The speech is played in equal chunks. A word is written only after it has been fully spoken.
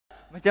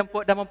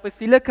menjemput dan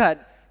mempersilakan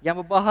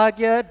Yang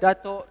Berbahagia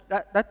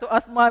Datuk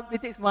Asma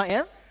binti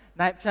Ismail,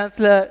 Naib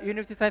Canselor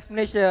Universiti Sains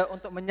Malaysia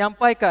untuk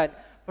menyampaikan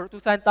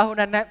Perutusan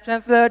Tahunan Naib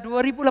Canselor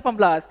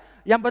 2018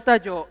 yang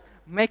bertajuk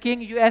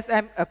Making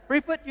USM a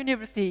Preferred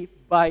University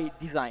by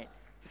Design.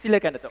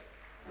 Silakan Datuk.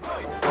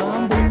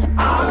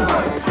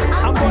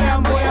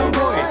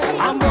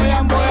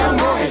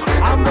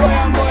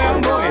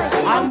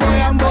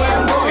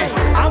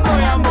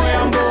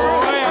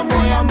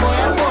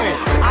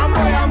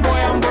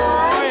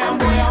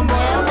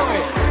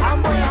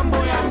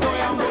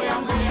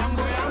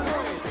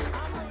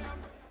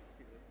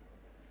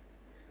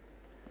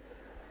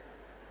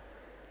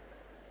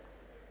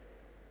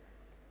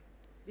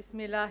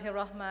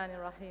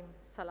 Bismillahirrahmanirrahim.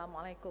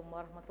 Assalamualaikum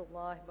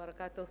warahmatullahi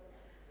wabarakatuh.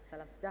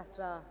 Salam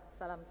sejahtera,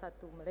 salam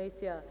satu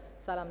Malaysia,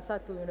 salam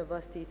satu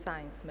Universiti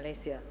Sains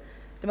Malaysia.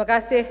 Terima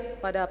kasih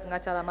pada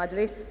pengacara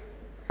majlis.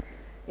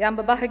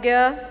 Yang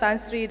berbahagia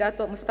Tan Sri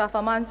Datuk Mustafa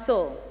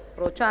Mansur,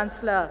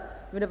 Pro-Chancellor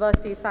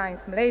Universiti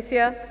Sains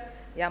Malaysia.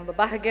 Yang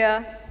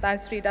berbahagia Tan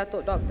Sri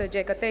Datuk Dr.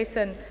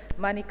 Jekatesen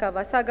Manika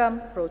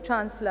Vasagam,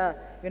 Pro-Chancellor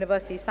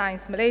Universiti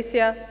Sains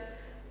Malaysia.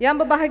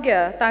 Yang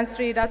berbahagia Tan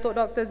Sri Datuk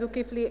Dr.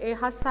 Zulkifli A.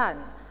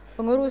 Hassan,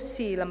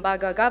 Pengerusi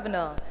Lembaga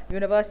Governor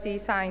Universiti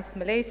Sains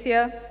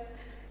Malaysia.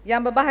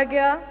 Yang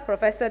berbahagia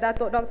Profesor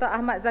Datuk Dr.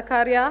 Ahmad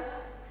Zakaria,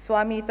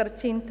 suami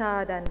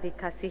tercinta dan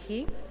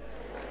dikasihi.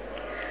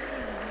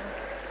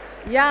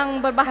 Yang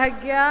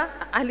berbahagia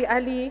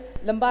ahli-ahli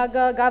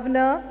Lembaga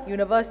Governor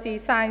Universiti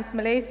Sains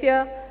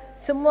Malaysia,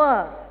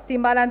 semua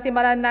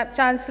timbalan-timbalan Naib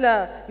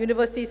Chancellor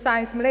Universiti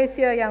Sains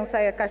Malaysia yang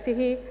saya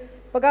kasihi,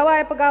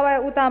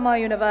 pegawai-pegawai utama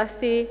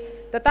universiti,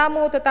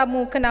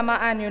 tetamu-tetamu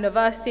kenamaan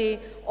universiti,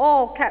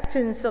 all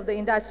captains of the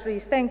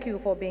industries, thank you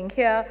for being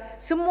here.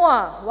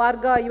 Semua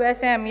warga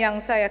USM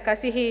yang saya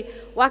kasihi,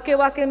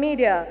 wakil-wakil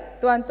media,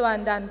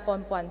 tuan-tuan dan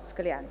puan-puan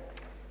sekalian.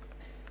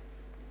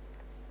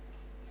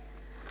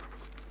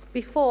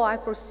 Before I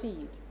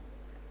proceed,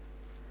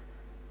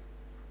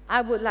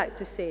 I would like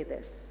to say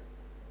this.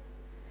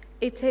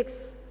 It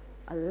takes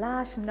a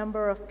large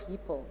number of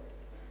people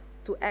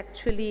to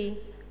actually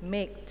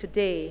make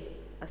today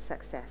a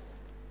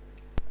success.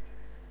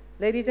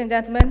 Ladies and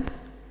gentlemen,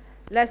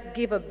 let's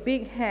give a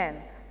big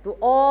hand to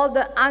all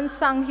the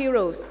unsung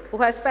heroes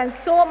who have spent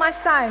so much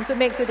time to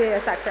make today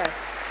a success.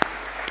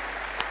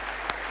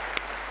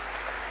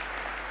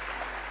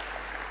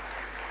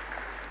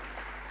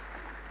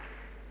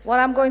 What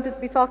I'm going to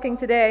be talking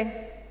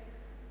today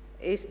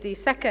is the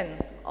second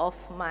of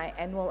my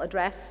annual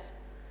address.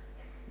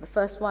 The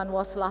first one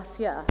was last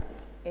year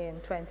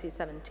in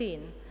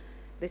 2017.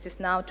 This is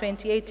now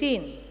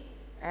 2018,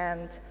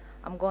 and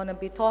I'm going to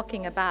be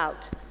talking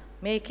about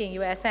making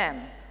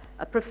USM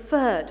a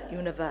preferred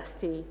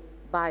university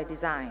by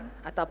design,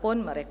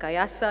 ataupun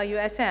Merekayasa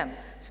USM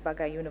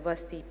sebagai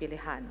universiti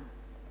pilihan.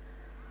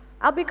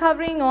 I'll be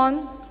covering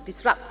on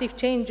disruptive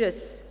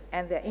changes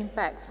and their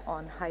impact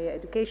on higher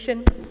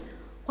education.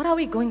 What are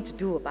we going to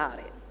do about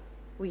it?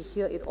 We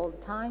hear it all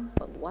the time,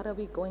 but what are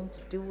we going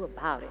to do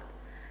about it?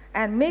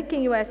 And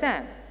making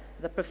USM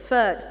the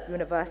preferred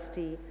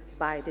university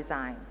by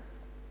design.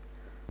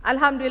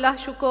 Alhamdulillah,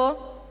 syukur,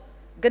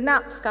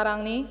 genap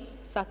sekarang ni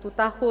 1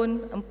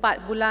 tahun,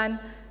 4 bulan,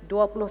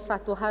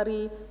 21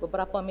 hari,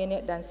 beberapa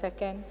minit dan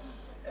second.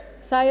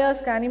 Saya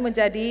sekarang ni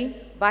menjadi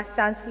Vice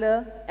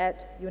Chancellor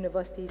at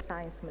Universiti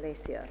Sains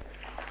Malaysia.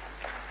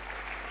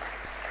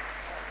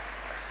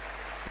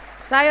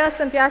 Saya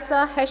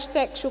sentiasa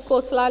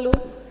 #syukur selalu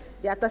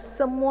di atas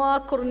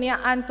semua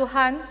kurniaan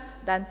Tuhan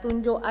dan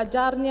tunjuk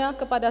ajarnya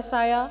kepada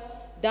saya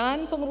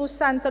dan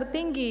pengurusan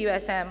tertinggi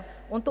USM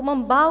untuk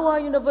membawa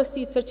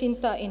universiti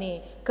tercinta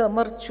ini ke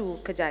mercu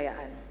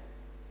kejayaan.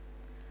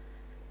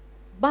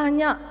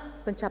 Banyak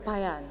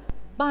pencapaian,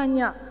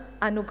 banyak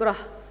anugerah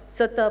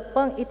serta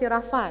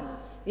pengiktirafan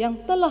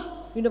yang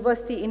telah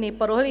universiti ini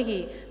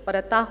perolehi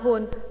pada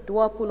tahun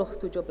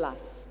 2017.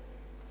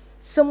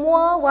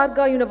 Semua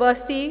warga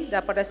universiti,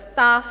 daripada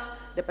staf,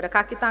 daripada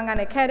kaki tangan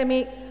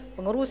akademik,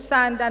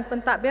 pengurusan dan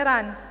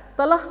pentadbiran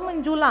telah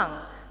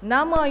menjulang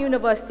nama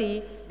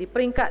universiti di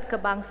peringkat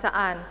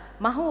kebangsaan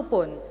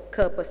mahupun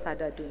ke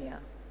pesada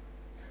dunia.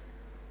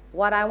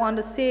 What I want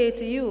to say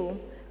to you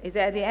is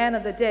that at the end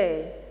of the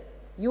day,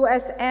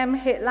 USM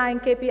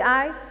headline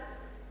KPIs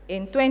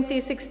in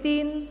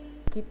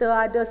 2016 kita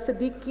ada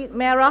sedikit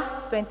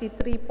merah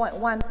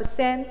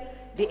 23.1%.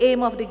 The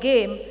aim of the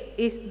game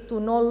is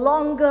to no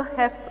longer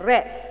have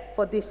red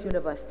for this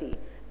university.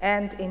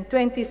 And in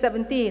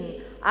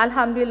 2017,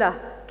 alhamdulillah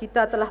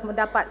kita telah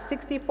mendapat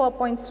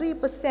 64.3%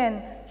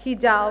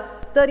 hijau,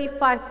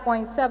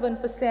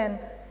 35.7%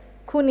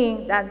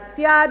 kuning dan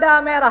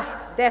tiada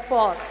merah.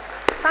 Therefore,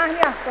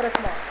 tahniah kepada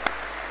semua.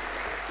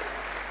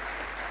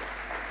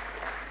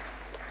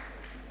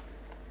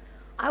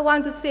 I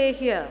want to say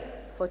here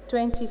for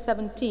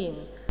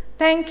 2017,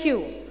 thank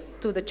you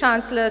to the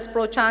Chancellors,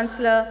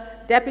 Pro-Chancellor,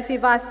 Deputy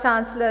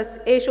Vice-Chancellors,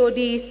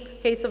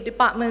 HODs, Heads of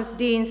Departments,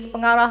 Deans,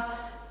 Pengarah,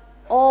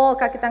 all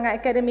kaki tangan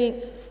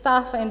akademik,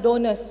 staff and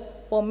donors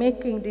for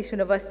making this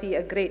university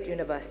a great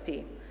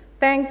university.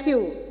 Thank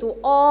you to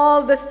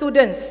all the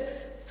students,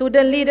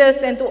 student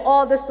leaders, and to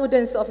all the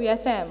students of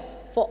USM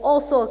for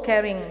also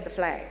carrying the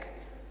flag.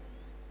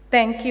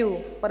 Thank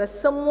you pada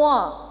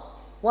semua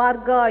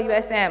warga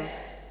USM.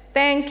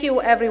 Thank you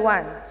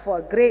everyone for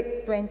a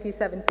great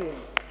 2017.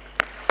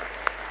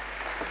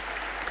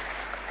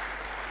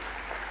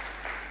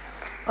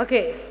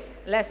 Okay,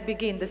 let's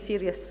begin the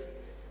serious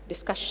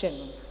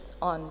discussion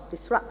on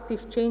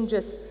disruptive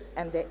changes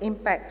and their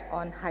impact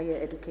on higher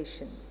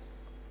education.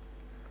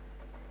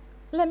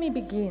 Let me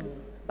begin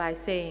by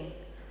saying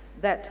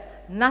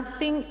that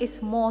nothing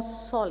is more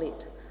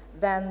solid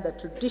than the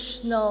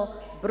traditional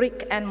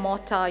brick and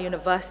mortar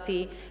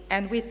university,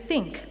 and we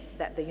think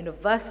that the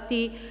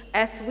university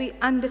as we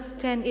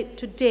understand it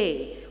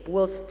today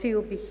will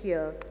still be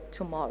here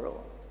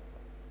tomorrow.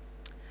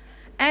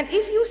 And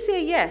if you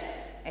say yes,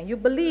 and you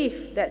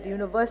believe that the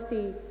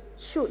university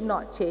should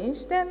not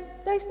change, then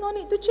there is no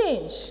need to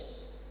change.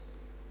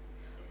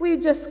 We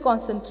just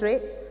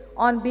concentrate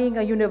on being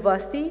a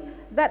university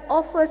that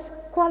offers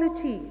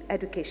quality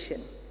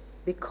education,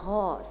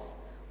 because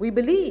we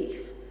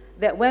believe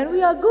that when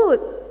we are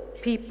good,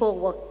 people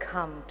will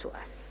come to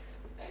us.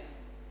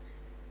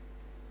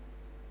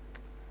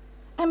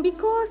 And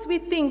because we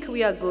think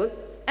we are good,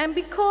 and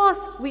because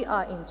we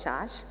are in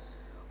charge,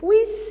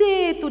 we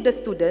say to the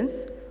students,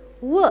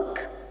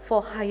 work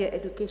for higher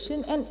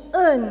education and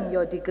earn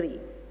your degree.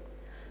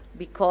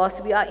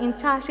 Because we are in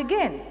charge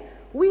again,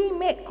 we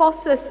make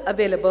courses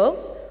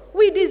available,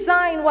 we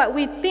design what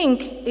we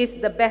think is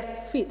the best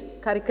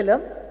fit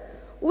curriculum,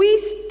 we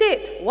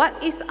state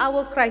what is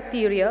our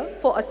criteria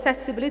for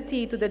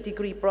accessibility to the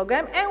degree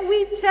program, and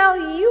we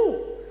tell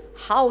you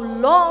how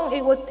long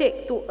it will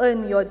take to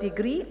earn your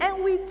degree,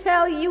 and we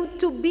tell you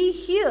to be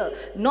here,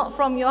 not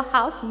from your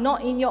house,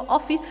 not in your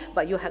office,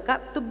 but you have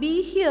got to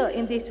be here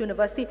in this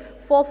university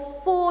for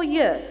 4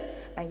 years,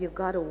 and you've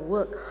got to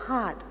work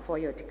hard for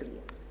your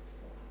degree.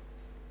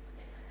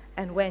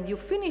 And when you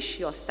finish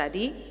your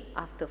study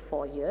after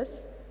 4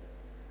 years,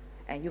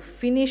 and you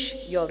finish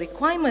your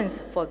requirements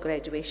for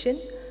graduation,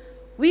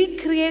 we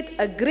create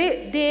a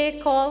great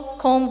day called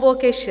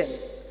convocation,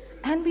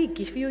 and we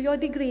give you your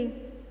degree.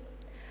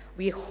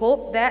 We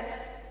hope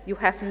that you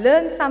have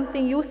learned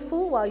something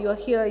useful while you're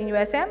here in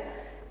USM,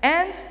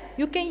 and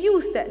you can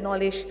use that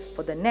knowledge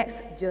for the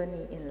next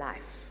journey in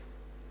life.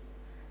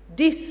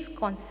 This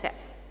concept,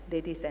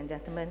 ladies and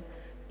gentlemen,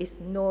 is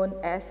known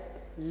as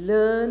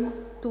learn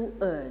to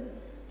earn.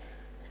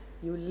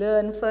 You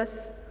learn first,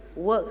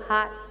 work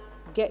hard,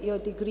 get your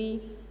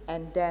degree,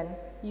 and then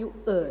you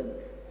earn.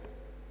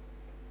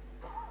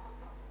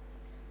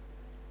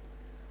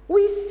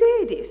 We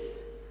say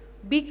this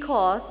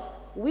because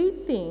we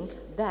think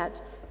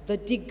that the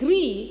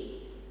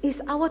degree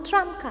is our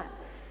trump card.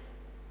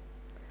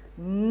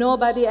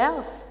 Nobody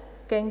else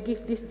can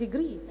give this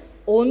degree.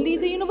 Only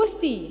the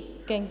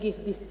university can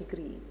give this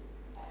degree.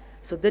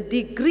 So the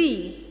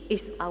degree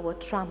is our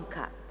trump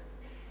card.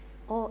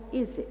 Or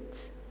is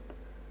it?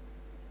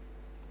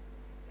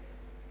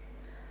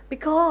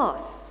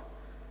 Because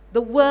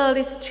the world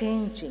is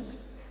changing,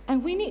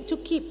 and we need to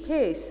keep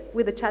pace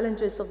with the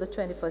challenges of the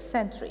 21st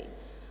century.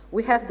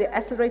 We have the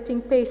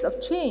accelerating pace of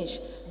change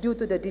due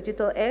to the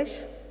digital age,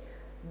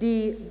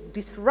 the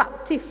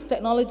disruptive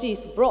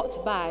technologies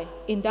brought by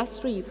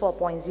Industry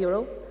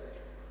 4.0,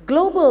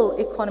 global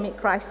economic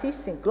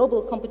crisis and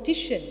global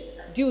competition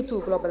due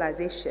to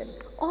globalization.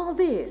 All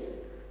these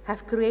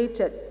have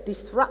created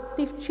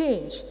disruptive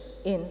change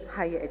in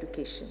higher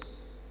education.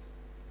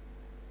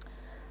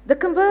 The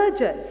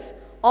convergence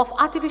of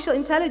artificial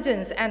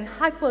intelligence and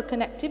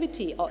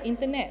hyperconnectivity or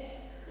internet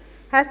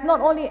has not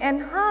only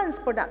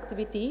enhanced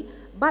productivity,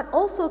 but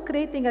also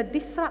creating a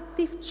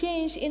disruptive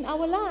change in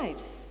our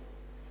lives.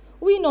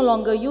 We no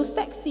longer use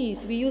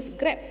taxis, we use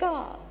Grab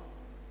car.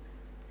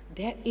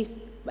 That is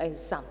an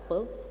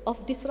example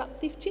of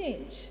disruptive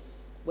change,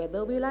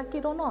 whether we like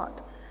it or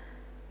not.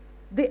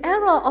 The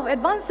era of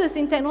advances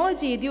in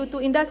technology due to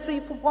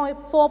Industry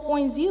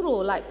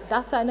 4.0 like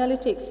data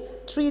analytics,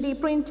 3D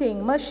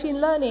printing,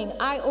 machine learning,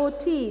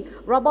 IoT,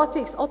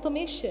 robotics,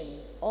 automation,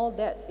 all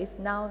that is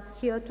now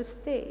here to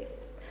stay.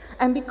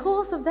 And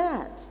because of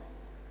that,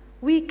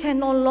 we can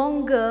no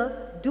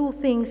longer do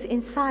things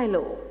in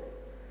silo.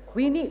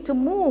 We need to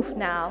move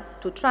now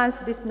to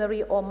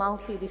transdisciplinary or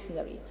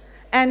multidisciplinary.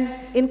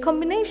 And in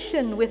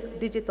combination with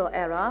digital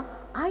era,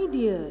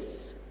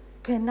 ideas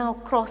can now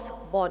cross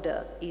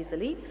border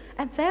easily,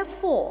 and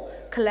therefore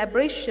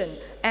collaboration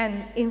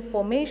and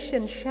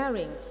information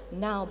sharing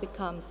now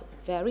becomes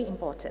very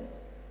important.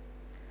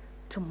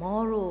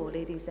 Tomorrow,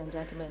 ladies and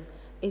gentlemen,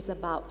 is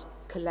about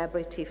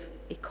collaborative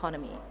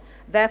economy.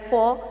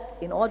 Therefore,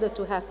 in order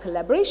to have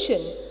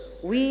collaboration,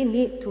 we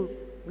need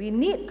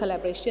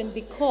collaboration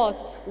because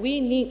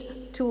we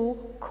need to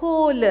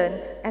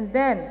co-learn, and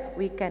then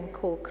we can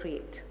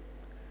co-create.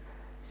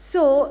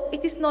 So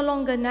it is no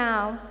longer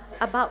now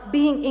about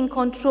being in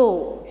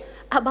control,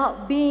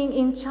 about being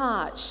in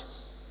charge,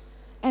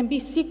 and be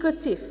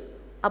secretive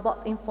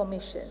about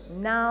information.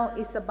 Now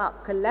it's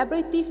about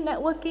collaborative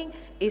networking,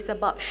 it's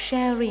about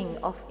sharing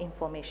of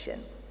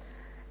information.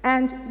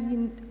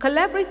 And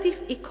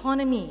collaborative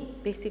economy,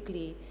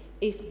 basically,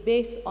 is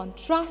based on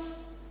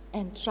trust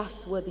and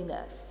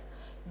trustworthiness.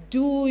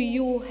 Do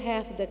you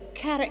have the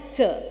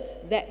character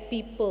that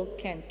people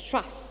can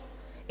trust?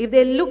 If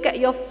they look at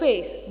your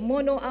face,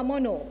 mono a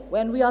mono,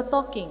 when we are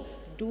talking,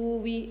 do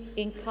we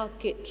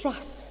inculcate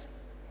trust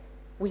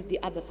with the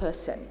other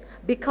person?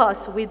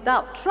 Because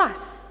without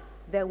trust,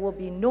 there will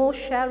be no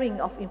sharing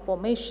of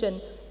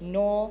information,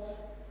 nor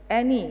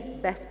any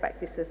best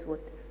practices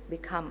would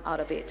become out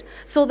of it.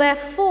 So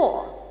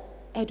therefore,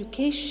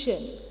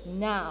 education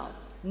now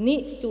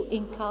needs to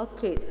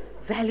inculcate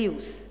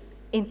values,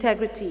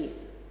 integrity,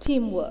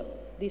 teamwork.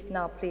 These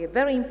now play a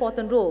very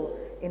important role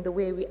in the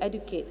way we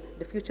educate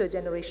the future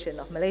generation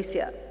of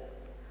Malaysia.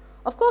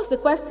 Of course, the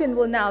question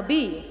will now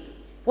be,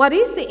 what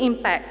is the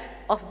impact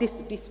of this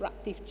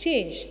disruptive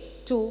change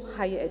to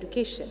higher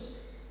education?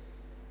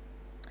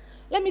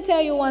 Let me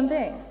tell you one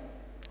thing.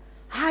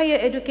 Higher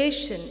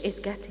education is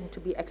getting to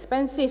be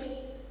expensive.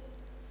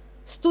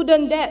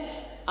 Student debts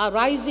are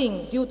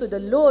rising due to the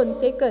loan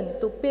taken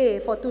to pay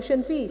for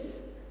tuition fees,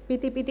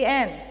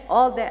 PTPTN,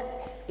 all that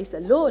is a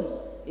loan.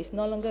 It's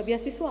no longer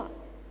beasiswa,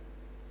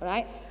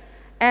 right?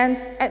 And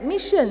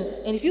admissions,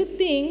 and if you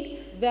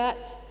think that,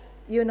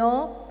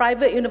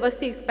 private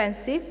university is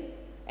expensive,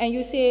 and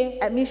you say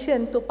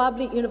admission to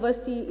public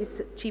university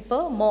is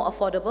cheaper, more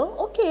affordable,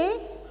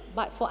 okay,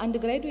 but for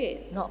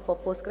undergraduate, not for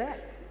postgrad,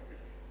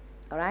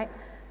 all right?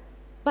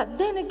 But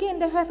then again,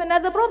 they have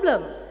another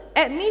problem.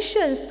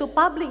 Admissions to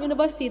public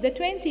university, the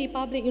 20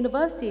 public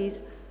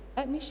universities,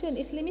 admission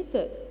is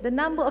limited. The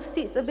number of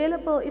seats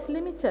available is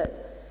limited.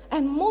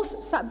 And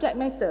most subject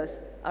matters,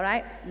 all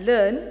right,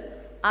 learned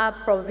are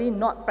probably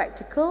not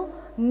practical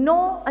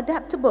nor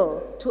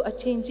adaptable to a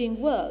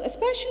changing world,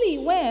 especially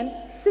when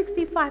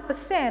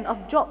 65%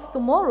 of jobs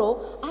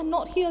tomorrow are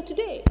not here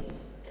today.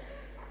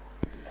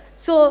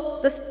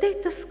 So the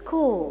status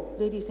quo,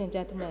 ladies and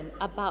gentlemen,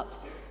 about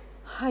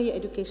higher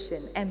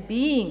education and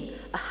being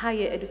a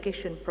higher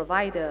education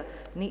provider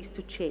needs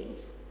to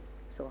change.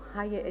 So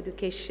higher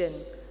education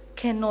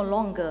can no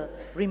longer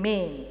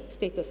remain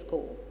status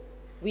quo.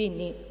 We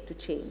need to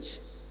change.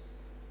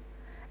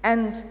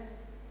 And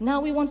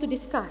now we want to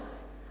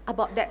discuss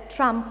about that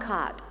trump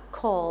card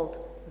called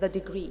the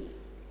degree.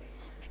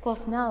 Of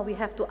course, now we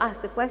have to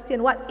ask the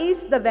question, what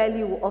is the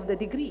value of the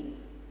degree?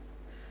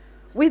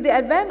 With the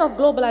advent of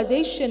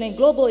globalization and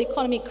global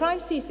economic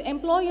crisis,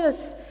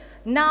 employers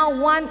now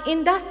want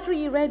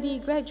industry-ready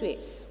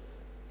graduates.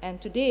 And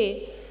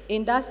today,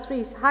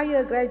 industries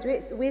hire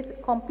graduates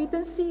with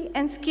competency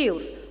and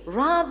skills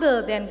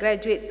rather than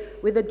graduates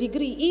with a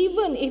degree,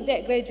 even if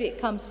that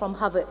graduate comes from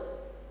Harvard.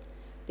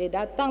 Dia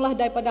datanglah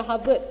daripada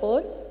Harvard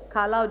pun,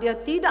 kalau dia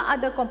tidak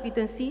ada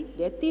kompetensi,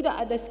 dia tidak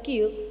ada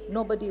skill,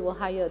 nobody will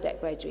hire that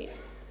graduate.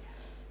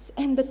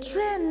 And the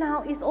trend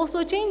now is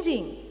also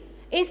changing.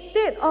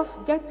 Instead of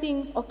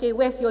getting, okay,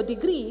 where's your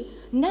degree?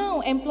 Now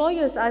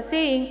employers are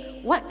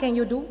saying, what can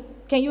you do?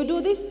 Can you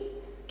do this?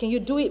 Can you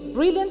do it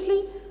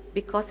brilliantly?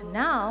 Because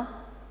now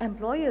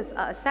employers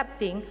are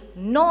accepting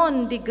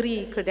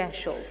non-degree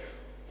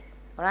credentials,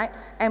 all right?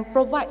 And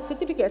provide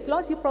certificates. As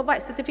long as you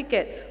provide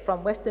certificate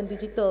from Western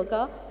Digital,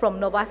 from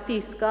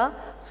Novartis,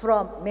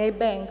 from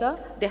Maybank,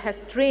 they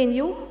has trained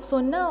you. So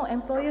now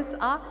employers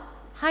are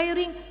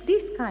hiring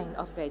this kind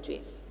of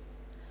graduates.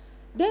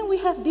 Then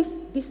we have this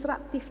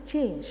disruptive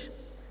change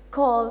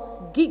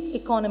called gig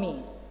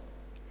economy.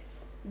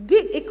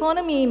 Gig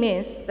economy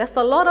means there's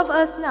a lot of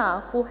us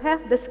now who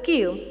have the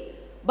skill,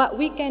 but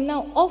we can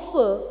now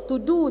offer to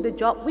do the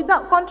job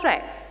without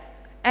contract.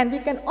 And we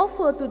can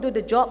offer to do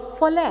the job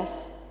for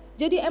less.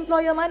 Jadi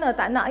employer mana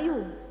tak nak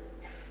you?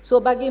 So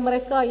bagi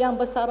mereka yang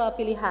bersara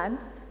pilihan,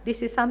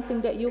 this is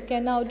something that you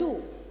can now do.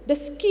 The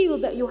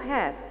skill that you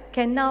have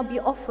can now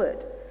be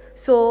offered.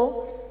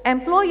 So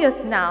employers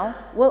now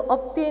will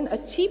obtain a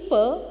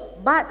cheaper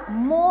but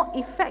more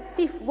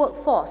effective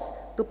workforce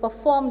to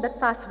perform the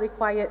tasks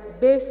required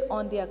based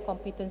on their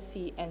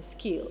competency and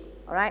skill.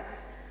 All right?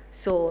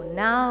 So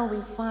now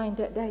we find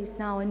that there is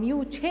now a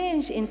new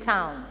change in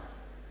town.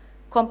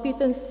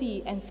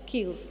 Competency and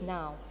skills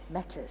now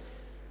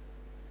matters.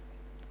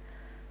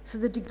 So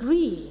the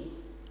degree,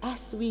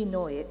 as we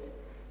know it,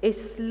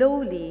 is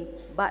slowly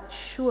but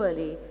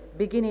surely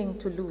beginning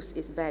to lose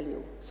its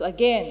value. So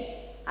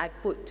again, I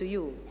put to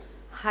you,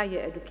 higher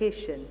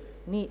education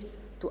needs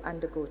to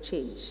undergo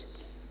change.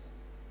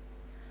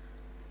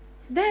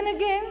 Then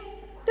again,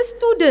 the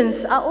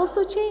students are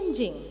also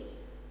changing.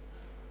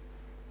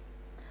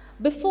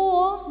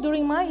 Before,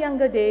 during my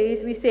younger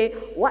days, we say,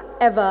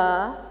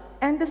 whatever,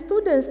 and the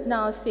students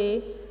now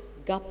say,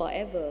 gapa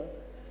ever.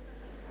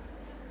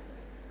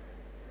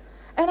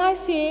 And I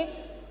say,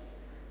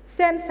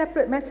 send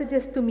separate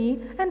messages to me,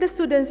 and the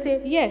students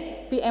say, yes,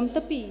 PM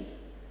tepi.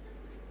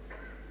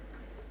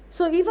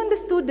 So even the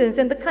students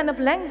and the kind of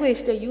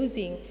language they're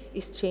using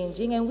is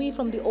changing, and we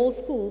from the old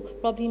school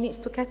probably needs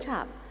to catch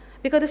up.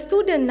 Because the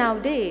students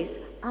nowadays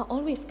are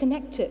always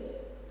connected.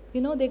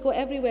 You know, they go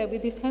everywhere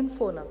with this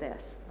handphone of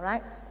theirs,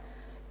 right?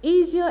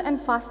 Easier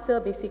and faster,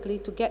 basically,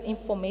 to get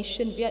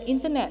information via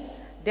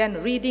internet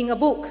than reading a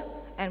book.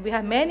 And we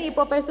have many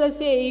professors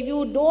say, if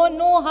you don't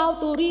know how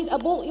to read a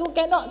book, you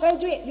cannot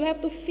graduate. You have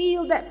to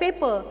feel that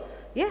paper.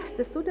 Yes,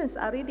 the students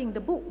are reading the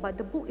book, but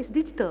the book is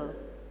digital.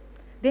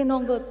 They no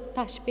longer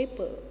touch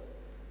paper.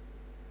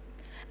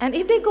 And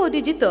if they go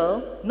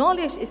digital,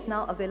 knowledge is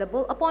now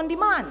available upon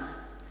demand.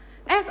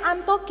 As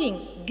I'm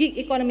talking, gig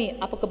economy,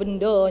 apakah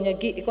bendanya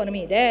gig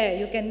economy? There,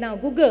 you can now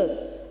Google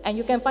and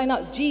you can find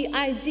out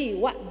GIG,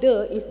 what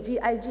the is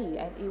GIG,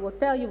 and it will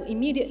tell you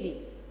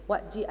immediately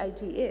what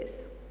GIG is.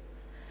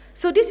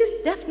 So this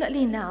is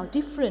definitely now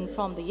different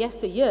from the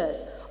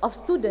yesteryears of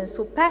students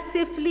who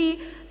passively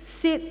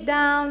sit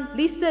down,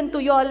 listen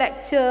to your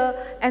lecture,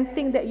 and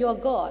think that you're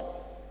God.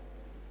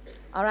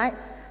 All right?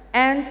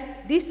 And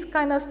these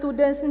kind of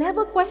students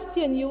never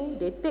question you.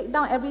 They take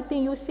down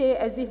everything you say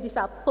as if these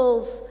are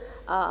pearls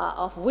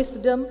of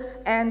wisdom,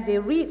 and they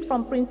read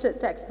from printed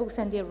textbooks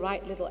and they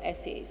write little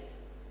essays.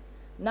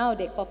 Now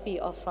they copy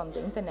off from the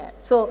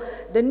internet. So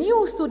the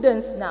new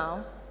students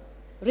now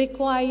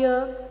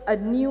require a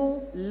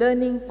new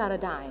learning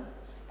paradigm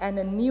and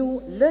a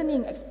new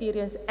learning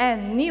experience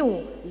and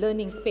new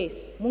learning space.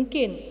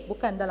 Mungkin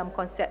bukan dalam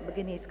konsep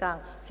begini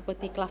sekarang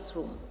seperti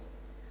classroom.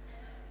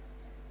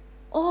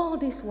 All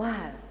this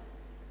while,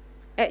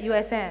 at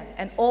USM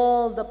and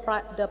all the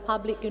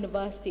public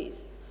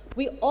universities,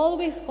 we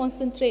always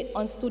concentrate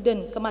on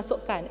student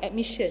kemasukan,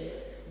 admission,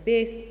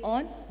 based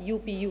on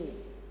UPU.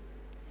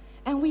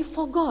 And we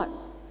forgot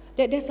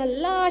that there's a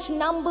large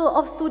number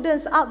of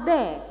students out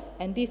there,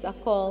 and these are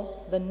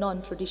called the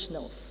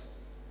non-traditionals.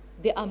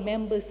 They are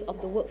members of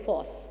the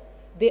workforce.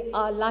 They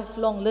are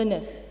lifelong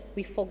learners.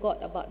 We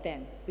forgot about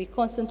them. We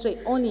concentrate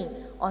only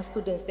on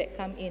students that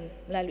come in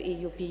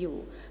melalui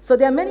UPU. So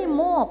there are many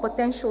more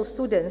potential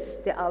students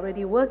that are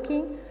already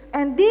working,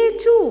 and they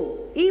too,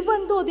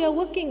 even though they are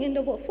working in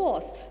the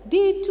workforce,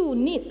 they too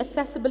need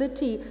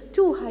accessibility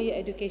to higher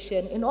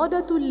education in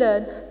order to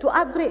learn, to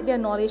upgrade their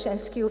knowledge and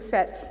skill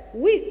sets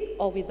with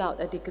or without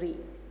a degree.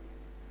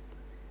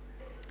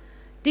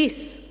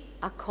 These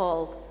are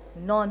called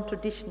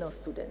non-traditional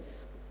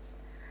students.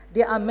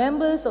 They are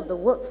members of the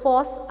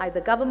workforce, either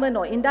government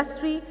or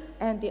industry,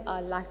 and they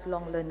are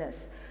lifelong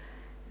learners.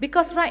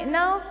 Because right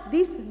now,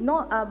 these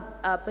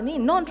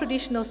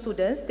non-traditional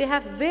students, they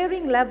have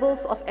varying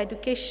levels of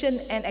education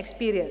and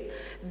experience.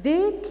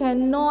 They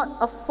cannot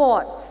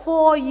afford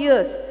 4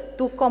 years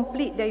to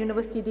complete their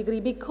university degree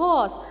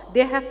because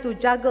they have to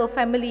juggle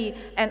family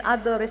and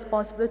other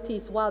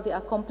responsibilities while they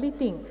are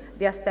completing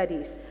their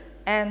studies.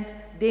 And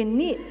they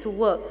need to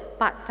work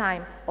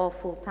part-time or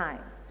full-time.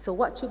 So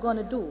what you going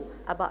to do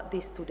about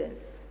these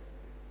students?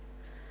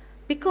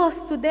 Because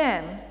to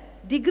them,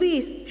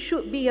 degrees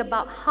should be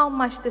about how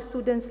much the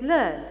students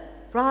learned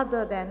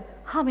rather than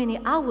how many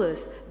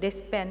hours they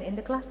spend in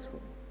the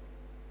classroom.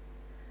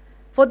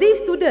 For these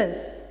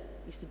students,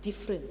 it's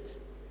different.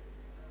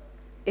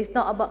 It's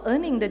not about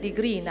earning the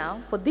degree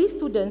now. For these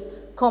students,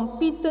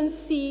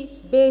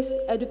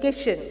 competency-based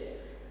education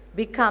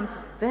becomes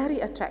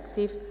very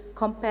attractive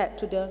compared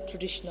to the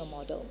traditional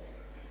model.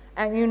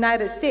 And in the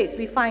United States,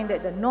 we find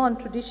that the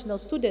non-traditional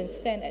students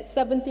stand at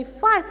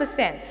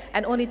 75%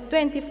 and only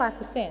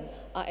 25%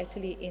 are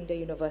actually in the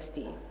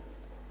university.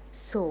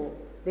 So,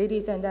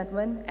 ladies and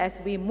gentlemen, as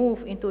we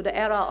move into the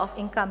era of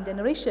income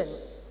generation,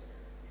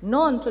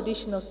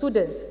 non-traditional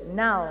students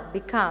now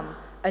become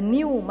a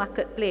new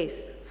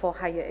marketplace for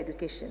higher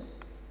education.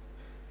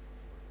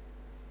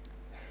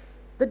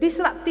 The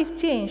disruptive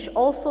change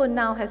also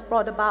now has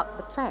brought about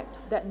the fact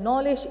that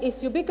knowledge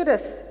is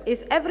ubiquitous,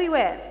 is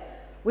everywhere.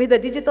 With the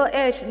digital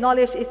age,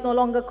 knowledge is no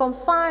longer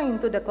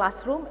confined to the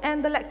classroom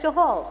and the lecture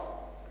halls.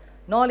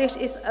 Knowledge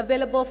is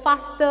available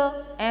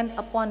faster and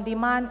upon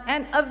demand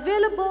and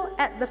available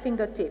at the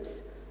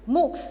fingertips.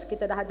 MOOCs,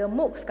 kita dah ada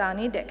MOOCs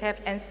sekarang ni that have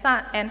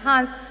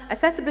enhanced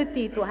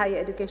accessibility to higher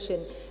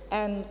education.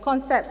 And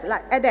concepts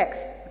like edX,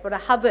 for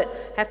Harvard,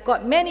 have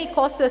got many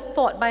courses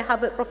taught by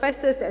Harvard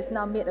professors that is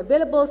now made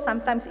available,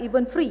 sometimes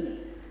even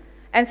free.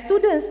 And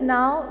students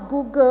now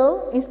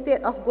Google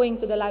instead of going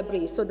to the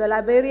library. So the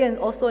librarians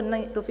also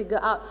need to figure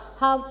out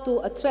how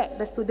to attract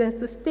the students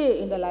to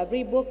stay in the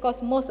library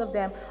because most of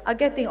them are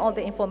getting all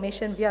the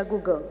information via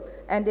Google.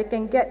 And they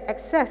can get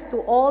access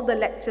to all the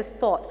lectures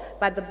taught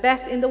by the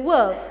best in the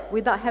world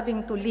without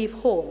having to leave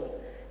home.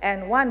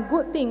 And one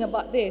good thing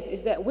about this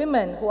is that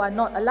women who are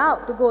not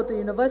allowed to go to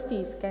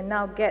universities can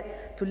now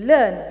get to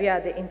learn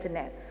via the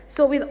internet.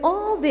 So with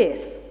all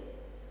this,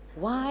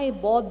 why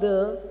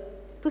bother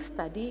to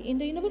study in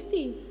the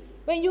university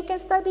when you can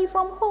study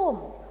from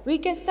home? We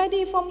can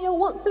study from your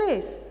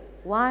workplace.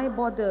 Why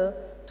bother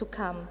to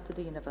come to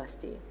the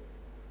university?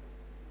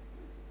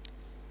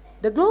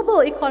 The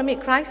global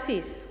economic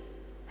crisis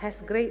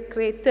has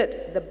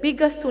created the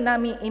biggest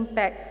tsunami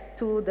impact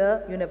to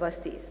the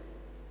universities.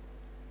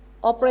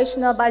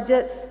 Operational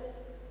budgets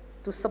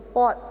to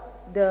support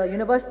the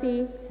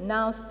university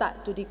now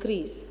start to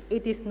decrease.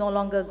 It is no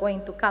longer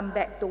going to come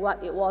back to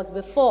what it was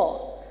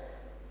before.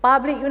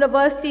 Public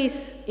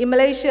universities in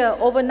Malaysia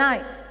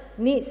overnight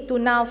needs to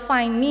now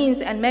find means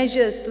and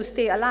measures to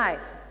stay alive.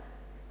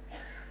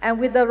 And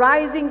with the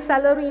rising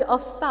salary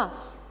of staff,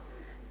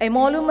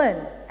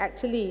 emolument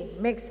actually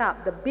makes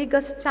up the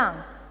biggest chunk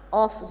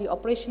of the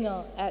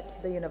operational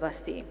at the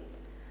university.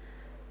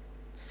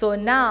 So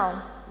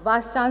now,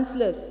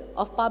 Vice-Chancellors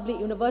of public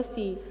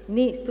university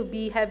needs to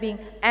be having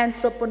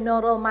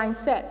entrepreneurial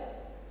mindset.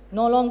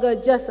 No longer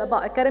just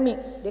about academic.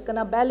 Dia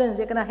kena balance,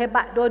 dia kena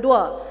hebat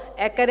dua-dua.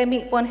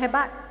 Academic pun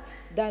hebat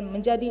dan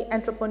menjadi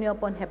entrepreneur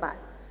pun hebat.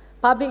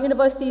 Public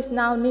universities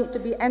now need to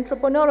be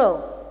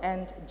entrepreneurial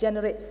and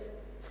generate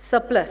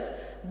surplus.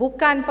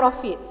 Bukan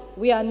profit.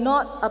 We are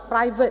not a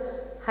private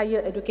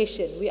higher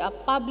education. We are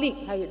public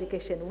higher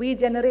education. We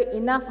generate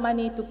enough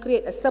money to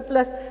create a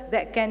surplus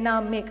that can now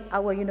make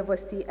our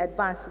university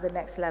advance to the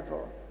next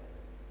level.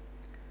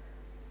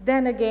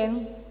 Then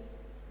again,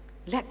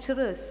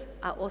 lecturers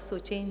are also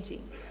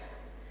changing.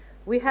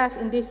 We have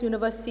in this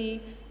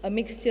university a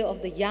mixture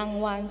of the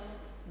young ones,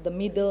 the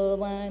middle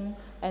one,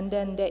 and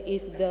then there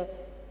is the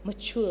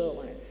mature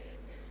ones.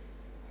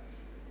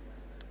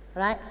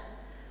 Right?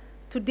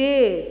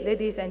 Today,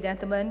 ladies and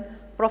gentlemen,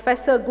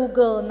 Professor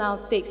Google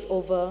now takes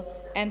over,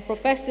 and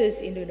professors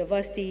in the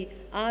university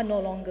are no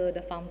longer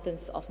the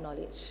fountains of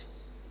knowledge.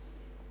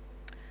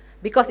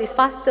 Because it's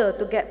faster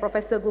to get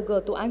Professor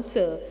Google to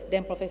answer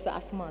than Professor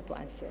Asma to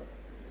answer.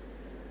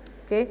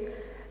 Okay?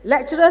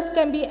 Lecturers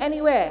can be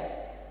anywhere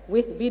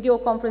with video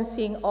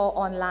conferencing or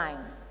online.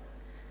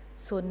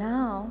 So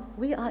now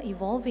we are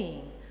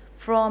evolving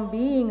from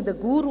being the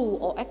guru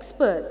or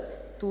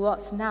expert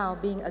towards now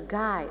being a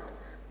guide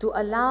to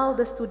allow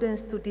the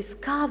students to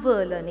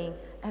discover learning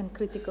and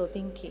critical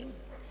thinking.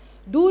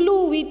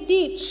 Dulu we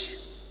teach.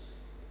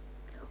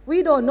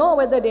 We don't know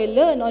whether they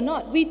learn or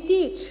not. We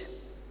teach.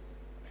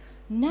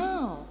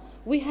 Now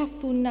we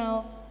have to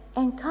now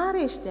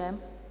encourage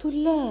them to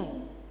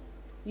learn.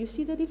 You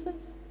see the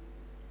difference?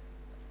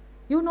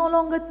 You no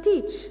longer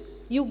teach.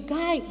 You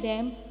guide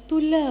them to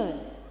learn.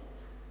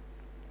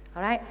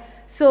 All right?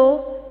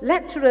 So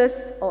lecturers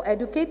or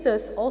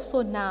educators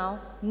also now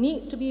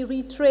need to be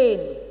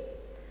retrained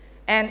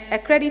and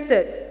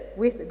accredited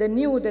with the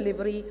new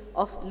delivery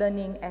of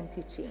learning and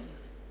teaching.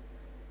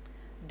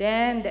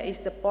 Then there is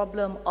the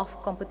problem of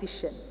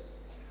competition.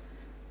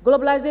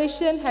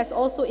 Globalization has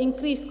also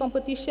increased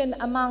competition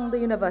among the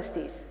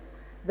universities.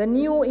 The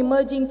new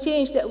emerging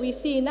change that we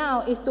see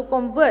now is to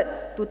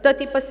convert to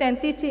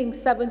 30% teaching,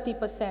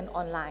 70%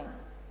 online.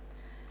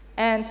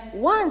 And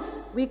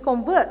once we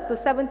convert to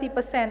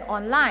 70%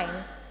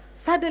 online,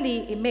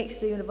 suddenly it makes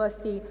the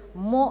university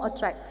more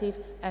attractive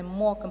and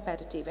more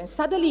competitive. And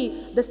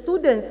suddenly the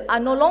students are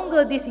no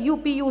longer these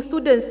UPU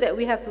students that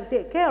we have to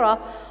take care of,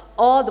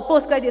 or the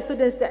postgraduate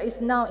students that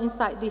is now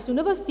inside this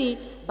university,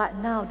 but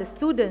now the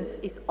students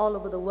is all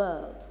over the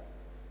world.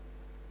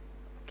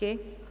 Okay?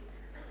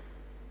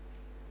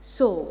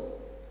 So,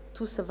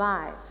 to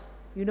survive,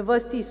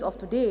 universities of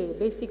today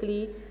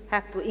basically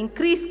have to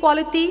increase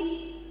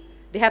quality,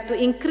 they have to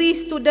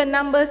increase student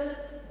numbers,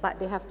 but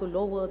they have to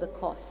lower the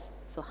cost.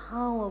 So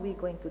how are we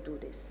going to do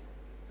this?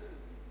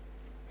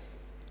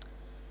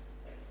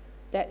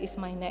 That is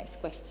my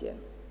next question.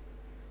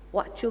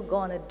 What you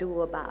gonna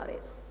do about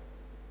it?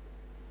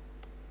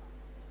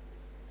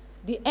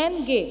 The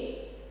end game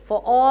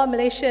for all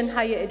Malaysian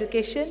higher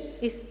education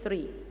is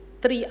three.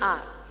 3R.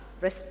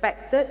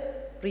 Respected,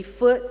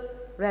 referred,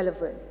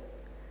 relevant.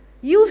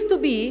 Used to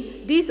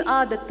be, these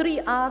are the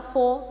 3R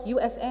for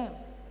USM.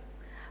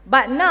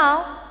 But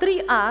now,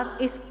 3R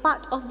is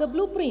part of the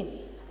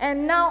blueprint.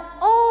 And now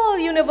all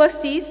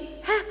universities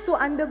have to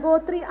undergo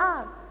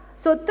 3R.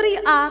 So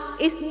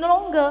 3R is no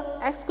longer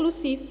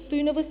exclusive to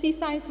Universiti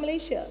Sains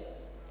Malaysia.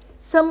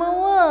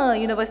 Semua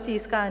universiti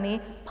sekarang ni,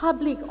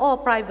 public or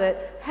private,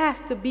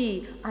 has to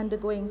be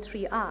undergoing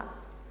 3R.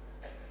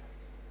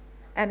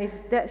 And if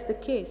that's the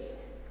case,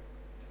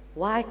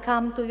 why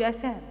come to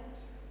USM?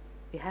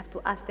 We have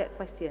to ask that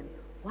question.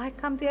 Why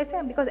come to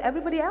USM? Because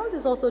everybody else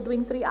is also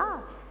doing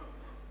 3R.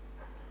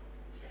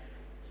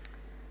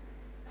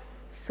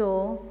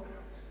 So,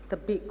 the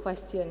big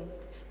question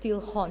still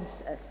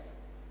haunts us.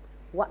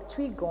 What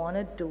we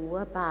gonna do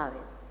about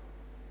it?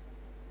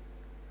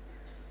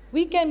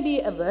 We can be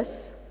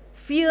averse,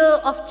 fear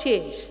of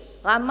change.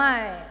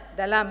 Ramai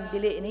dalam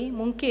bilik ini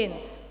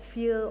mungkin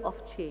fear of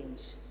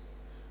change.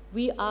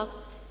 We are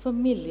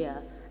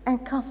familiar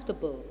and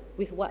comfortable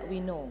with what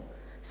we know.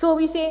 So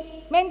we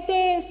say,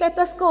 maintain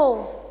status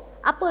quo.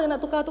 Apa yang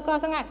nak tukar-tukar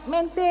sangat?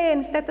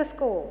 Maintain status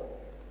quo.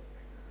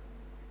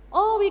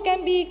 Or we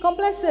can be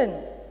complacent,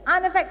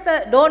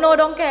 unaffected, don't know,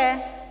 don't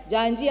care.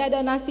 Janji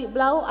ada nasi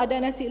belau,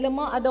 ada nasi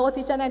lemak, ada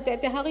roti canai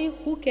tiap-tiap hari,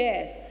 who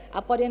cares?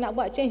 Apa dia nak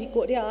buat change,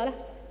 ikut dia lah.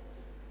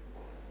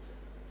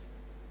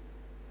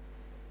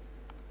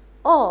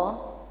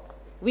 Or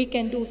we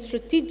can do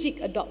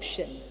strategic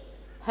adoption.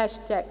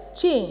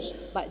 #change,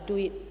 but do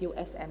it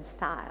USM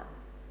style.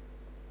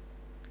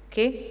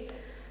 Okay?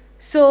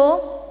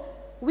 So,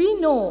 we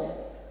know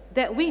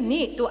that we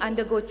need to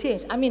undergo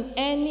change. I mean,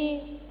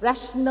 any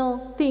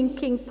rational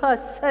thinking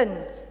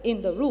person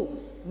in the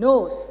room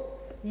knows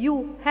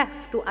you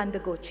have to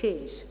undergo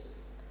change.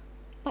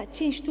 But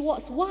change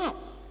towards what?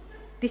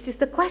 This is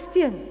the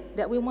question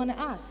that we want to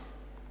ask.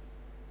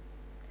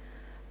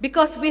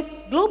 Because with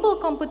global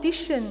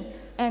competition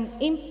and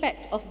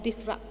impact of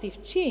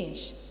disruptive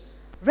change,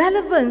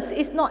 relevance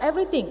is not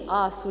everything.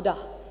 Sudah.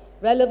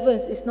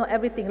 Relevance is not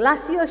everything.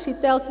 Last year she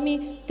tells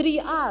me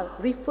 3R,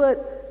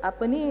 referred,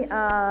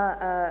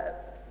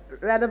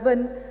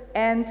 relevant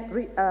and,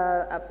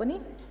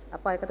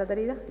 apa yang kata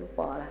tadi dah?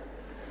 Lupa lah.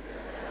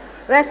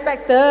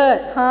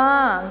 Respected.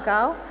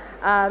 Engkau.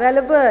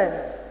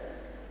 Relevant.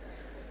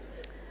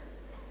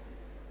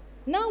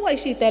 Now what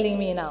is she telling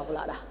me now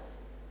pula dah?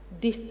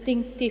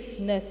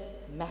 Distinctiveness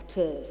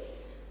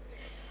matters.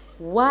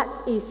 What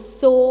is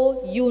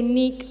so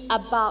unique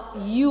about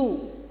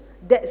you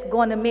that's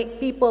going to make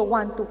people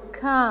want to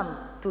come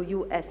to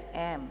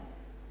USM?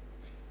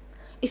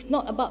 It's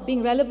not about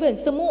being relevant.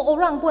 Semua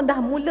orang pun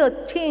dah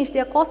mula change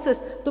their courses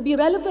to be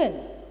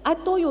relevant. I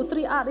told you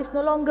 3R is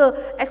no longer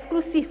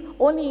exclusive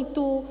only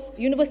to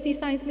Universiti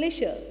Sains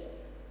Malaysia.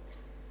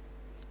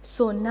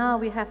 So now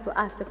we have to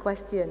ask the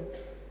question,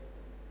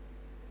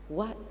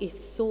 what is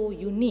so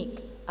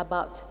unique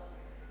about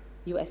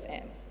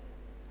USM?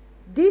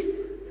 This,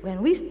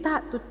 when we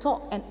start to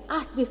talk and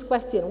ask this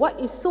question, what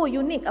is so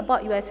unique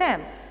about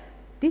USM?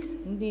 This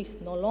is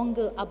no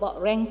longer about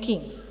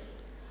ranking.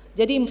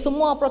 Jadi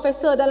semua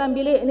profesor dalam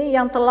bilik ni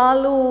yang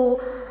terlalu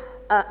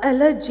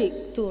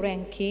allergic to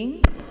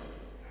ranking,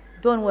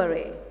 don't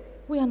worry,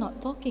 we are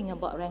not talking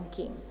about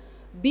ranking.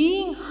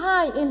 Being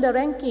high in the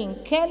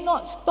ranking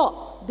cannot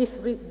stop this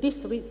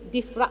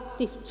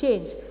disruptive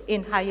change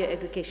in higher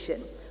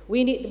education.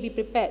 We need to be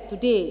prepared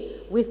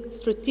today with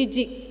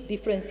strategic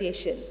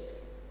differentiation.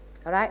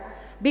 All right?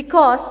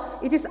 Because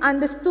it is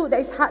understood that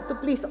it's hard to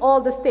please all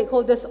the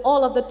stakeholders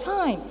all of the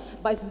time.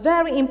 But it's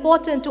very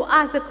important to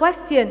ask the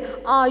question,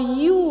 are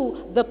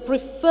you the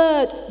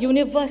preferred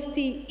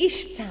university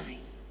each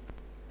time?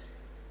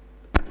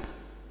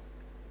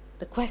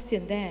 The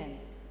question then,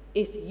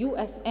 is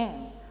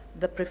USM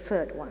the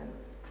preferred one?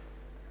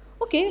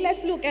 Okay,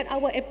 let's look at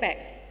our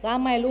apex.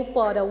 Ramai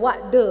lupa dah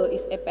what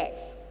is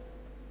apex.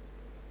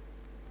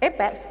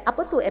 Apex,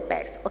 apa tu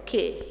apex?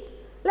 Okay,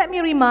 let me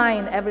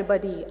remind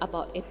everybody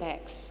about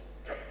apex.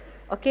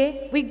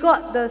 Okay, we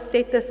got the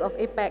status of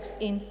apex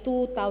in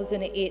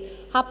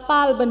 2008.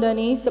 Hafal benda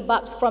ni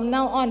sebab from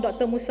now on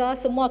Dr. Musa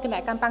semua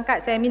kenaikan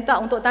pangkat. Saya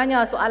minta untuk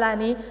tanya soalan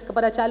ni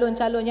kepada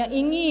calon-calon yang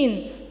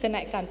ingin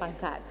kenaikan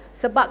pangkat.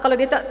 Sebab kalau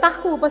dia tak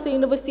tahu pasal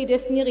universiti dia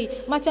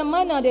sendiri, macam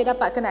mana dia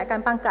dapat kenaikan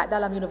pangkat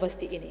dalam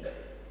universiti ini?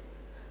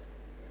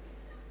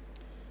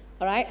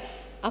 Alright,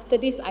 after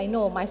this I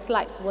know my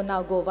slides will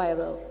now go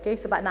viral. Okay,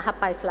 sebab nak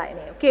hafal slide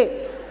ni.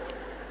 Okay,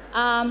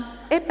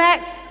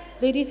 apex.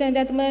 Ladies and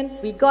gentlemen,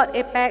 we got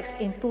apex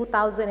in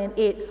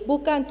 2008.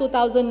 Bukan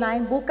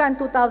 2009, bukan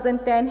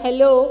 2010.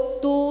 Hello,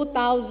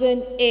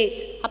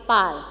 2008.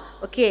 Hafal.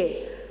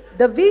 Okay.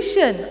 The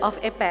vision of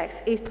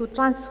apex is to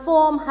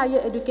transform higher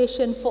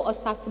education for a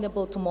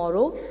sustainable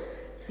tomorrow.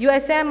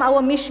 USM, our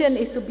mission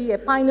is to be a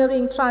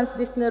pioneering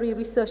transdisciplinary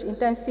research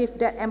intensive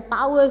that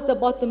empowers the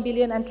bottom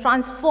billion and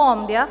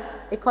transform their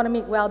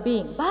economic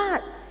well-being.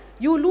 But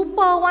you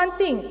lupa one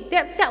thing.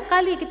 Tiap-tiap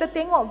kali kita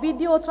tengok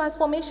video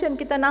transformation,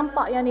 kita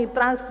nampak yang ni,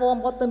 transform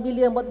bottom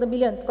billion, bottom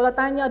billion. Kalau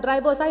tanya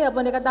driver saya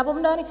pun dia kata apa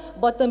benda ni?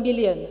 Bottom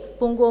billion,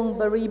 punggung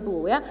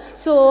beribu, ya.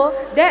 So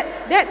that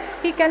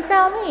he can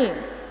tell me.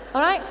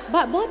 Alright,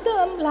 but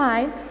bottom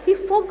line, he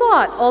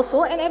forgot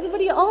also, and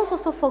everybody else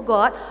also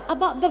forgot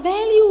about the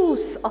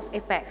values of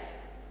apex.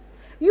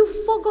 You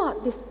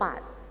forgot this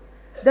part.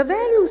 The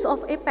values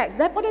of apex,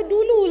 daripada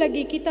dulu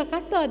lagi kita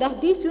kata dah,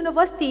 this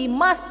university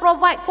must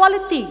provide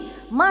quality,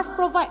 must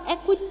provide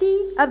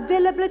equity,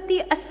 availability,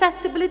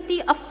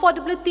 accessibility,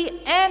 affordability,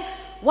 and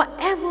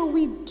whatever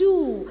we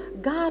do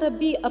gotta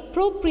be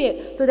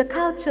appropriate to the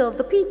culture of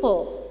the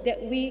people that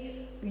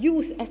we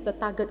use as the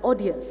target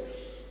audience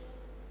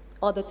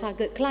or the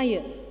target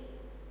client.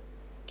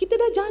 Kita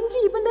dah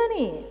janji benda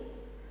ni,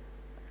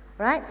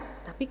 right?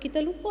 Tapi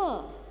kita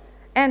lupa.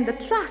 And the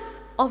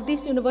trust of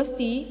this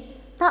university,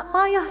 tak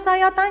payah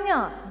saya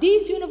tanya.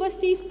 This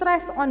university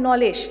stress on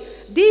knowledge.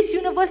 This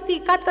university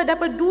kata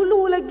daripada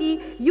dulu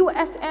lagi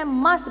USM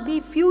must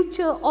be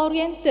future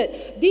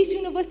oriented. This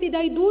university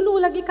dari dulu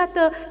lagi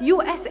kata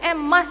USM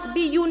must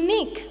be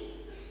unique.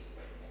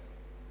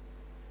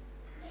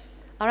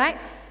 Alright?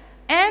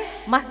 And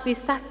must be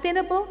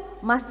sustainable,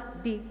 must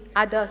be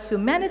ada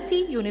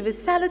humanity,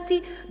 universality.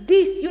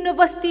 This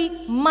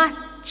university must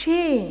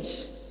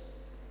change.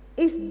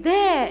 It's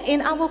there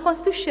in our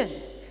constitution.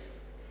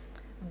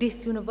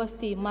 This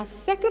university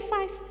must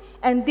sacrifice,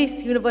 and this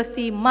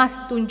university must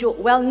tunjuk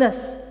wellness.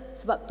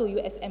 Sebab tu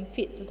USM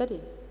fit tu tadi.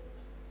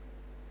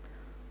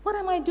 What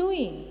am I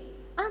doing?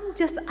 I'm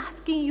just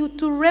asking you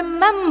to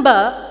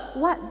remember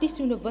what this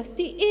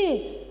university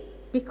is,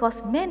 because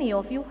many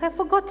of you have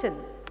forgotten.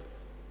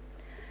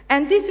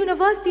 And this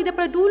university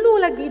daripada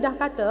dulu lagi dah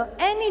kata,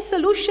 any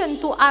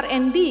solution to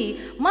R&D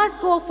must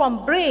go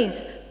from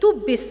brains to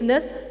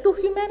business to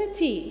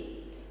humanity.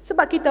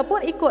 Sebab kita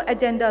pun ikut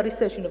agenda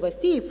research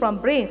university,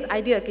 from brains,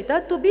 idea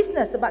kita to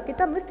business. Sebab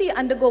kita mesti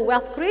undergo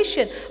wealth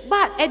creation.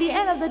 But at the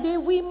end of the day,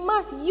 we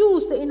must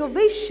use the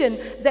innovation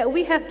that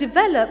we have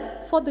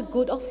developed for the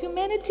good of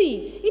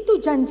humanity.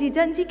 Itu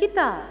janji-janji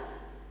kita.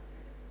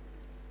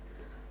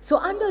 So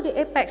under the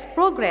Apex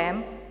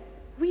program,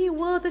 we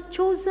were the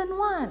chosen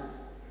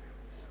one.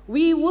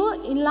 We were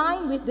in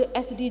line with the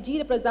SDG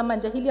daripada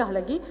zaman jahiliah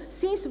lagi,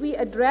 since we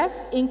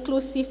address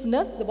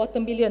inclusiveness, the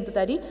bottom billion tu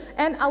tadi,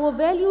 and our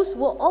values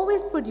will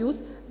always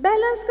produce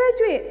balanced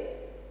graduate.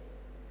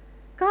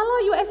 Kalau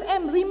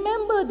USM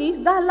remember this,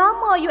 dah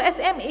lama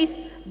USM is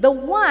the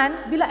one,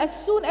 bila as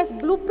soon as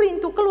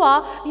blueprint tu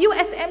keluar,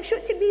 USM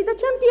should be the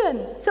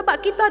champion.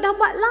 Sebab kita dah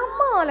buat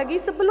lama lagi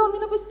sebelum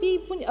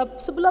university punya,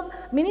 sebelum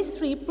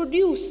ministry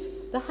produce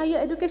the higher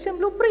education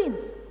blueprint.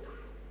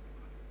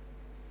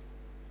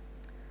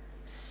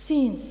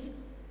 Since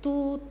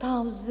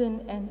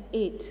 2008,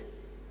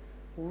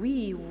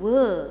 we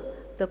were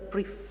the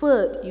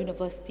preferred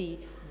university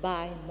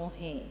by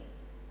Mohe.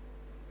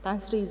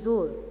 Tan Sri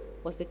Zul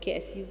was the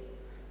KSU.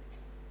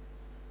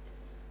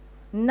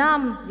 8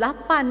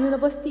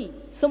 university,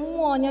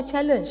 semuanya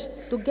challenge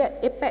to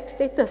get Apex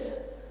status.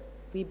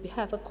 We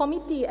have a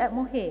committee at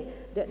Mohe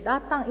that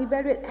datang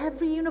evaluate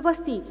every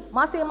university.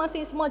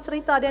 Masing-masing semua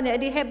cerita dia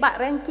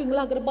hebat, ranking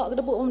lah,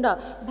 gedebak-gedebuk pun dah.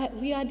 But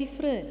we are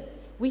different.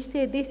 We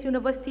say this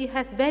university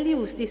has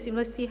values, this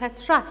university has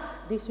trust,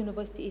 this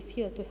university is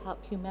here to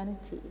help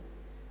humanity.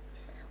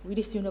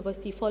 This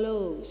university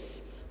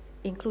follows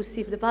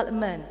inclusive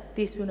development.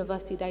 This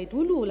university dari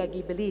dulu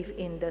lagi believe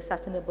in the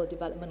sustainable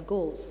development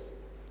goals.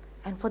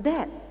 And for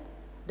that,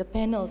 the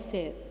panel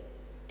said,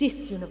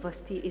 this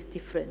university is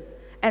different.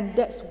 And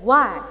that's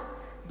why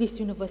this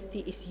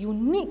university is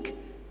unique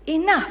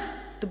enough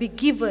to be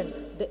given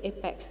the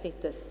Apex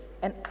status.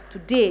 And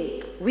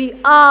today, we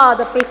are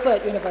the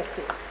preferred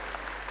university.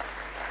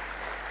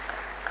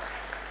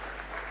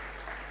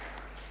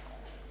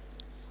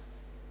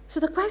 So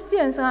the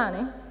question sekarang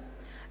ni,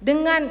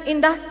 dengan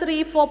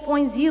industri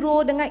 4.0,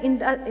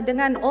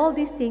 dengan all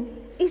these things,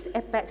 is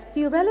Apex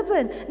still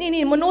relevant? Ni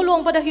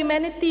menolong pada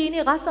humanity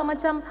ni rasa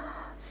macam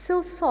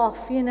so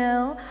soft, you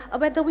know.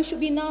 Whether we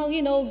should be now,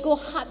 you know, go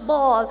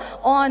hardball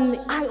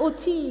on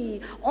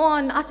IoT,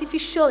 on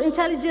artificial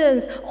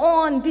intelligence,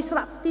 on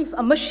disruptive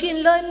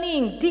machine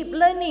learning, deep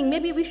learning.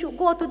 Maybe we should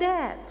go to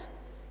that.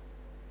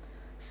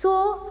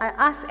 So I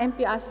asked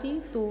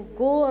MPRC to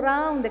go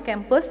around the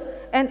campus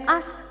and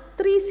ask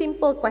 3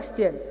 simple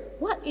questions.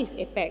 What is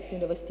Apex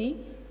University?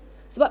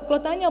 Sebab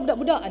kalau tanya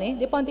budak-budak ni,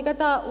 dia nanti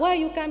kata, why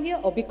you come here?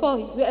 Oh,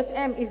 because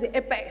USM is the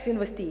Apex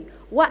University.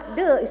 What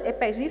the is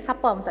Apex University?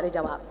 Siapa pun tak boleh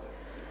jawab.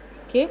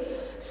 Okay,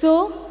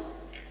 so,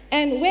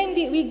 and when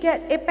did we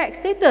get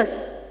Apex status?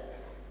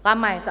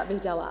 Ramai tak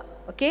boleh jawab.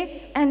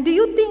 Okay, and do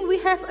you think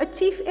we have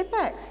achieved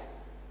Apex?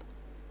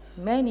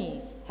 Many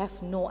have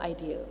no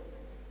idea.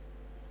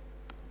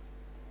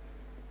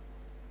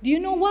 Do you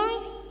know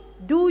why?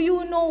 Do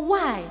you know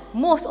why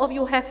most of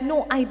you have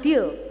no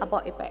idea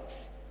about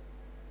Apex?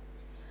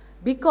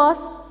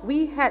 Because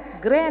we had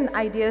grand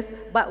ideas,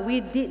 but we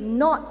did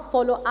not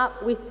follow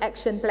up with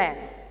action plan.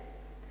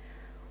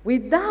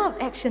 Without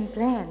action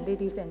plan,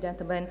 ladies and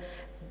gentlemen,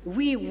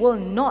 we will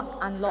not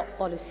unlock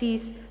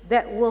policies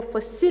that will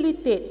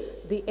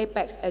facilitate the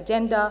Apex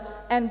agenda.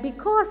 And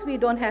because we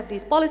don't have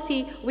this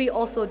policy, we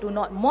also do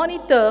not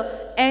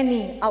monitor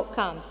any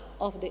outcomes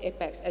of the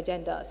Apex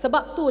agenda.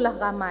 Sebab itulah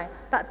ramai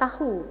tak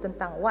tahu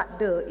tentang what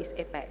the is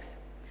Apex.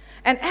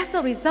 And as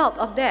a result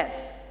of that,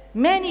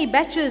 many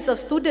batches of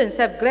students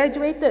have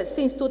graduated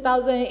since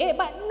 2008,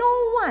 but no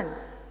one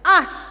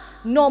asked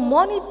nor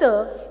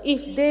monitor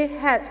if they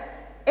had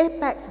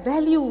Apex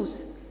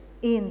values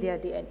in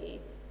their DNA.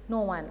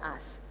 No one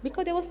asked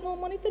because there was no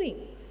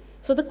monitoring.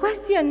 So the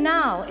question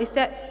now is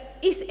that,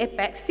 is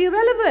Apex still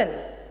relevant?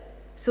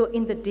 So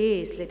in the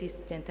days, ladies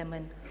and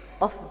gentlemen,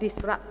 of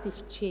disruptive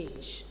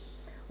change,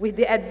 with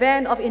the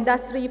advent of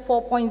Industry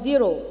 4.0,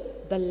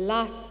 the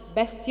last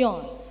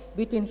bastion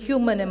between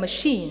human and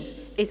machines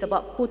is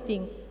about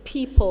putting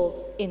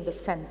people in the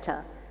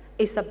center.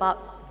 It's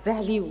about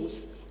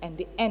values, and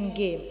the end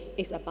game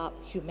is about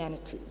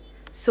humanity.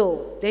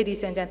 So,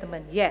 ladies and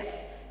gentlemen,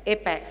 yes,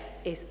 Apex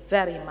is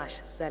very much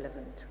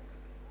relevant.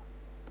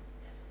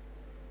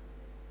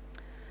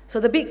 So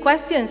the big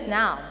questions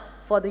now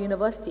for the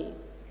university,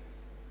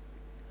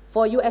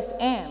 for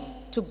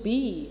USM to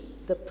be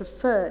the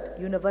preferred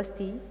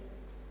university,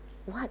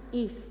 what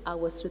is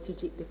our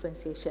strategic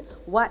differentiation?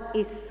 What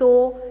is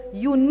so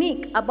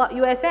unique about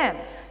USM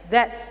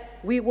that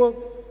we will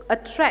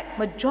attract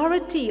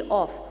majority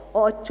of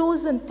or a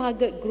chosen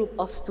target group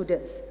of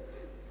students?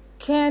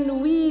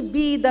 Can we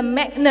be the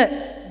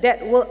magnet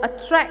that will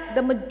attract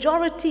the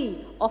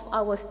majority of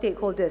our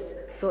stakeholders?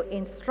 So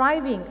in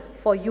striving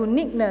for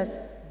uniqueness,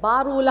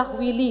 barulah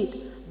we lead.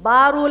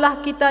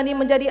 Barulah kita ni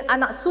menjadi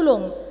anak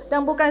sulung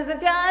dan bukan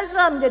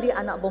sentiasa menjadi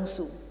anak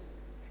bongsu.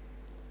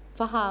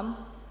 Faham?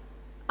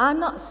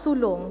 Anak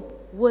sulung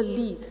will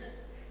lead.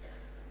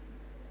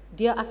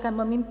 Dia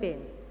akan memimpin.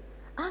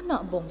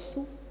 Anak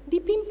bongsu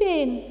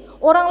dipimpin.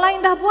 Orang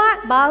lain dah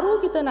buat, baru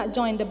kita nak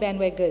join the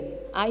bandwagon.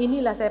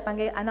 Inilah saya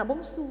panggil anak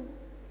bongsu.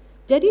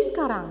 Jadi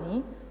sekarang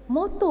ni,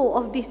 motto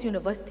of this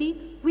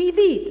university, we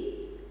lead.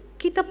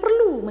 Kita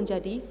perlu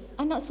menjadi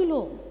anak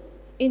sulung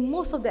in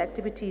most of the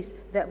activities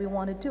that we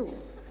want to do.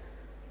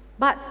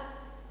 But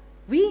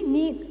we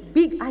need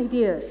big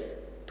ideas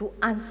to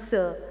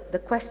answer the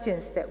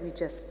questions that we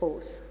just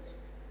posed.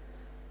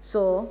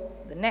 So,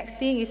 the next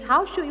thing is,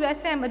 how should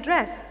USM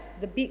address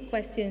the big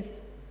questions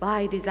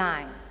by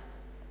design?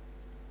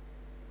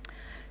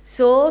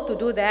 So, to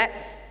do that,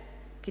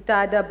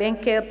 kita ada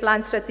bengkel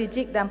plan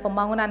strategik dan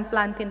pembangunan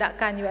plan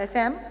tindakan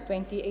USM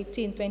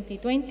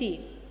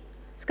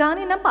 2018-2020. Sekarang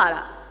ni nampak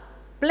tak?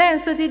 Plan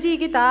strategi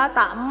kita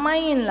tak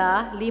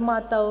mainlah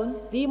 5 tahun.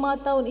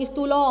 5 tahun is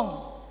too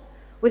long.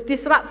 With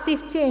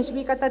disruptive change,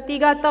 we kata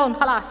 3 tahun,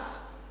 halas.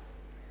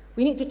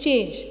 We need to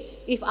change.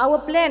 If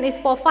our plan is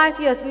for 5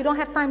 years, we don't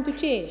have time to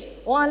change.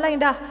 Orang lain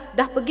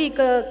dah pergi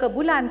ke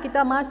bulan,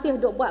 kita masih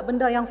duk buat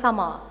benda yang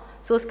sama.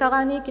 So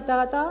sekarang ni kita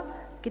kata,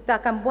 kita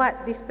akan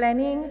buat this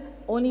planning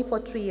only for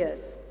 3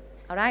 years.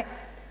 Alright?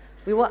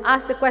 We will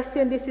ask the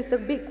question, this is the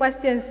big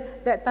questions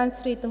that Tan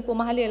Sri Tengku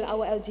Mahathir,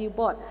 our LG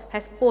board,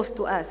 has posed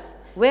to us.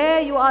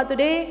 Where you are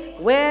today,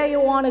 where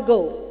you want to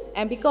go.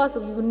 And because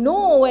you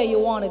know where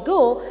you want to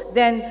go,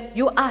 then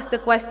you ask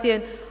the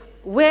question,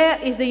 where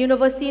is the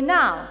university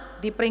now?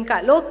 Di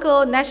peringkat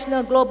local,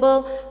 national,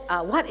 global,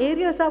 what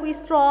areas are we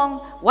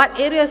strong? What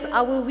areas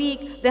are we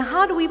weak? Then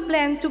how do we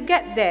plan to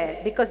get there?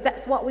 Because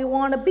that's what we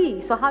want to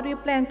be. So how do you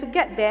plan to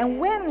get there? And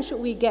when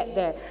should we get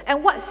there?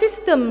 And what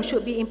system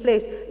should be in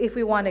place if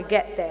we want to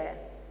get there?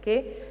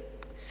 Okay?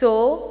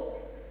 So,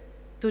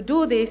 to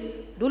do this,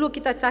 dulu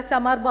kita cacah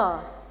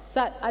marba.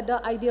 Sat ada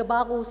idea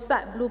baru,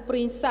 sat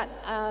blueprint, sat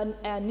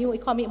new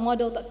economic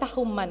model, tak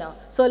tahu mana.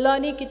 So,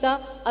 lah ni kita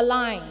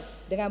align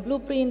dengan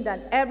blueprint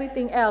dan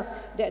everything else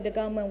that the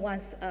government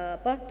wants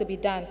to be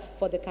done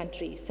for the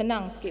country.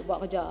 Senang sikit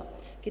buat kerja.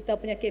 Kita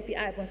punya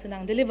KPI pun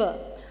senang deliver.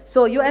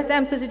 So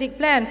USM strategic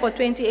plan for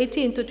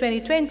 2018 to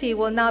 2020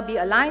 will now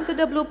be aligned to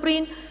the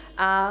blueprint,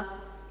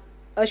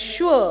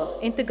 assure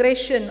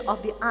integration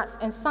of the arts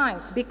and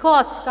science,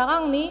 because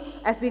sekarang ni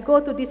as we go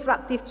to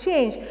disruptive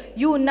change,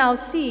 you now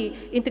see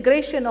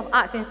integration of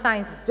arts and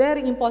science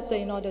very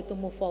important in order to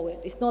move forward.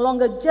 It's no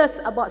longer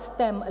just about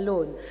STEM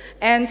alone,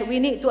 and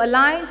we need to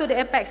align to the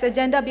Apex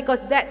agenda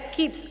because that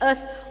keeps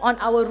us on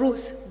our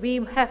roots.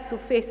 We have to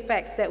face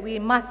facts that we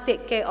must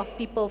take care of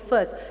people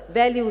first,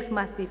 values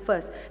must be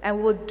first, and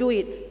we will do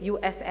it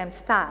USM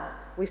style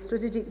with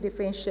strategic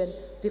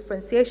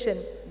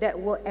differentiation that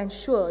will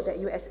ensure that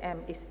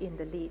USM is in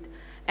the lead.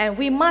 And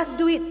we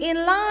must do it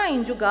in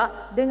line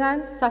juga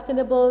dengan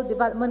Sustainable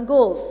Development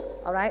Goals,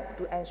 alright,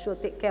 to ensure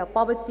take care of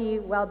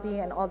poverty, well-being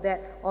and all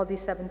that, all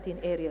these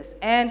 17 areas.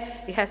 And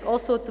it has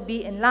also to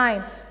be in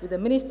line with the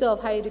Minister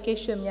of Higher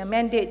Education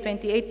mandate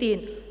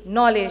 2018,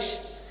 knowledge,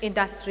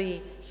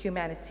 industry,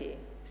 humanity.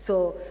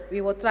 So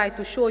we will try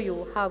to show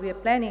you how we are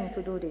planning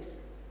to do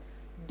this.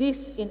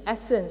 This, in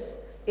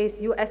essence,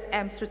 is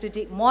USM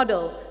strategic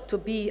model to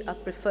be a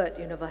preferred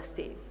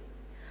university.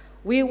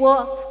 We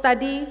will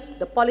study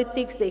the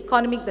politics, the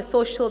economic, the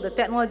social, the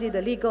technology,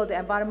 the legal, the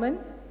environment,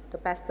 the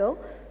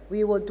pastel.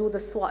 We will do the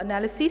SWOT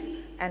analysis,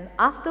 and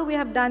after we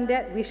have done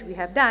that, which we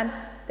have done,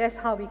 that's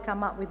how we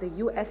come up with the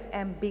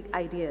USM big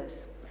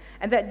ideas.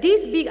 And that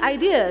these big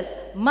ideas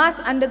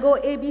must undergo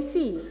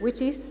ABC,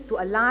 which is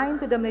to align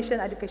to the Malaysian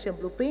Education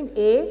Blueprint,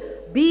 A.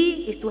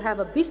 B is to have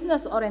a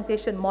business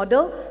orientation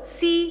model.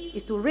 C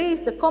is to raise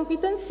the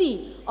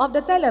competency of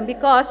the talent,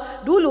 because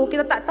dulu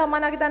kita tak tahu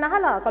mana kita nak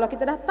hala. Kalau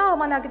kita dah tahu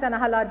mana kita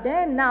nak hala,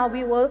 then now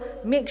we will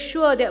make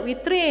sure that we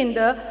train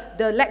the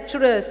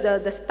lecturers,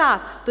 the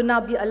staff to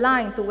now be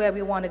aligned to where we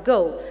want to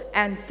go.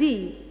 And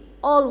D,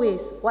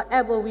 always,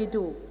 whatever we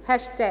do,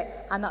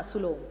 hashtag anak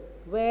sulung.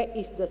 Where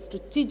is the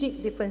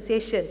strategic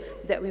differentiation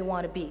that we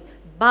want to be?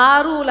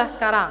 Barulah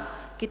sekarang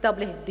kita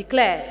boleh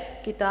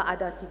declare kita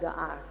ada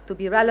 3R. To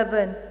be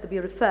relevant, to be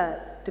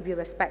referred, to be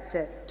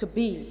respected, to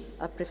be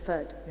a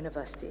preferred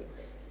university.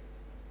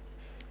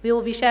 We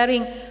will be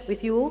sharing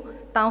with you,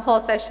 town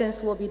hall sessions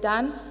will be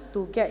done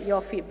to get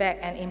your feedback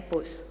and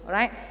inputs.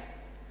 Alright?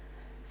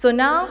 So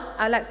now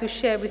I'd like to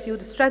share with you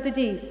the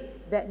strategies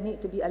that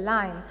need to be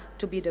aligned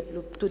to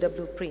the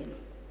blueprint.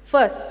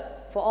 First,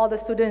 for all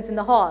the students in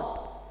the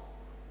hall,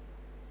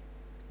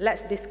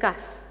 let's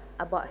discuss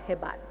about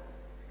hebat.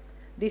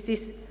 This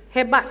is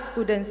hebat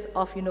students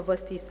of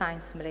Universiti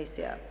Sains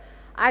Malaysia.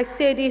 I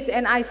say this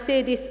and I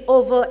say this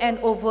over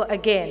and over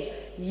again.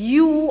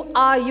 You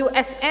are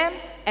USM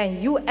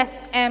and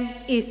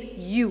USM is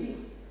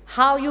you.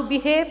 How you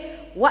behave,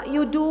 what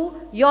you do,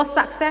 your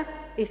success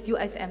is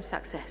USM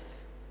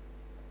success.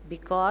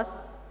 Because,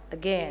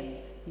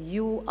 again,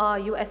 you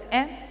are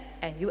USM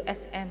and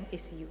USM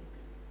is you.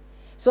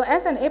 So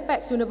as an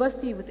Apex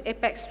university with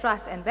Apex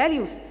trust and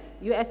values,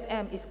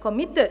 USM is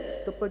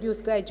committed to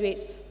produce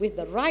graduates with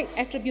the right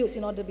attributes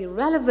in order to be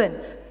relevant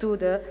to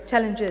the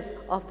challenges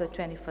of the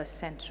 21st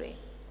century.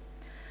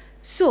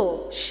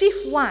 So,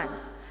 shift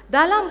 1.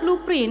 Dalam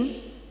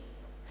blueprint,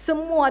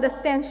 semua ada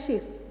 10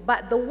 shift.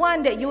 but the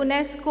one that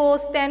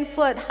UNESCO,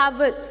 Stanford,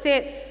 Harvard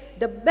said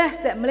the best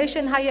that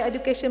Malaysian higher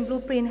education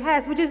blueprint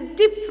has, which is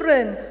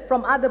different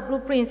from other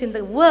blueprints in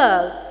the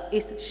world,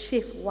 is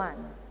Shift 1.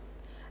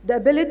 The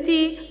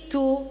ability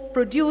to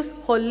produce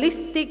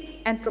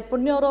holistic,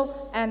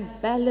 entrepreneurial and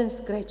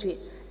balanced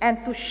graduate,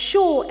 and to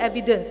show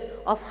evidence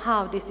of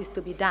how this is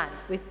to be done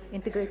with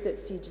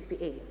integrated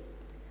CGPA.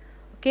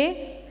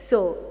 Okay,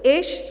 so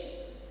H,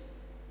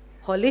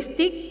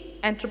 holistic,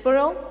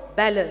 entrepreneurial,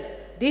 balanced.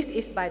 This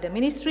is by the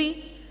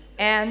ministry,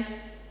 and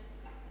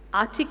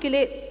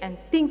articulate and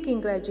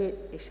thinking graduate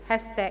is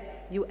hashtag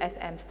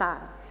USM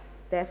style.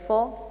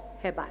 Therefore,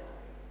 hebat.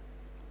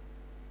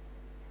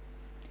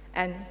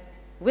 And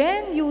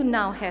when you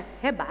now have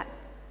hebat,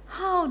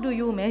 how do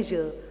you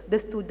measure the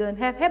student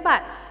have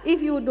hebat?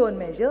 If you don't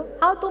measure,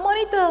 how to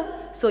monitor?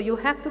 So you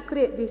have to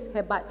create this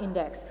hebat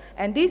index.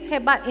 And this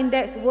hebat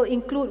index will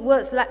include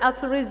words like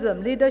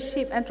altruism,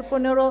 leadership,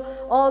 entrepreneurial,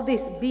 all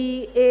this,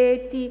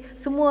 BAT,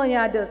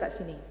 semuanya ada kat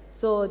sini.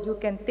 So you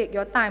can take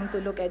your time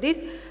to look at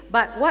this.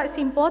 But what's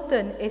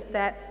important is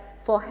that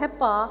for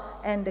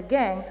HEPA and the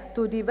gang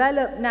to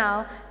develop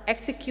now,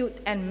 execute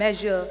and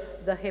measure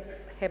the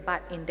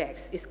hebat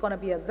index. It's going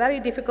to be a very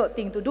difficult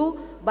thing to do,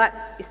 but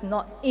it's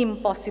not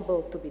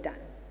impossible to be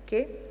done.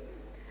 Okay?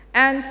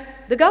 And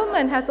the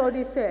government has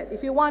already said,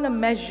 if you want to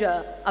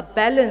measure a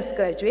balanced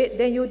graduate,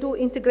 then you do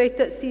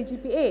integrated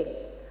CGPA.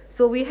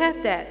 So we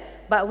have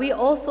that, but we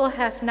also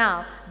have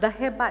now the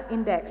hebat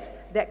index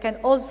that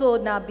can also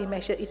now be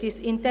measured. It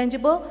is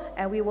intangible,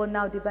 and we will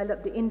now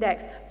develop the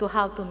index to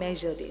how to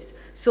measure this.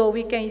 So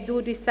we can do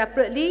this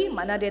separately,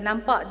 mana dia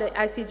nampak the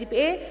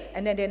ICGPA,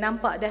 and then dia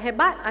nampak the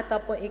hebat,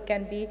 ataupun it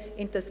can be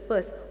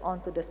interspersed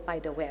onto the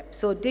spider web.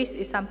 So this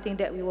is something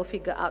that we will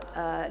figure out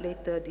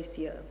later this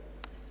year.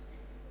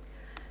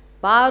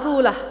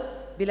 Barulah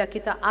bila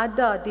kita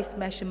ada this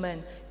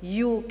measurement,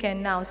 you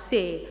can now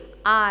say,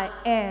 I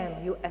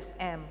am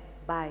USM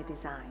by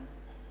design.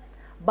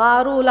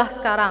 Barulah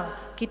sekarang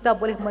kita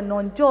boleh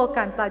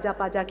menonjolkan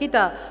pelajar-pelajar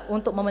kita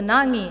untuk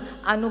memenangi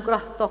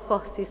anugerah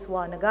tokoh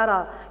siswa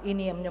negara.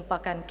 Ini yang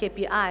menyumpahkan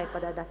KPI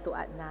pada Datuk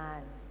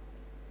Adnan.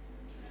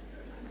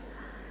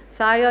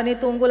 Saya ni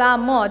tunggu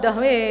lama dah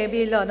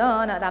bila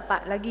nak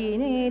dapat lagi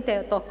ni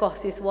tokoh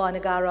siswa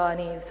negara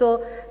ni.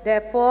 So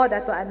therefore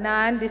Datuk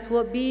Adnan, this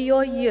will be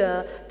your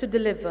year to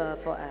deliver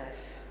for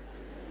us.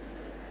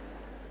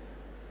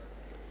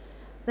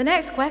 The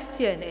next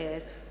question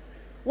is,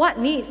 what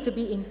needs to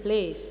be in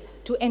place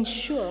to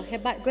ensure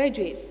hebat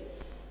graduates?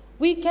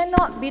 We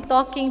cannot be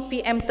talking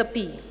PM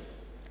tepi.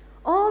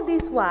 All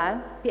this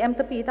while, PM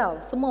tepi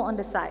tahu, semua on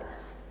the side.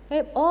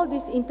 All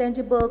this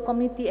intangible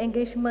community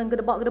engagement,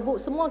 gedebak-gedebuk,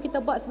 semua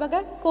kita buat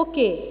sebagai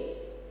koke.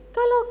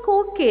 Kalau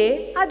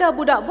koke, ada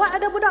budak buat,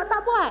 ada budak tak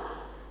buat.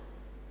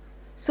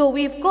 So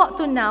we've got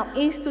to now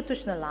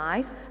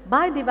institutionalize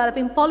by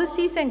developing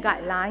policies and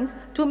guidelines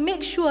to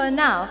make sure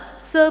now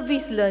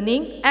service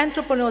learning,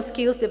 entrepreneurial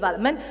skills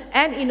development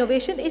and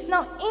innovation is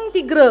now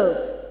integral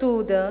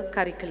to the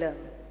curriculum,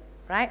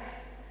 right?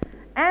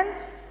 And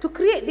to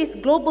create this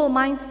global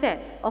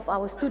mindset of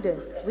our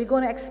students, we're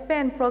going to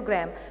expand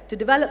program to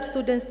develop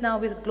students now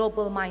with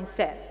global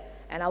mindset.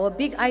 And our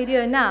big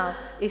idea now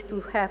is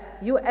to have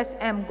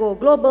USM go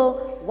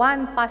global,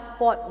 one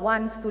passport,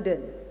 one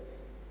student.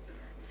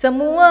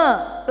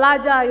 Semua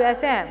pelajar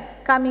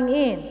USM coming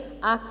in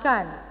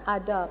akan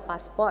ada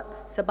pasport,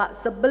 sebab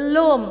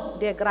sebelum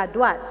dia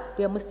graduate,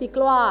 dia mesti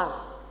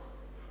keluar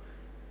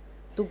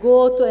to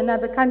go to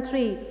another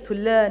country to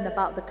learn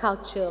about the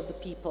culture of the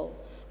people.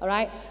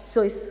 Alright,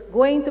 so it's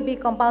going to be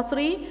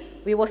compulsory.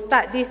 We will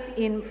start this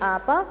in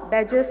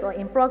badges or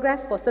in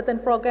progress for certain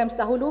programs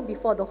dahulu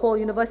before the whole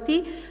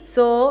university.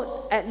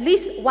 So at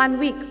least 1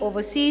 week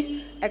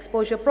overseas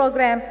exposure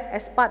program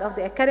as part of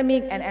the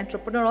academic and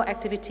entrepreneurial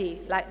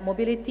activity like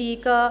mobility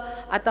ke,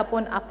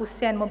 ataupun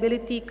APUSEN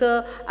mobility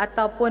ke,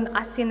 ataupun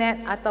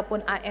ASINET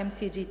ataupun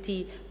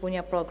IMTGT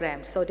punya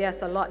program. So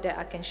there's a lot that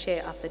I can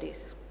share after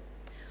this.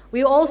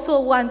 We also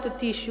want to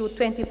teach you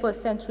 21st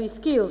century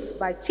skills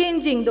by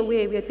changing the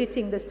way we are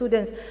teaching the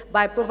students,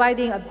 by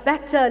providing a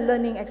better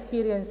learning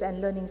experience and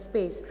learning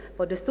space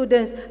for the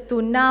students to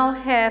now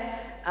have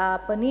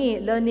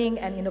learning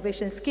and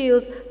innovation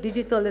skills,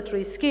 digital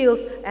literacy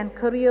skills, and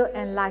career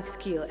and life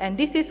skill. And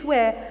this is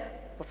where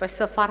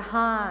Professor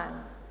Farhan,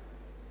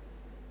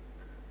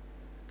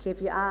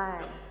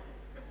 KPI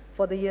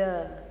for the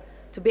year,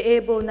 to be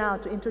able now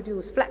to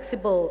introduce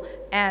flexible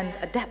and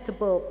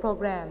adaptable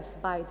programs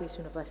by this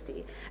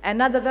university.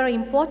 Another very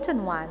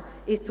important one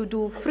is to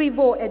do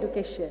frivol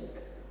education.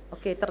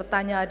 Okay,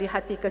 tertanya di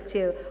hati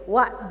kecil,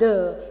 what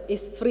the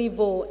is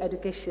frivol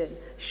education?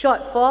 Short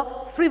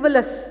for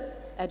frivolous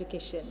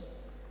education.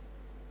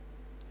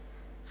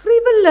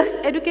 Frivolous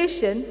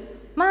education,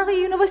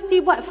 mari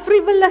universiti buat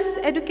frivolous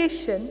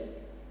education.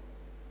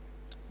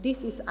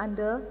 This is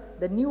under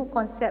the new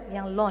concept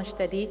yang launch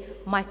tadi,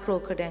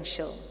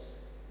 micro-credential.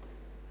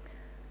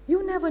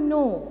 You never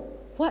know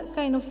what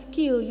kind of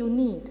skill you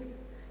need.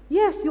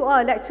 Yes, you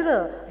are a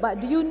lecturer,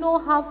 but do you know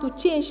how to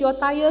change your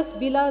tires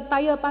bila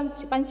tire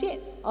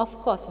pancit? Of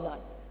course not.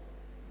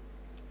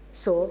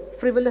 So,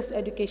 frivolous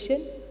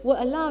education will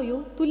allow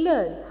you to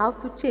learn how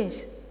to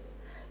change.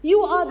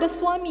 You are the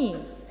suami.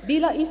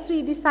 Bila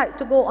isteri decide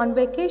to go on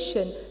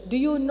vacation, do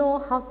you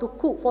know how to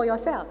cook for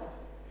yourself?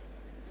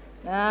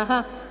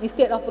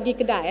 Instead of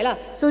pergi kedai lah.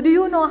 So, do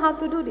you know how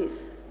to do this?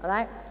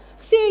 Alright.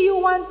 Say you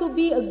want to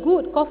be a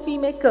good coffee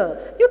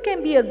maker. You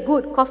can be a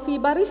good coffee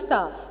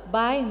barista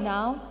by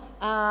now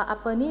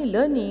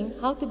learning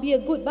how to be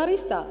a good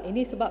barista.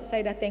 Ini sebab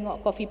saya dah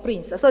tengok Coffee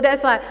Prince. So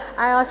that's why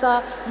I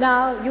also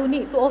now you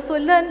need to also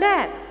learn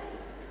that.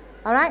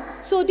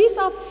 Alright. So these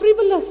are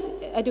frivolous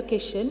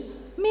education,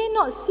 may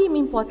not seem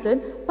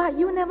important, but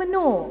you never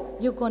know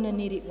you're gonna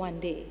need it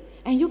one day.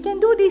 And you can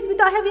do this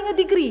without having a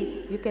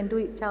degree. You can do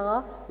it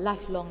cara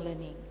lifelong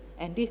learning.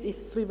 And this is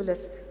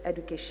frivolous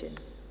education.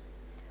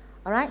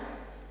 Alright.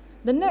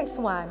 The next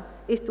one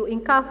is to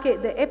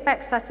inculcate the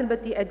APEX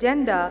sustainability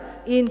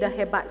agenda in the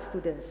hebat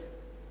students.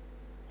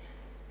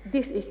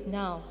 This is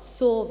now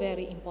so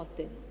very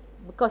important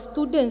because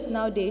students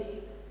nowadays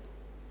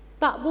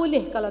tak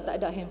boleh kalau tak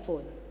ada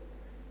handphone.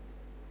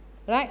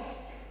 Right?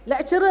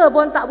 Lecturer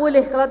pun tak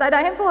boleh kalau tak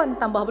ada handphone,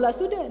 tambah pula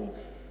student.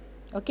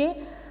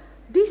 Okay?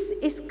 This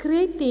is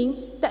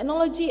creating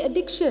technology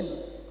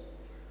addiction.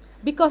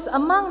 Because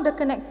among the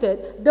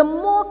connected, the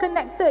more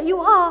connected you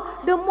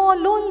are, the more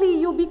lonely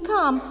you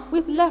become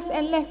with less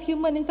and less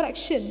human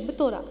interaction.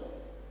 Betul tak?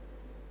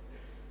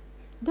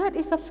 That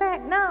is a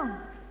fact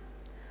now.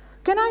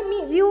 Can I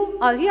meet you?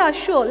 Oh yeah,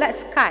 sure,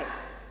 let's Skype.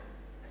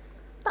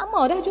 Tak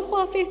mau dah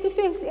jumpa face to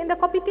face in the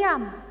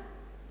kopitiam.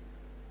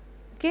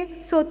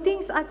 Okay, so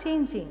things are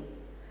changing.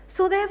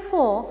 So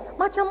therefore,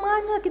 macam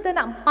mana kita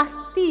nak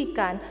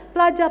pastikan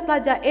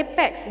pelajar-pelajar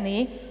APEX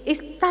ni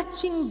is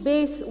touching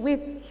base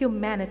with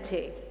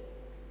humanity.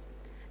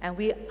 And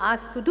we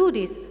asked to do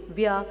this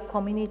via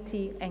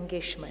community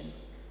engagement.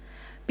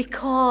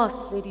 Because,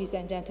 ladies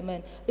and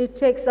gentlemen, it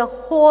takes a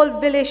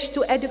whole village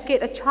to educate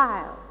a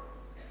child.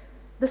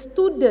 The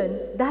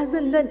student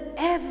doesn't learn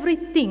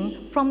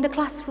everything from the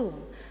classroom.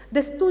 The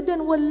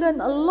student will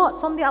learn a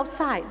lot from the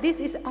outside. This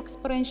is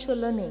experiential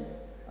learning.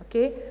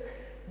 Okay?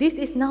 This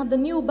is now the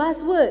new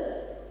buzzword.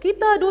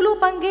 Kita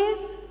dulu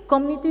panggil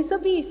community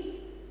service,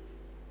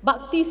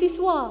 bakti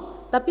siswa.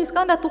 Tapi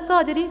sekarang dah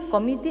tukar jadi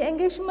community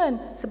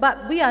engagement.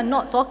 Sebab we are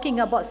not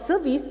talking about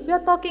service, we are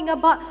talking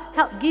about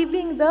help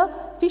giving the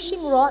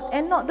fishing rod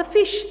and not the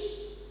fish.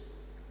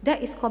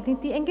 That is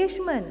community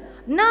engagement.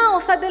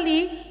 Now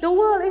suddenly the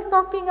world is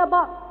talking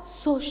about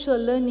social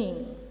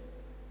learning.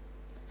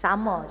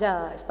 Sama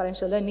je,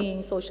 experiential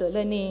learning, social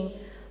learning,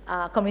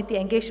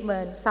 community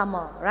engagement,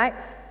 sama, right?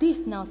 This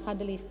now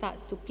suddenly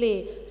starts to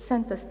play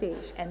center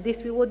stage, and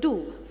this we will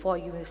do for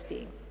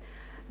university.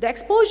 The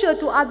exposure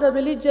to other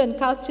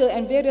religion, culture,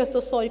 and various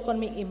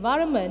socio-economic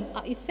environment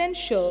are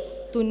essential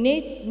to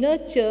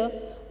nurture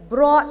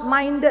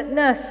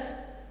broad-mindedness.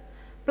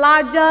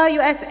 Pelajar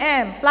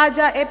USM,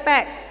 pelajar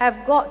APEX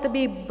have got to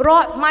be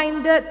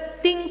broad-minded,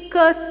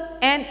 thinkers,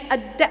 and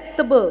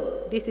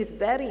adaptable. This is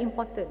very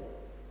important.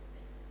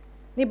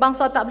 Ni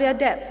bangsa tak boleh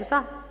adapt,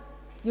 susah.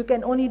 You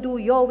can only do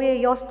your way,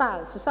 your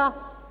style,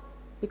 susah.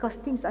 Because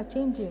things are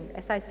changing.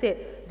 As I said,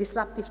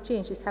 disruptive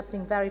change is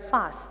happening very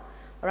fast.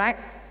 Right?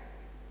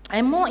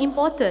 And more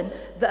important,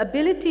 the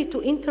ability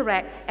to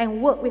interact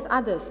and work with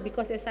others.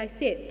 Because as I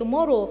said,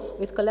 tomorrow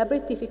with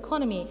collaborative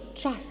economy,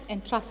 trust and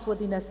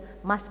trustworthiness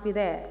must be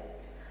there.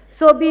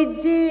 So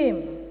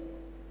Jim,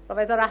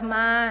 Professor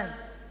Rahman,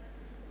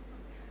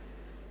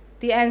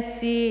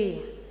 TNC,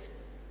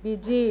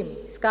 Jim,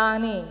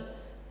 sekarang ni,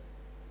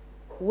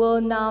 will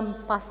now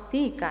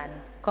pastikan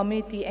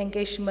community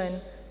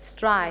engagement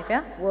strive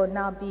will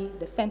now be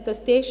the center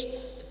stage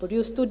to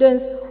produce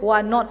students who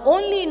are not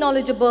only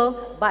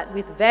knowledgeable but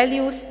with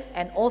values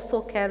and also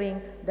caring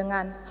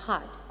dengan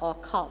heart or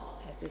cult,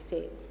 as they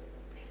say.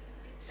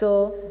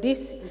 So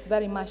this is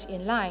very much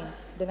in line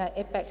dengan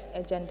APEX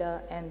agenda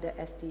and the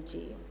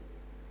SDG.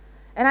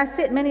 And I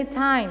said many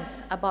times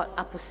about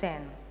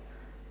APUSEN.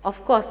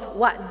 Of course,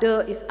 what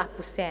the is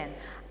APUSEN?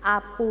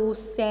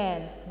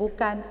 APUSEN,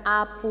 bukan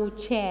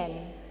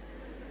APUCEN.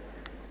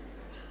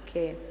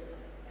 Okay.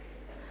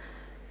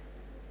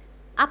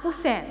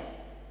 APUSEN,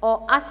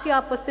 or Asia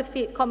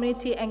Pacific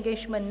Community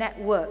Engagement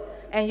Network,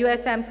 and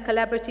USM's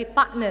collaborative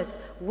partners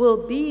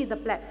will be the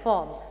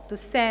platform to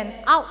send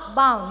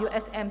outbound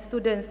USM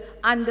students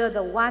under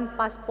the One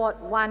Passport,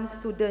 One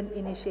Student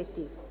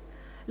initiative.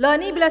 Lah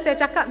ni bila saya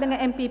cakap dengan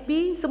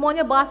MPP,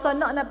 semuanya berasa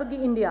nak pergi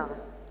India.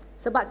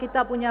 Sebab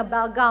kita punya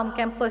Belgaum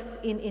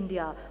campus in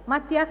India.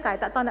 Mati akai,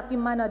 tak tahu nak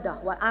pergi mana dah.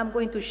 What I'm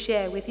going to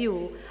share with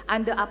you,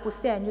 under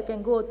APUSEN, you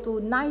can go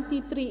to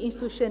 93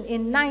 institutions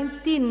in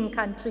 19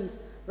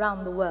 countries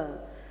around the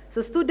world. So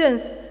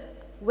students,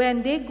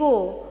 when they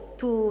go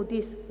to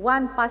this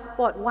One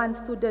Passport, One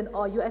Student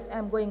or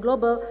USM Going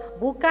Global,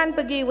 bukan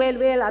pergi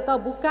well-well atau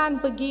bukan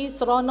pergi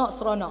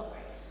seronok-seronok.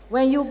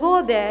 When you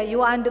go there,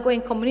 you are undergoing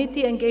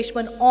community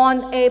engagement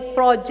on a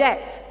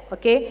project.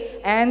 Okay,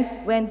 and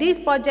when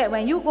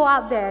you go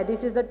out there,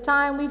 this is the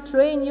time we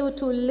train you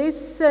to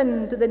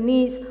listen to the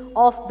needs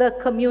of the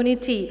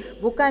community.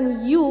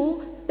 Bukan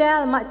you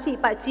tell makcik,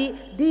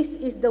 pakcik, this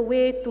is the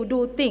way to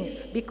do things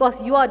because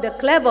you are the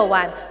clever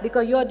one,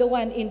 because you are the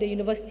one in the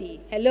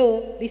university.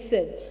 Hello,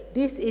 listen.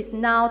 This is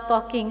now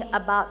talking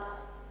about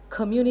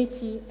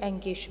community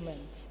engagement.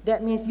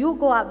 That means you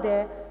go up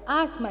there,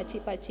 ask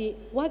makcik, pakcik,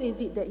 what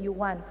is it that you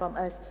want from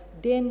us?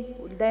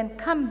 Then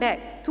come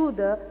back to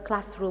the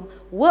classroom,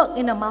 work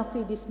in a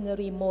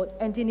multidisciplinary mode,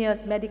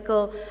 engineers,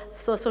 medical,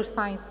 social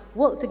science,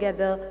 work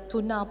together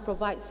to now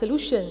provide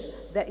solutions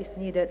that is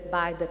needed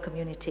by the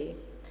community.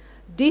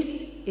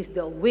 This is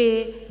the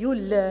way you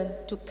learn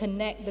to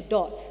connect the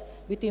dots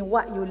between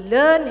what you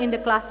learn in the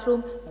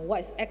classroom and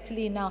what is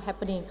actually now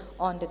happening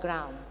on the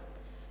ground.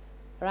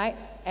 Right?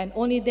 And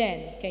only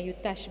then can you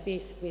touch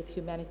base with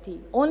humanity.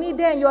 Only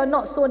then you are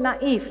not so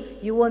naive.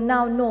 You will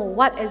now know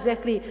what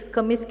exactly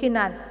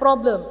kemiskinan,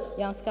 problem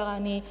yang sekarang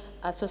ni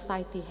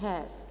society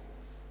has.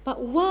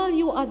 But while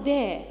you are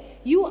there,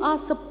 you are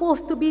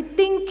supposed to be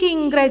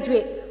thinking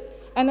graduate.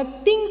 And a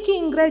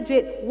thinking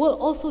graduate will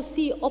also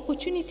see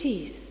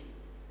opportunities.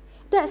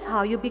 That's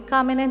how you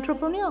become an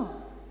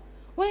entrepreneur.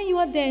 When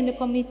you are there in the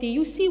community,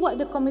 you see what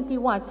the community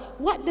wants.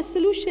 What the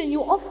solution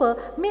you offer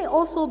may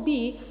also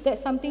be that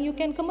something you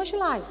can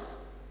commercialize.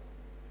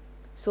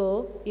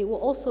 So it will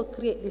also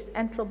create this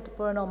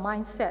entrepreneurial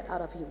mindset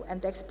out of you.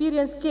 And the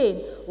experience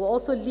gain will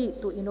also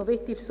lead to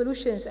innovative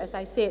solutions, as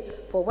I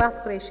said, for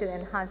wealth creation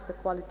and enhance the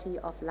quality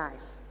of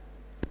life.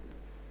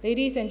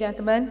 Ladies and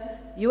gentlemen,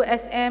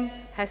 USM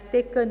has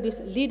taken this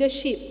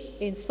leadership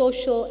in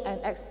social and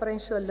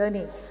experiential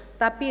learning.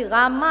 Tapi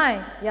ramai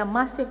yang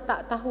masih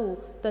tak tahu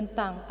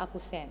tentang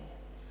APUSEN.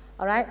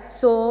 Alright,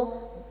 so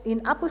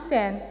in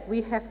APUSEN,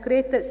 we have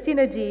created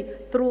synergy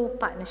through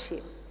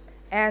partnership.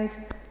 And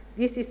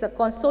this is a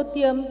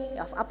consortium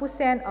of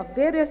APUSEN of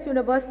various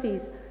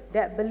universities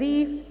that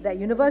believe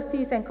that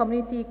universities and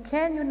community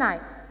can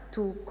unite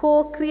to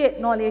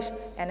co-create knowledge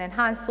and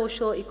enhance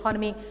social,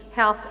 economic,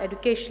 health,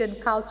 education,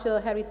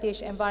 culture,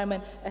 heritage, environment,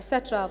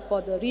 etc.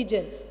 for the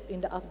region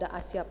of the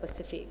Asia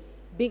Pacific.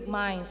 Big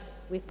minds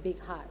with big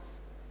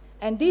hearts.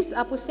 And this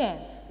APUSEN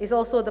is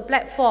also the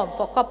platform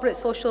for corporate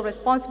social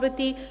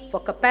responsibility, for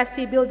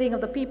capacity building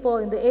of the people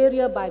in the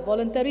area by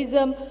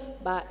volunteerism,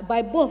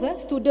 by both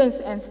students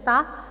and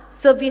staff,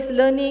 service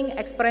learning,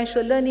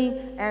 experiential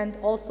learning, and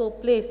also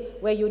place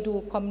where you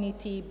do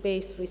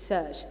community-based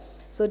research.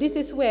 So this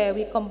is where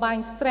we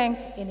combine strength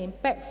in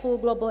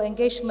impactful global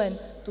engagement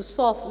to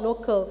solve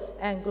local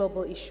and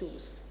global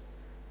issues.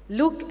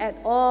 Look at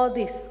all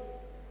this.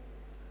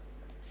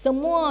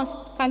 Semua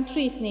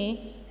countries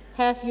ni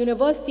have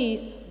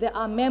universities that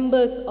are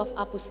members of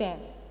APUSEN.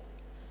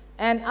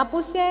 And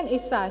APUSEN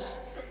is such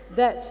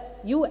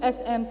that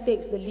USM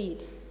takes the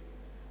lead.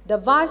 The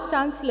Vice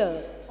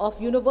Chancellor of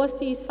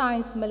University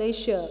Sains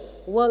Malaysia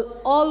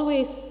will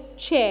always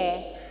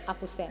chair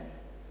APUSEN.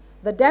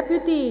 The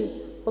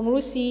Deputy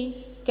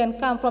Pengurusi can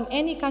come from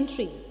any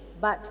country,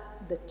 but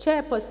the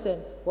chairperson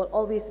will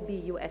always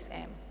be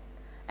USM.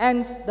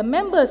 And the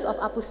members of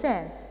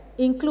APUSEN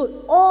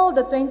include all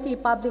the 20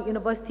 public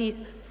universities,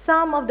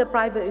 some of the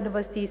private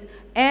universities,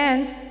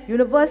 and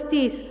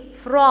universities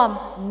from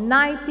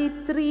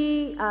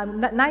 93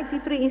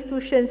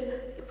 institutions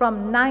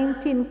from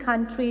 19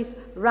 countries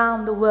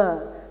around the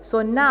world.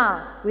 So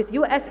now, with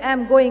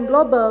USM going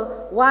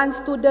global, one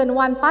student,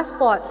 one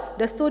passport,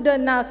 the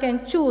student now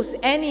can choose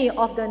any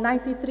of the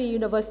 93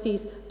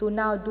 universities to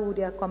now do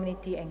their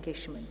community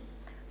engagement.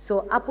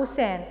 So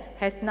APUSEN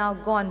has now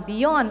gone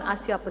beyond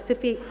Asia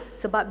Pacific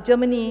sebab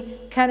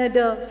Germany,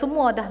 Canada,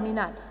 semua dah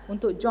minat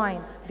untuk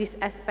join this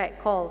aspect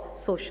called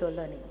social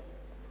learning.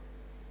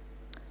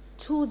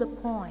 To the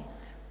point.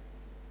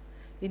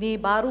 Ini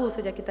baru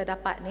saja kita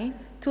dapat ni,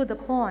 to the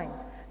point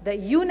that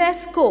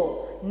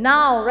UNESCO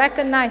now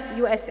recognize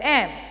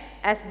USM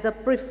as the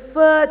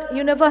preferred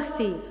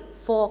university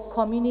for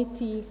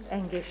community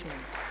engagement.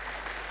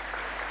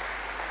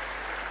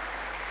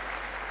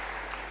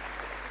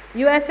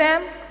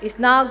 USM is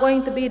now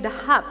going to be the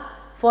hub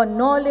for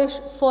knowledge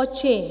for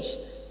change.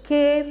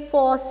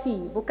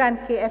 K4C,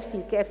 bukan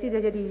KFC. KFC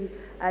dah jadi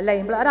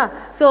lain pula dah.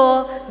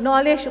 So,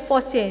 knowledge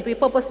for change. We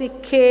purposely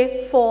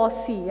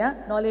K4C,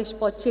 ya? Knowledge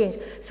for change.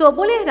 So,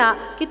 boleh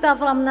tak kita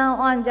from now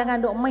on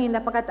jangan duk main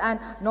lah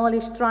perkataan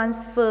knowledge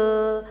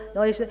transfer,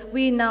 knowledge.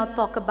 We now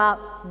talk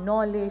about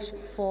knowledge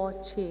for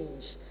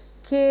change.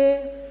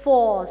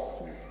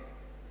 K4C.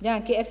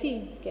 Jangan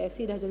KFC.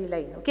 KFC dah jadi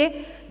lain.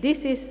 Okay?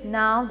 This is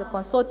now the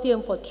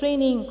consortium for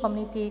training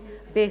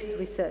community-based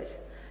research.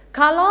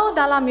 Kalau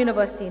dalam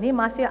universiti ni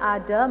masih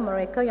ada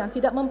mereka yang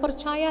tidak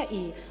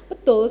mempercayai,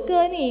 betul ke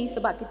ni?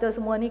 Sebab kita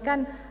semua ni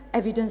kan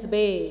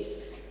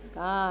evidence-based.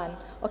 Kan?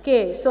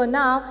 Okay, so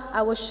now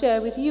I will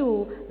share with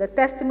you the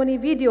testimony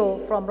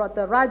video from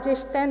Dr.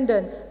 Rajesh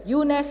Tandon,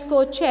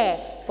 UNESCO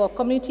Chair for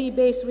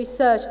Community-Based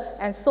Research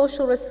and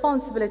Social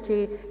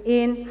Responsibility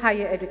in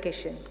Higher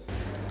Education.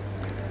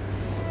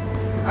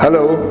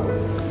 Hello,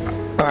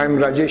 I'm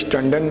Rajesh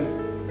Tandon,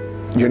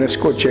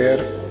 UNESCO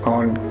Chair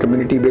on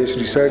Community-Based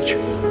Research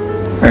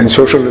and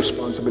Social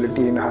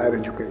Responsibility in Higher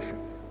Education.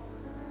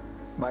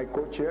 My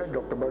co-chair,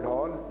 Dr. Bud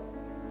Hall,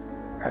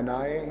 and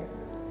I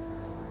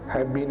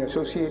have been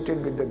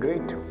associated with the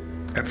great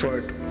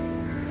effort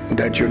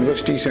that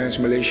Universiti Sains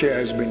Malaysia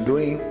has been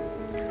doing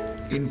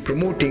in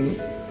promoting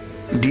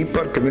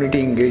deeper community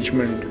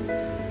engagement,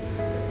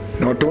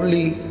 not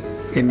only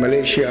in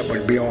Malaysia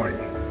but beyond.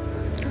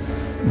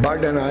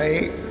 Bud and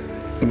I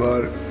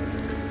were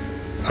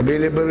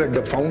available at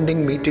the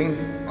founding meeting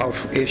of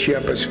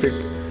Asia Pacific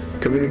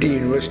Community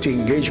University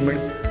Engagement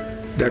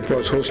that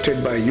was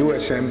hosted by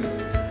USM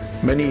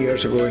many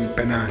years ago in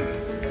Penang.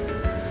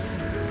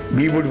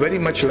 We would very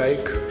much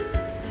like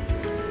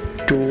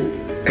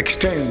to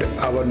extend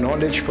our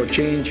Knowledge for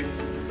Change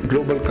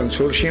Global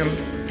Consortium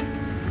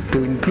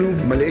to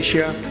include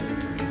Malaysia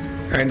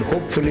and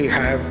hopefully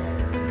have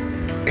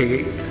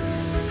a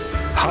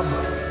hub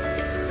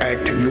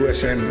at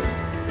USM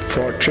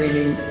for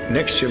training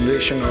next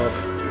generation of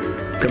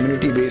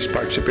community-based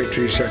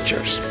participatory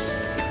researchers.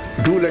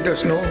 Do let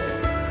us know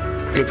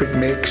if it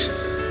makes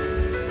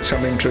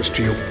some interest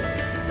to you.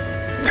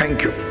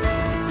 Thank you.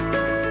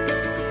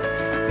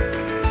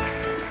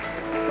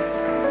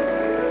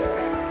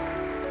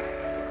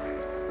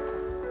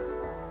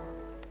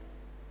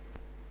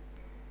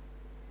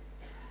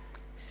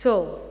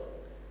 So,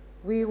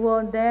 we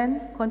will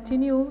then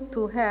continue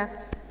to have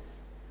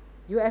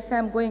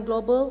USM going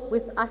global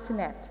with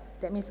ASEANet.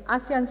 That means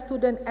ASEAN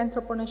Student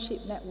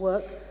Entrepreneurship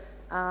Network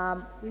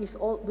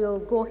will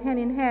go hand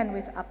in hand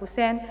with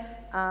APUSEN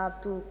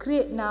to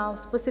create now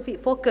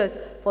specific focus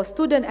for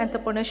student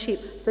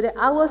entrepreneurship so that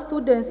our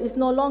students is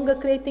no longer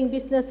creating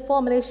business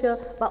for Malaysia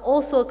but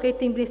also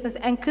creating business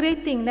and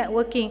creating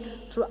networking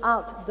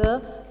throughout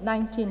the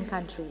 19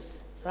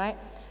 countries, right?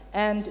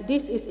 And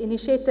this is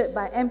initiated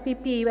by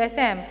MPP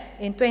USM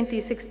in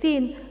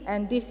 2016,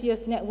 and this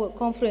year's network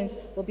conference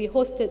will be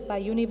hosted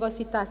by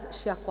Universitas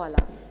Syakuala.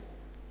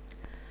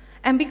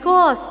 And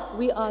because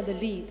we are the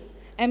lead,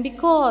 and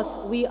because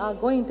we are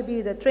going to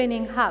be the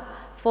training hub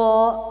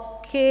for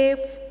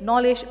CAVE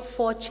Knowledge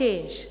for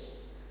Change,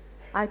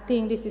 I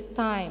think this is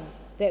time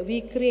that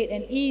we create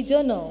an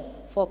e-journal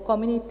for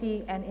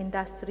community and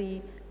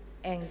industry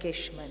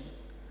engagement.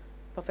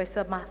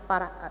 Professor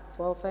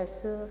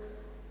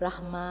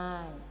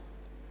Rahman,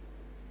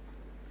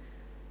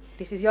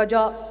 this is your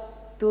job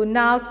to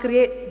now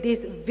create this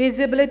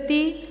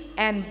visibility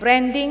and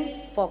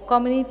branding for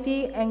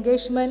community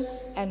engagement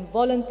and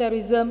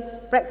volunteerism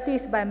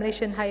practiced by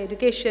Malaysian higher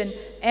education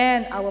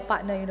and our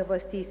partner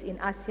universities in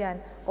ASEAN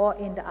or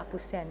in the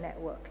APUSEN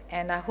network.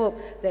 And I hope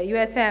that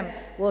USM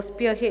will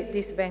spearhead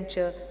this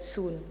venture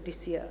soon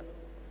this year.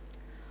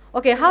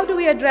 Okay, how do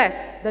we address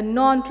the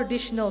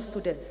non-traditional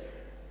students?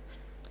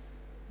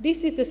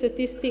 This is the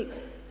statistic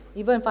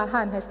even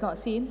Farhan has not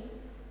seen.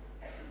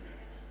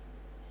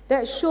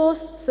 That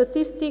shows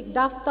statistik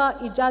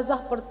daftar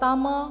ijazah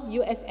pertama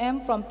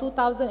USM from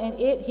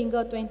 2008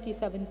 hingga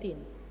 2017.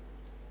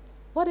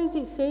 What is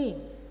it saying?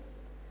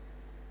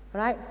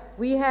 Right?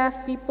 We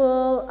have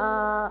people,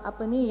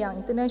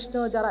 yang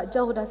international, jarak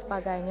jauh dan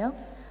sebagainya.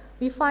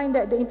 We find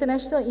that the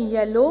international in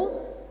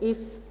yellow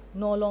is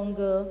no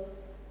longer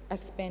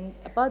expand.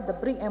 The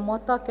brick and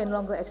mortar can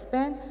no longer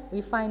expand.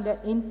 We find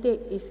that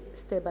intake is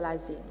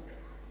stabilizing.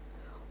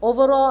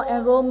 Overall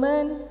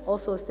enrollment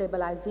also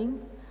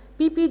stabilizing.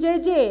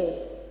 PPJJ,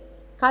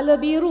 color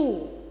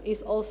biru,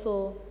 is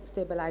also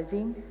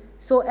stabilizing.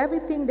 So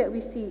everything that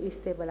we see is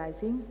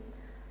stabilizing.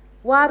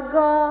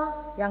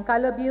 Warga, yang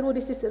color biru,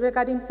 this is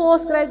regarding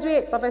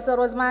postgraduate, Professor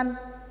Rosman.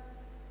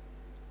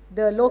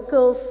 The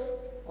locals,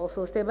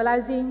 also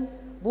stabilizing.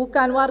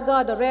 Bukan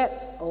warga, the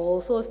red,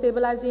 also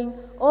stabilizing.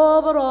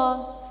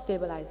 Overall,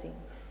 stabilizing.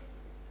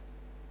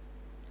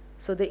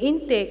 So the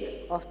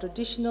intake of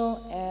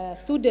traditional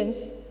students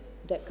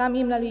that come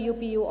in melalui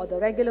UPU or the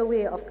regular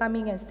way of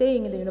coming and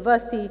staying in the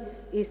university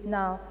is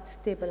now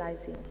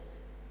stabilizing.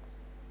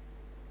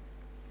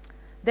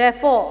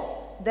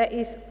 Therefore, there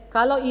is,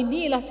 kalau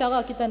inilah cara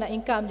kita nak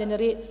income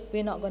generate,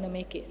 we're not going to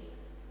make it.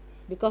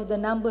 Because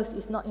the numbers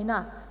is not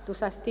enough to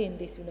sustain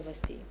this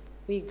university.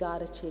 We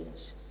gotta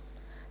change.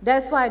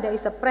 That's why there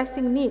is a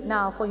pressing need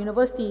now for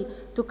university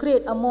to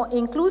create a more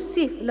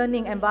inclusive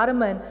learning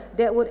environment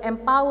that would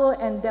empower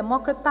and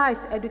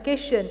democratize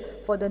education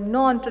for the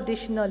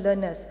non-traditional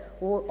learners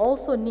who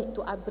also need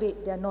to upgrade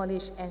their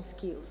knowledge and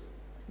skills.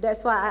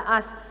 That's why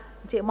I asked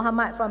Encik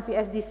Muhammad from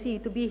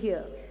PSDC to be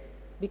here,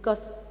 because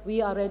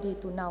we are ready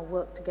to now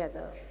work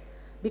together.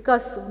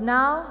 Because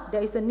now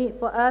there is a need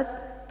for us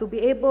to be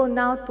able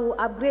now to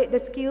upgrade the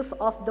skills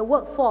of the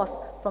workforce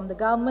from the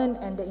government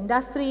and the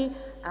industry,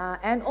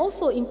 and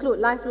also include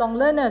lifelong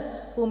learners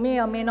who may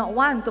or may not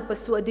want to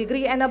pursue a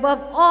degree, and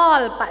above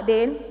all, Pak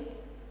Din,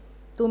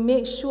 to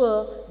make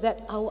sure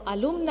that our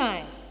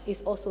alumni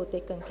is also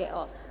taken care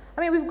of.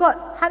 I mean, we've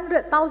got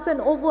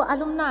 100,000 over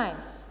alumni.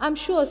 I'm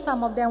sure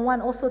some of them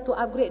want also to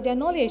upgrade their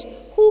knowledge.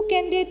 Who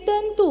can they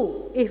turn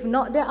to if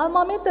not their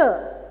alma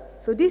mater?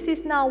 So this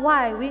is now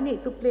why we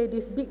need to play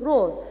this big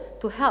role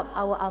to help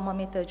our alma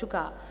mater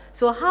juga.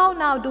 So how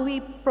now do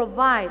we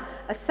provide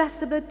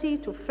accessibility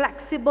to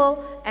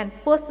flexible and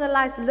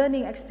personalized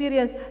learning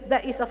experience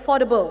that is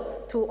affordable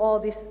to all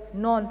these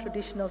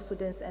non-traditional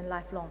students and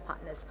lifelong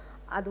partners?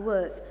 other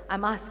words,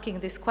 I'm asking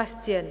this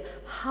question: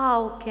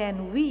 how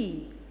can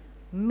we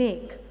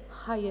make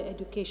higher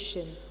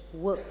education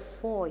work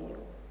for you?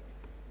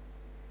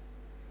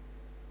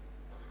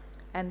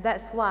 And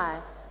that's why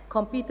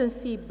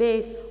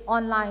competency-based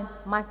online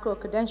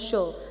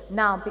micro-credential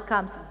now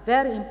becomes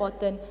very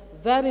important,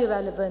 very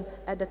relevant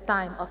at the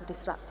time of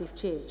disruptive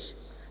change.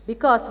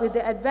 Because with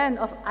the advent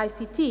of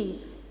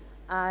ICT,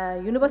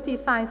 Universiti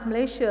Sains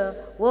Malaysia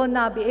will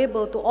now be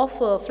able to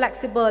offer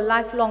flexible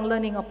lifelong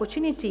learning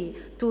opportunity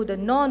to the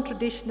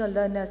non-traditional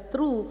learners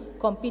through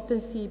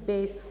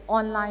competency-based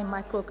online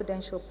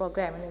micro-credential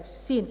program. And you've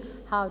seen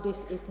how this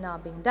is now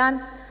being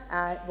done.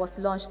 It was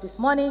launched this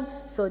morning.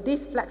 So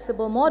this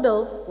flexible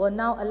model will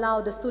now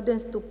allow the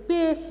students to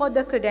pay for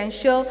the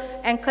credential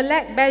and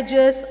collect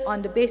badges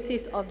on the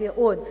basis of their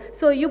own.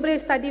 So you boleh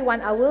study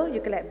 1 hour,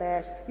 you collect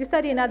badge. You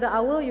study another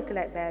hour, you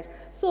collect badge.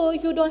 So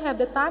if you don't have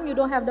the time, you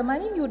don't have the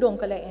money, you don't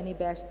collect any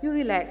badge. You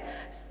relax.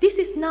 This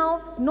is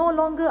now no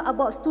longer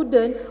about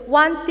students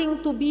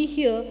wanting to be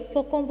here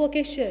for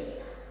convocation.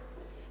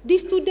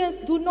 These students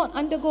do not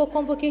undergo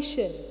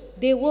convocation.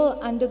 They will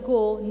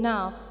undergo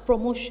now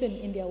promotion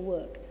in their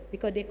work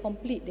because they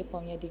complete their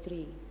punya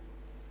degree.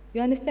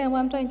 You understand what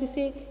I'm trying to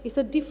say? It's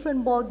a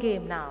different ball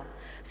game now.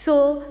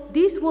 So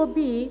these will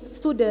be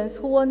students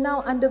who will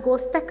now undergo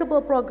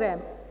stackable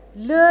program.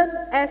 Learn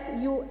as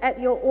you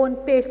at your own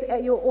pace,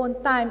 at your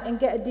own time, and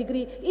get a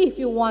degree if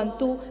you want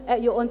to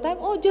at your own time,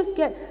 or just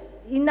get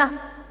enough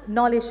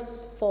knowledge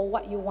for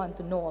what you want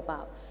to know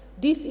about.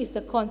 This is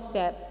the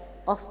concept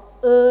of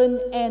earn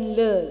and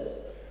learn.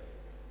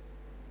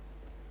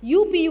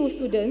 UPU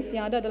students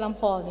yang ada dalam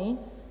hall ni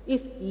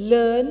is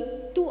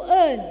learn to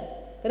earn.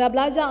 Kena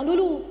belajar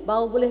dulu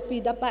baru boleh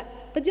pergi dapat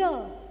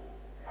kerja.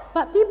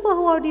 But people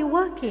who are already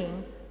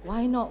working,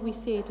 why not we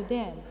say to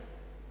them,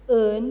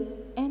 earn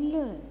and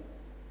learn.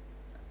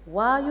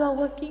 While you are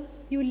working,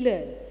 you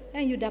learn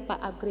and you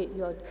dapat upgrade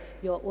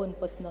your own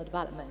personal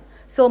development.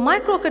 So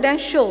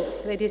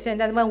micro-credentials, ladies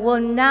and gentlemen, will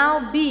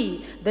now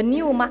be the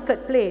new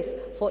marketplace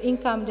for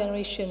income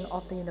generation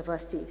of the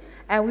university.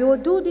 And we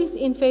will do this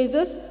in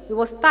phases. We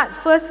will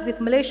start first with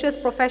Malaysia's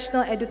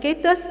professional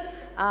educators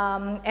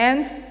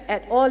and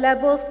at all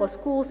levels for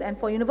schools and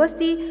for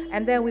university,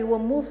 and then we will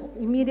move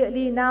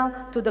immediately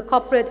now to the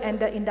corporate and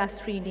the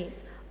industry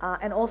needs.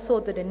 And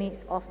also to the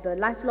needs of the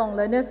lifelong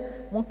learners,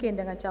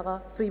 mungkin dengan cara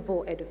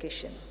free-flow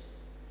education.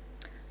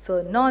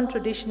 So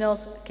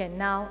non-traditionals can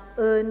now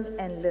earn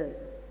and learn.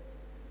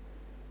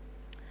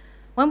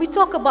 When we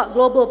talk about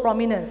global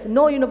prominence,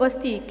 no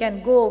university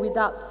can go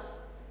without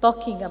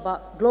talking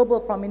about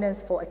global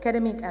prominence for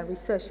academic and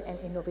research and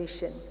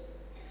innovation.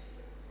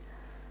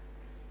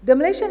 The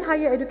Malaysian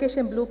Higher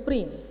Education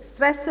Blueprint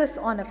stresses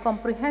on a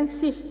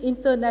comprehensive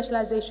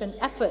internationalization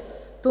effort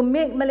to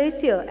make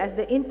Malaysia as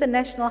the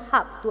international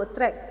hub to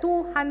attract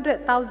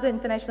 200,000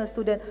 international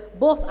students,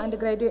 both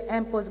undergraduate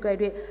and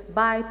postgraduate,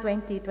 by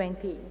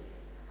 2020.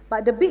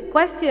 But the big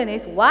question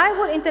is, why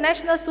would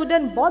international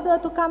students bother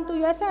to come to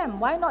USM?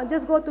 Why not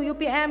just go to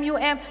UPM,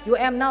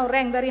 UM now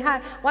ranked very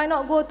high. Why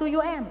not go to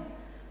UM?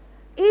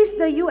 Is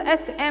the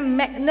USM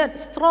magnet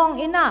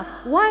strong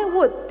enough? Why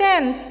would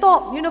 10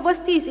 top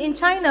universities in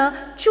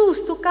China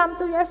choose to come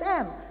to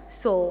USM?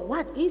 So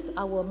what is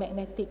our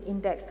magnetic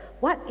index?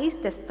 What is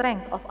the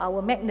strength of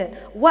our magnet?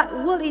 What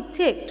will it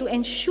take to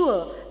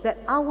ensure that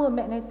our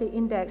magnetic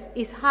index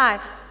is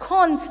high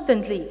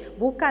constantly?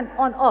 Bukan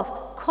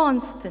on-off,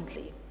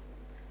 constantly.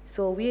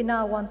 So we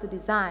now want to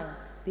design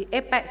the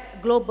Apex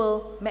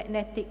Global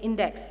Magnetic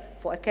Index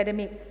for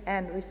academic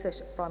and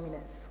research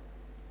prominence.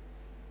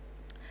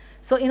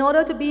 So in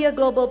order to be a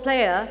global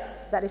player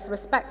that is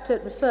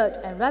respected,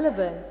 referred, and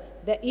relevant,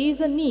 there is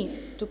a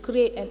need to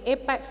create an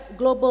Apex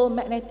Global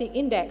Magnetic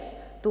Index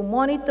to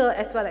monitor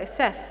as well as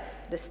assess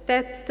the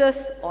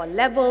status or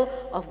level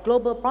of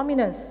global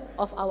prominence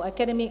of our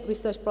academic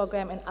research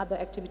program and other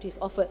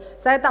activities offered.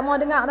 Saya tak mau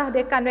dengar dah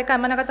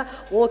dekan-dekan mana kata,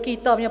 oh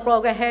kita punya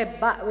program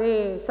hebat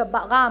weh,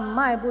 sebab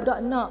ramai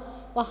budak nak.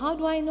 Well, how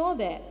do I know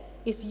that?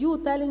 Is you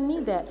telling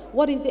me that?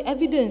 What is the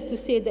evidence to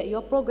say that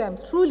your program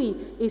truly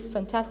is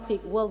fantastic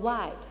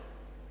worldwide?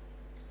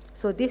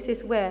 So this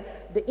is where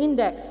the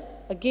index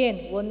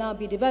again will now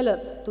be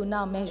developed to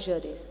now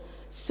measure this.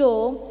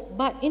 So,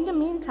 but in the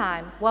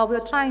meantime, while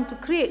we're trying to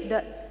create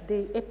the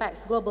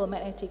Apex Global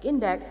Magnetic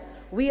Index,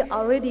 we are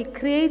already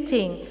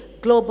creating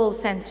global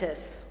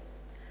centers.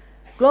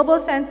 Global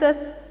centers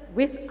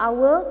with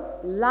our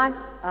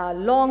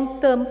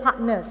long-term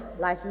partners.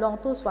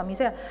 Lifelong tu suami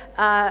saya.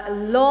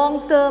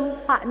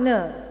 Long-term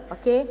partner,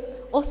 okay?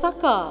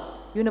 Osaka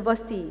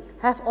University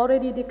have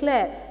already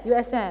declared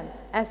USM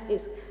as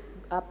its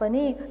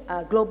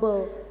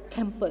global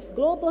campus.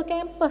 Global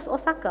campus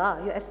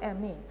Osaka, USM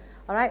ni.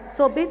 Alright,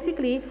 so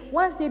basically,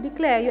 once they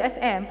declare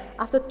USM,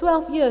 after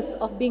 12 years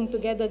of being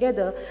together,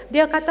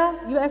 dia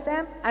kata,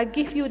 USM, I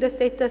give you the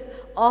status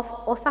of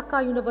Osaka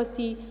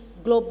University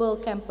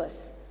Global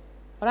Campus.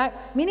 Alright,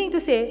 meaning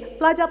to say,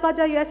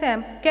 pelajar-pelajar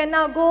USM can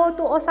now go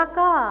to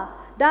Osaka,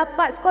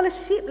 dapat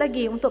scholarship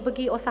lagi untuk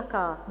pergi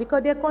Osaka, because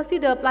they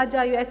consider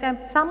pelajar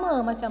USM sama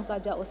macam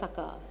pelajar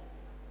Osaka.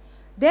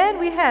 Then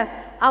we have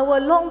our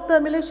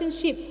long-term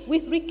relationship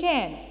with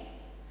RICAN.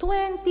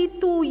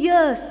 22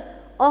 years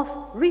of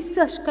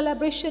research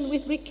collaboration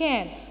with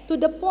RICAN, to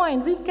the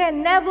point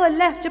RICAN never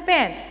left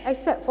Japan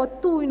except for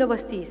 2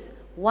 universities.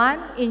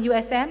 One in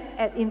USM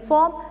at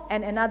Inform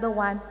and another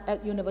one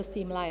at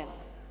Universiti Malaya.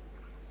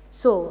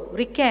 So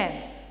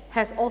RICAN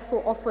has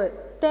also offered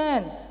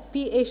 10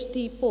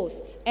 PhD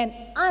posts and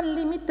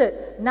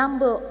unlimited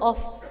number of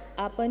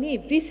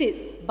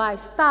visits by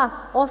staff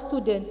or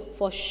student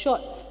for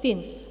short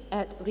stints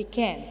at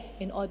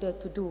RICAN in order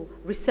to do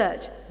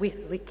research with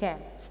RICAN,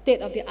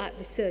 state-of-the-art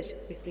research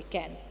with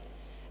RICAN.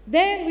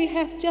 Then we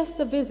have just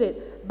a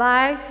visit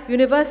by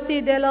Universiti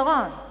de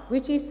Lorraine,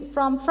 which is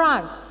from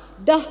France.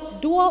 Dah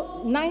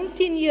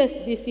 19 years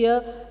this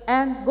year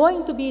and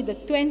going to be the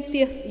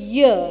 20th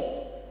year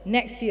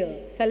next year,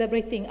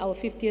 celebrating our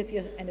 50th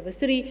year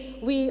anniversary.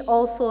 We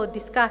also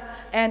discussed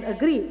and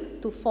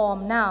agreed to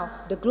form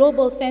now the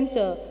Global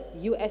Center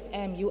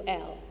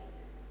USM-UL.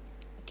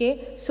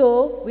 Okay,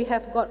 so we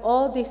have got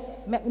all this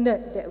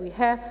magnet that we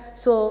have.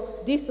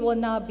 So this will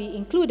now be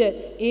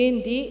included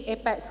in the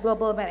APEX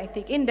Global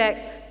Magnetic Index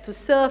to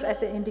serve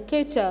as an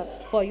indicator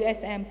for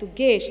USM to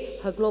gauge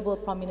her global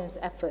prominence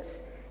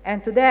efforts.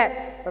 And to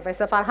that,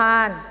 Professor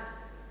Farhan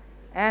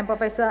and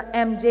Professor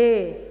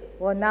MJ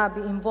will now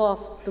be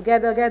involved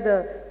together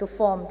to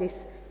form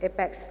this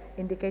APEX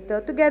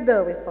indicator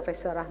together with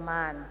Professor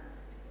Rahman.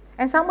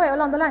 And somewhere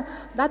along the line,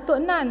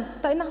 Datuk Nan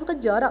tak nak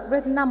kerja tak,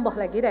 boleh nambah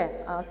lagi deh.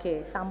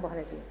 Okay, sambah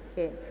lagi.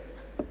 Okay.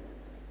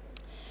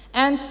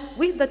 And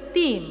with the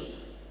theme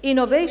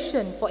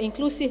Innovation for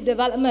Inclusive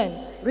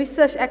Development,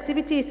 research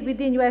activities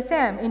within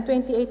USM in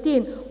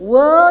 2018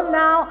 will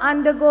now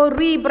undergo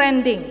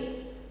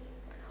rebranding.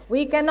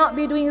 We cannot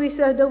be doing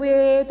research the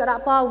way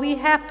tak apa. We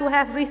have to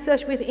have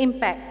research with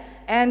impact.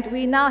 And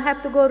we now have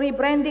to go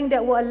rebranding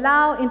that will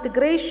allow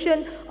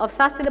integration of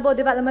sustainable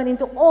development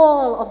into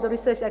all of the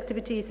research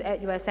activities at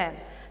USM.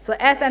 So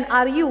as an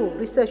RU,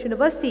 Research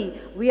University,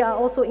 we are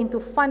also into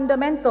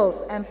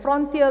fundamentals and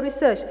frontier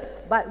research,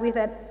 but with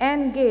an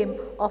end game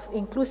of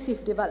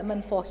inclusive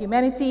development for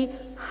humanity,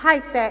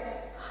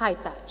 high-tech,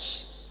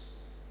 high-touch.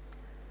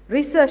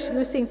 Research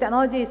using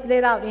technologies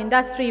laid out in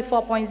Industry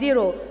 4.0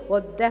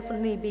 will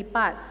definitely be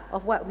part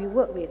of what we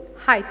work with.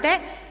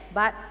 High-tech,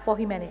 but for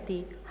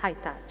humanity,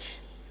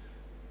 high-touch.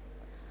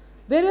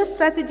 Various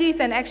strategies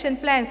and action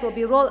plans will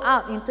be rolled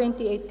out in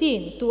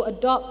 2018 to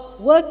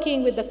adopt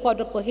working with the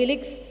quadruple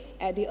helix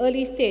at the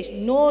early stage,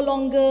 no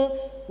longer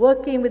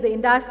working with the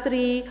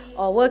industry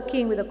or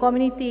working with the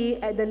community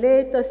at the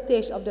later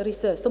stage of the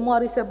research.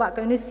 Semua research buat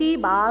kat universiti,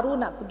 baru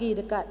nak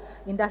pergi dekat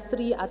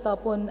industri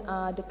ataupun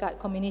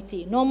dekat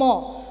community. No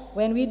more.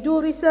 When we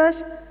do research,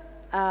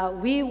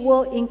 we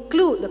will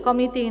include the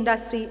community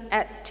industry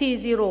at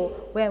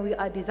T0 when we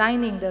are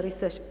designing the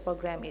research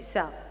program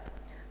itself,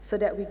 so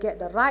that we get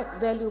the right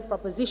value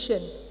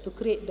proposition to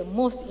create the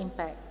most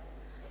impact.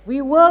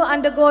 We will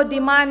undergo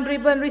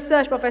demand-driven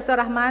research, Professor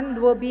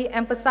Rahman will be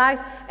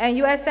emphasized, and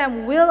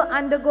USM will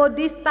undergo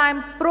this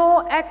time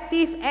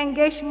proactive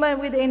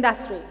engagement with the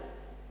industry.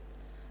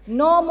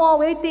 No more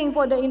waiting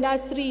for the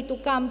industry to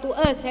come to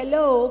us.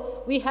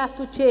 Hello, we have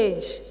to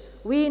change.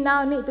 We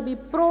now need to be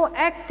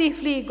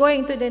proactively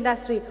going to the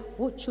industry.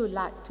 Would you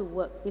like to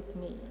work with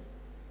me?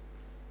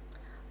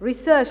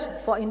 Research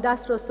for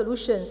industrial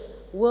solutions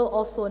will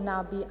also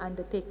now be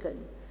undertaken.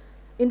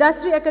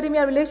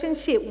 Industry-academia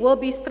relationship will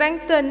be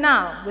strengthened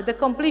now with the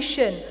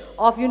completion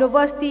of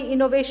University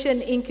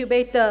Innovation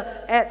Incubator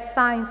at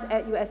Sains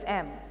at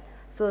USM.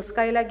 So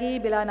sekali lagi,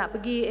 bila nak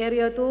pergi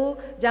area tu,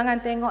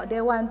 jangan tengok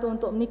Dewan tu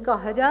untuk menikah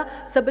saja.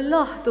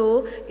 Sebelah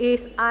tu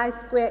is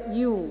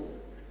I2U.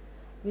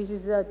 This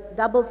is a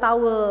double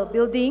tower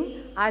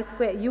building,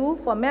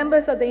 I2U. For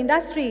members of the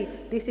industry,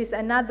 this is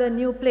another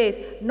new place,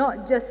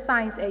 not just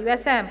Sains at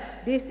USM.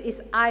 This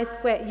is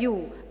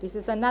I2U. This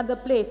is another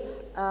place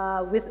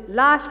with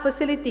large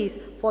facilities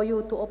for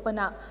you to open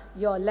up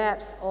your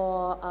labs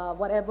or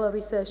whatever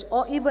research,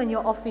 or even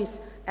your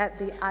office at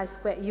the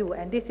I2U.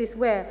 And this is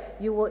where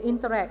you will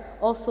interact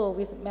also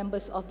with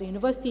members of the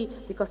university,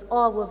 because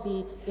all will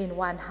be in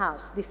one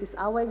house. This is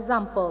our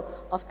example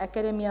of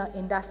academia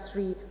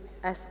industry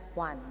as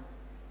one.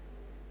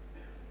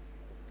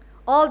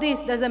 All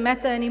this doesn't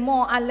matter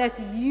anymore unless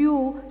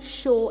you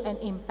show an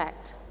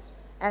impact.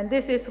 And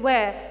this is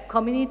where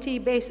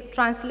community-based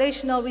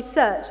translational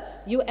research,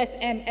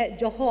 USM at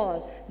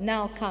Johor,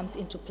 now comes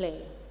into play.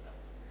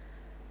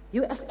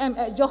 USM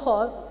at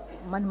Johor,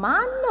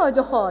 mana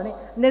Johor ni?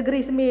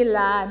 Negeri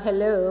Sembilan,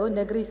 hello,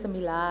 Negeri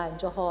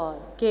Sembilan,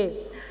 Johor.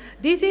 Okay.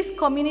 This is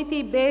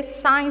community-based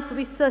science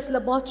research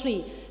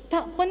laboratory.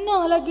 Tak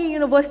pernah lagi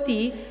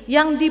universiti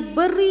yang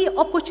diberi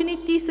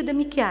opportunity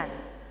sedemikian.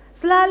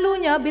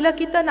 Selalunya bila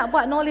kita nak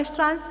buat knowledge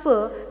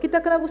transfer, kita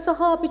kena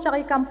usaha pergi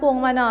cari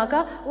kampung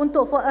manakah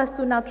untuk for us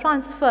to now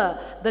transfer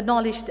the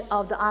knowledge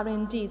of the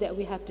R&D that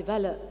we have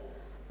developed.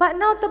 But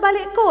now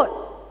terbalik kot.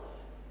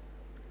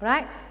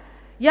 Right?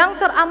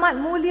 Yang teramat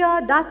mulia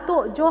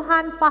Datuk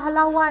Johan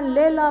Pahlawan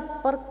Lela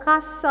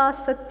Perkasa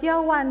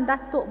Setiawan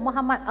Datuk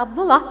Muhammad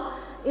Abdullah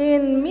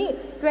in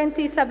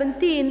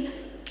mid-2017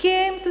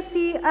 came to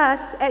see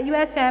us at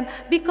USM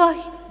because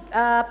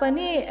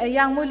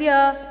Yang Mulia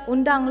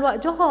Undang Luak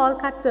Johor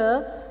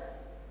kata,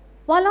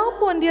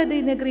 walaupun dia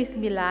di Negeri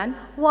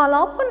Sembilan,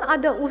 walaupun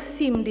ada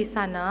USIM di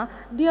sana,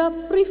 dia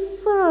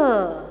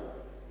prefer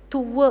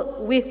to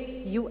work with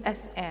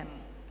USM.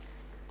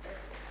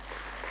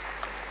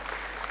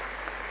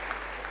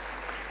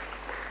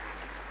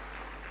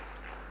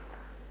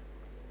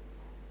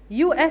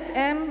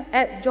 USM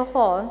at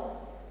Johor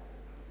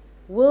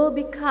will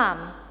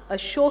become a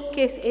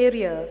showcase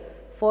area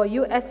for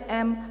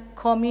USM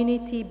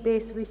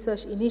community-based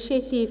research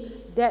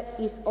initiative that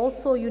is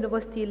also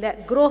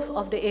university-led growth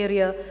of the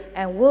area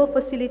and will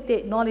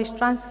facilitate knowledge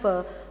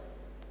transfer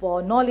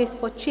for knowledge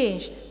for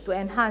change to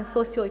enhance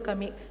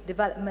socio-economic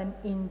development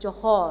in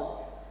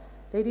Johor.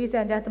 Ladies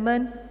and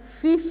gentlemen,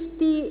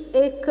 50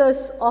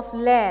 acres of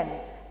land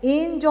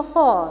in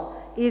Johor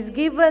is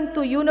given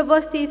to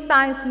Universiti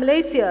Sains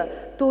Malaysia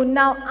to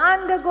now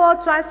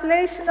undergo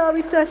translational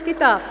research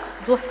kita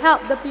to help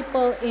the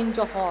people in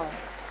Johor.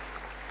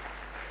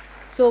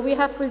 So we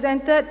have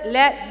presented,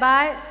 led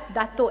by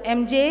Dato'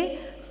 MJ,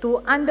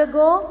 to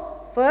undergo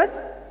first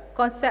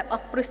concept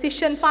of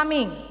precision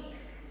farming,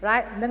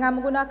 right? Dengan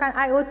menggunakan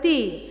IoT.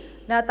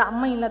 Nah, tak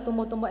mainlah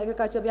tumbuh-tumbuh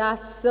agriculture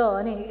biasa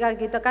ni.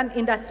 Kita kan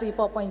industry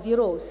 4.0.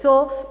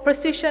 So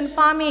precision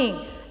farming,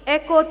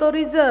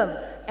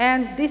 ecotourism,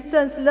 and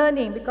distance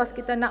learning because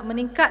kita nak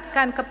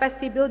meningkatkan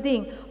capacity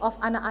building of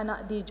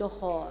anak-anak di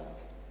Johor.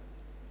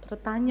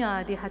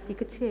 Tertanya di hati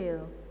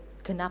kecil,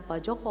 kenapa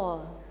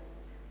Johor?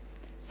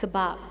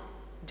 Sebab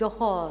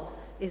Johor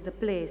is the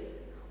place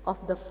of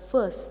the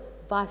first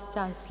Vice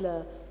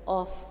Chancellor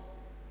of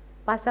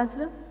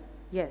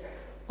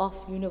of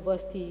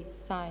Universiti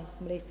Sains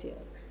Malaysia.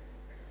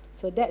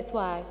 So that's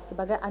why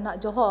sebagai anak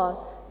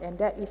Johor, and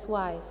that is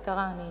why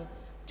sekarang ni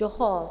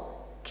Johor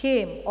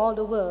came all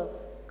the way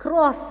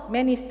across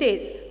many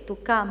states to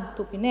come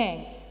to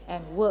Penang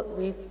and work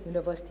with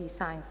Universiti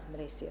Sains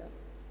Malaysia.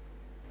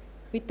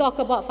 We talk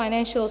about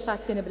financial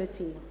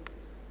sustainability.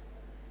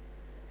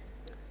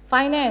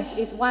 Finance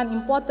is one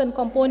important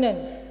component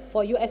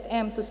for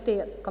USM to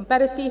stay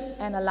competitive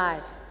and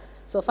alive.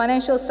 So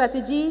financial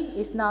strategy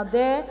is now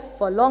there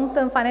for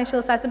long-term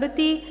financial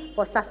sustainability,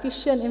 for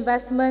sufficient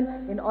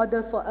investment in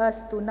order for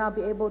us to now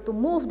be able to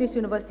move this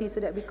university so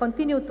that we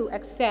continue to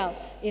excel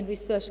in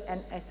research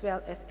and as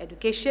well as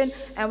education.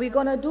 And we're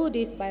going to do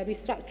this by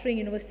restructuring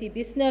university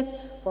business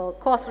for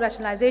cost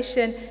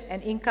rationalization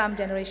and income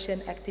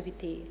generation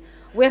activity.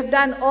 We have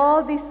done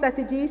all these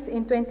strategies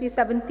in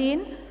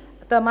 2017,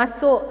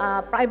 termasuk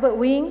private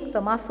wing,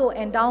 termasuk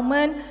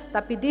endowment,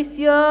 tapi this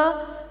year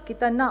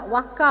kita nak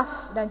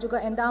wakaf dan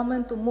juga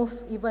endowment to move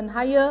even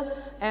higher.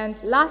 And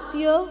last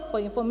year,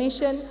 for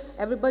information,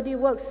 everybody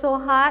worked so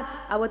hard.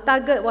 Our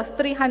target was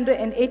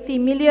 380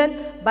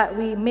 million, but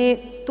we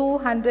made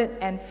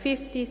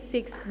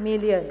 256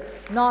 million.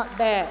 Not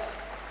bad.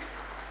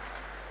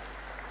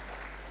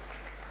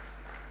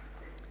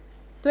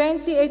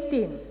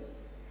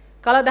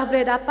 2018, kalau dah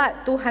boleh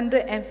dapat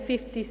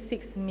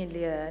 256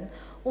 million,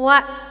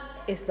 what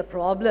is the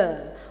problem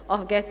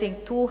of getting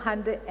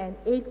 280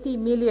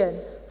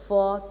 million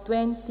for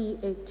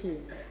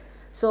 2018?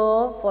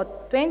 So for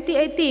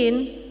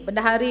 2018,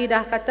 Bendahari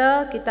dah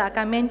kata kita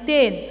akan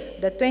maintain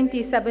the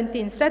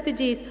 2017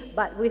 strategies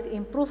but with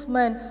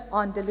improvement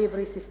on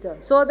delivery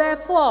system. So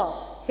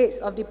therefore,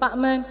 heads of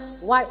department,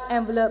 white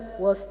envelope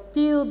will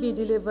still be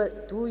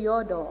delivered to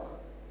your door.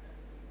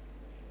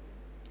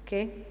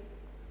 Okay?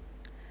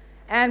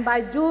 And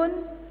by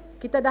June,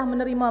 kita dah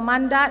menerima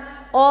mandat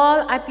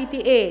all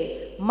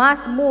IPTA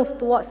must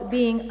move towards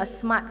being a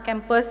smart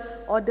campus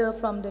order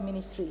from the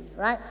ministry,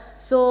 right?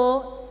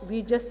 So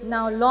we just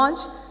now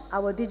launched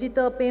our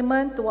digital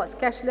payment towards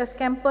cashless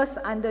campus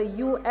under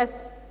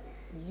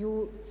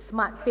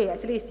Smart Pay.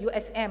 Actually it's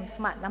USM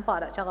Smart.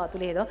 Nampak tak cara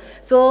tulis tu?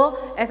 So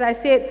as I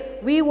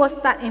said, we will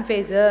start in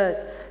phases.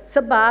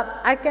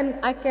 Sebab I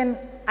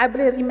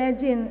boleh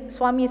imagine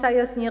suami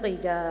saya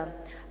sendiri je,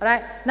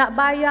 right? Nak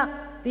bayar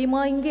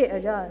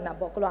RM5 aja, nak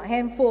bawa keluar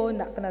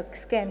handphone, nak kena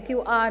scan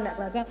QR, nak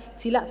kena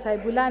silap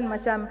saya bulan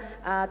macam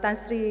Tan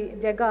Sri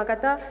Jaga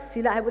kata,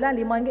 silap saya bulan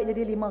RM5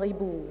 jadi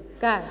RM5,000,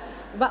 kan?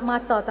 Sebab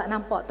mata tak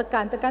nampak,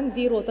 tekan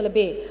zero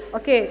terlebih.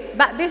 Okay,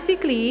 but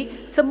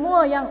basically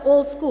semua yang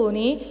old school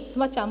ni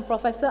semacam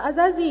Profesor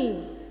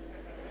Azazi.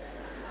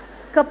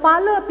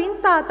 Kepala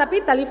pintar tapi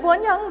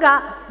telefonnya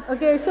enggak.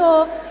 Okay,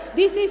 so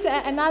this is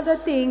another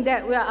thing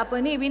that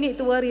we need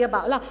to worry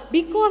about lah.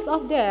 Because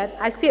of that,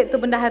 I said to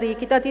Bendahari,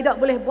 kita tidak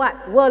boleh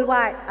buat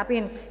worldwide,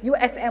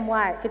 USM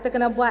wide. Kita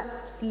kena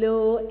buat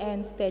slow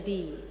and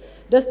steady.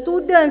 The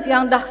students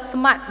yang dah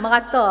smart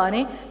merata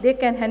ni, they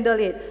can handle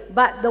it.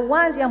 But the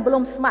ones yang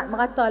belum smart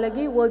merata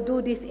lagi will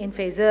do this in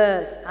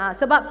phases.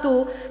 Sebab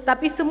tu,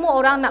 tapi semua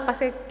orang nak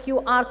pasal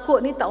QR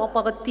code ni tak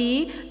berapa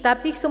reti.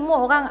 Tapi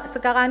semua orang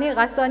sekarang ni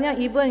rasanya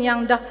even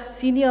yang dah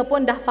senior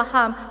pun dah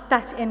faham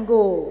touch and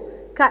go.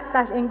 kad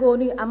touch and go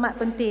ni amat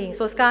penting.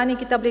 So sekarang ni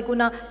kita boleh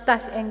guna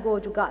touch and go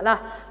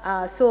jugalah.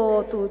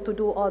 So to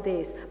do all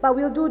this. But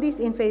we'll do this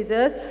in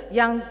phases.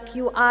 Yang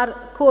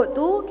QR code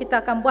tu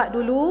kita akan buat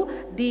dulu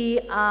di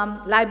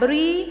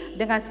library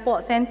dengan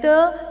sport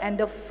center,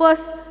 and the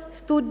first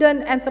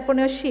student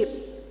entrepreneurship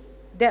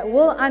that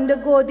will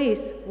undergo this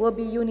will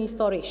be uni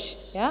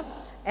storage, yeah.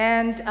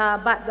 And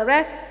but the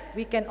rest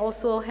we can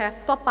also have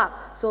top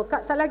up. So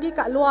lagi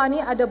kat luar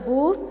ni ada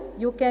booth,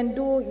 you can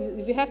do,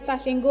 if you have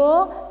touch and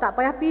go, tak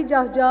payah pergi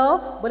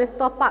jauh-jauh, boleh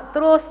top up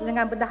terus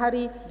dengan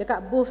bendahari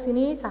dekat booth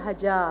sini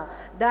sahaja.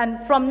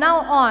 Dan from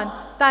now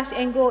on, touch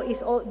and go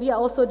is, we are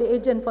also the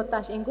agent for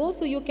touch and go,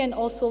 so you can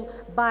also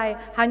buy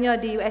hanya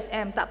di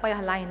USM, tak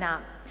payah line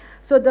up.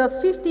 So the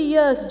 50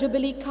 years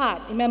jubilee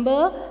card,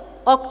 remember,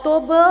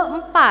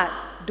 Oktober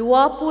 4,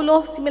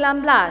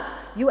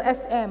 2019,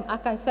 USM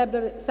akan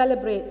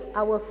celebrate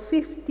our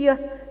 50th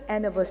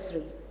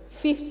anniversary.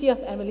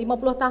 50th anniversary,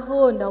 50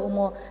 tahun dah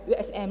umur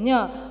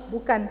USM-nya.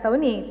 Bukan tahun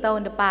ni,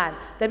 tahun depan.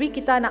 Tapi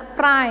kita nak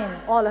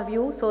prime all of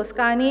you. So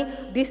sekarang ni,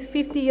 this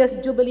 50 years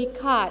jubilee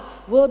card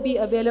will be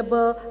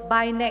available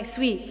by next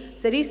week.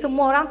 Jadi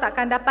semua orang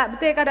takkan dapat,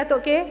 betul kan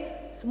Datuk K?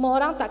 Semua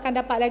orang takkan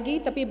dapat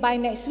lagi, tapi by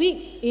next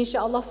week,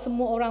 insya-Allah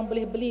semua orang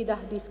boleh beli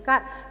dah this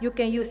card. You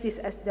can use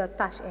this as the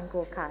touch and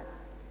go card.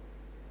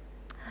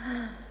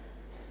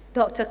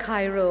 Dr.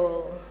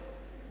 Khairul,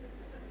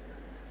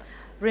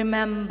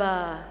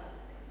 remember,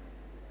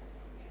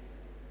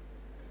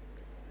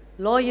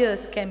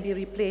 lawyers can be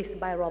replaced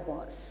by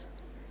robots.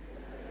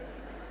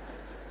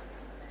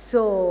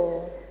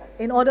 So,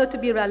 in order to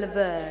be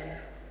relevant,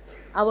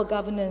 our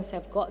governance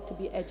have got to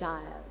be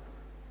agile.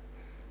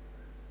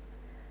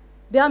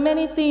 There are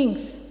many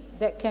things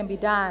that can be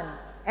done,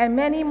 and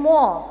many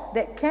more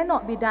that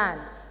cannot be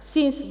done,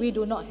 since we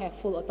do not have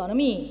full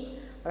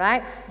autonomy.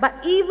 Right?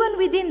 But even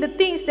within the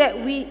things that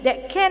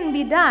can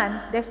be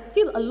done, there's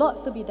still a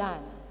lot to be done.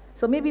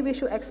 So maybe we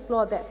should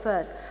explore that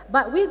first.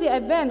 But with the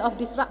advent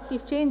of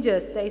disruptive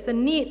changes, there is a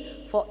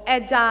need for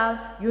agile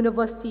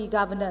university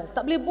governance.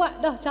 Tak boleh buat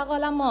dah cara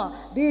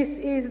lama. This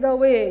is the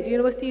way the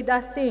university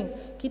does things.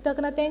 Kita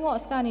kena tengok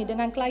sekarang ni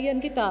dengan klien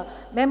kita,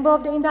 member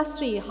of the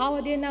industry, how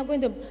are they now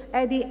going to,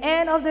 at the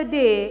end of the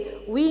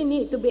day, we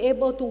need to be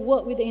able to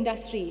work with the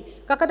industry.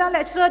 Kadang-kadang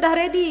lecturer dah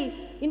ready,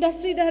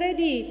 industri dah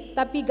ready,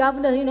 tapi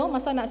governor,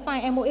 masa nak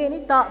sign MOA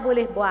ni tak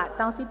boleh buat.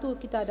 Tang situ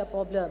kita ada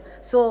problem.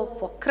 So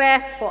for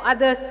CRES, for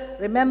others,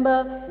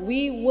 remember,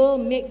 we will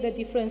make the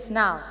difference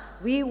now.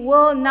 We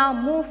will now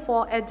move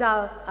for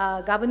agile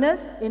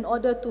governance in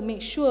order to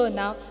make sure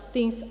now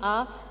things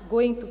are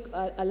going to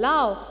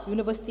allow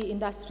university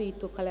industry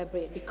to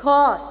collaborate,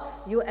 because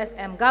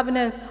USM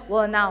governance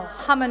will now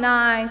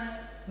harmonize,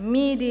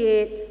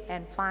 mediate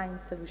and find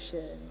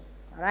solution.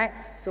 Alright,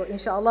 so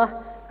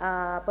insyaAllah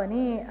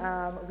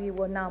we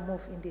will now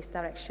move in this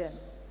direction.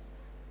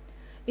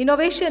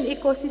 Innovation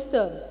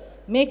ecosystem,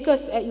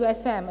 makers at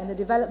USM and the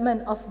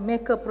development of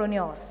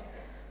makerpreneurs.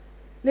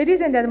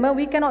 Ladies and gentlemen,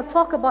 we cannot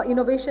talk about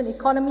innovation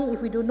economy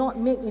if we do not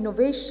make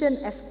innovation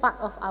as part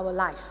of our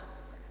life.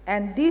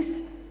 And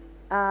this,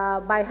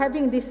 by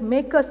having this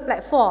makers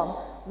platform,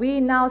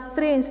 we now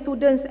train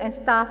students and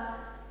staff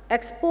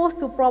exposed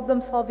to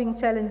problem-solving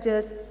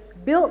challenges,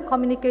 build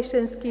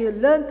communication skill,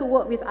 learn to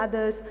work with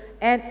others,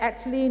 and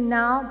actually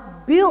now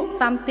build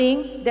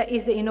something that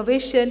is the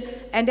innovation,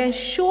 and then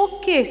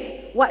showcase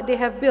what they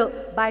have built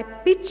by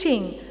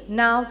pitching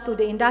now to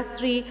the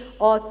industry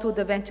or to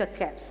the venture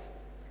caps.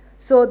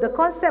 So the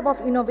concept of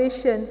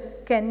innovation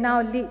can now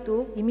lead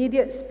to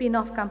immediate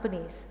spin-off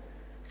companies.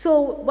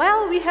 So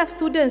while we have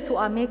students who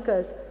are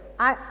makers,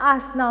 I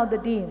ask now the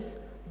deans,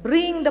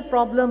 bring the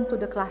problem to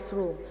the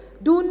classroom.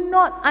 Do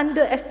not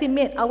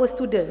underestimate our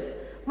students.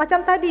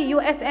 Macam tadi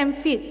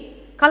USM Fit,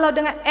 kalau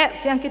dengan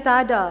apps yang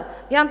kita ada,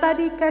 yang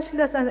tadi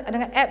cashless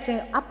dengan apps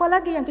yang apa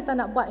lagi yang kita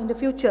nak buat in the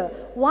future,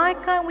 why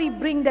can't we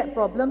bring that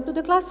problem to the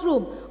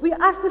classroom? We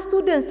ask the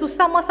students to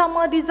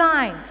sama-sama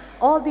design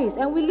all this,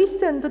 and we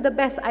listen to the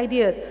best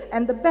ideas,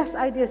 and the best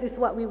ideas is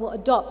what we will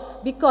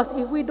adopt, because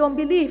if we don't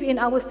believe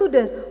in our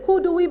students, who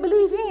do we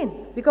believe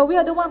in? Because we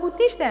are the one who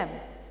teach them.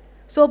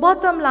 So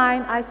bottom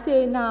line, I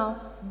say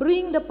now,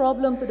 bring the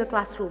problem to the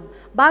classroom.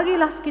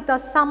 Bagilah kita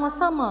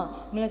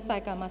sama-sama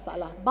menyelesaikan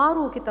masalah,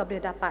 baru kita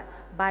boleh dapat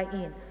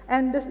buy-in.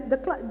 And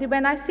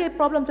when I say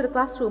problem to the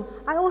classroom,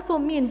 I also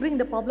mean bring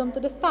the problem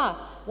to the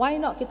staff. Why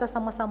not kita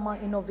sama-sama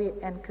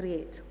innovate and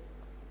create?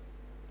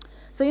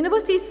 So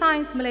Universiti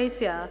Sains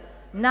Malaysia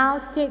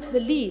now takes the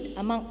lead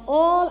among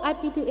all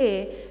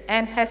IPTA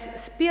and has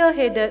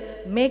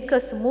spearheaded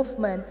Makers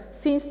Movement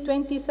since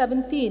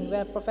 2017,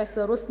 where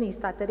Professor Rosni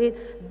started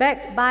it,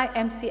 backed by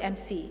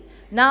MCMC.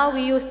 Now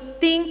we use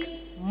think,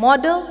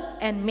 model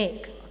and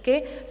make.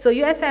 Okay, so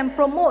USM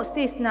promotes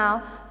this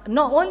now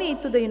not only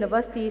to the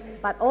universities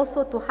but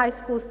also to high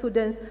school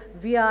students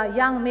via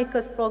Young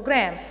Makers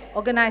program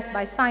organized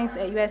by Sains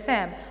at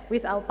USM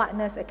with our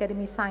partners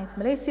Academy Sains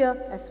Malaysia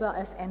as well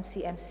as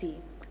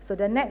MCMC. So So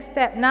the next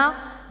step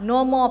now,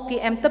 no more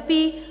PM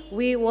tepi.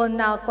 We will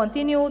now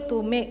continue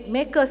to make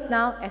makers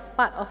now as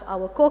part of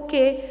our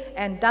COCE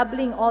and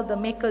doubling all the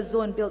maker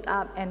zone built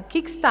up and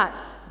kickstart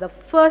the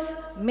first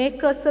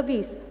maker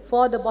service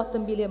for the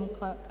bottom billion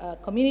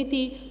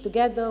community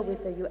together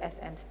with the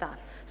USM staff.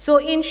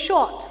 So in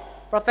short,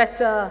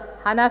 Professor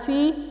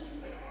Hanafi,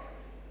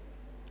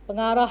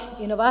 pengarah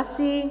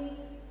inovasi,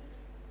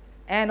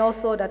 and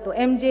also Dato'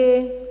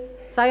 MJ,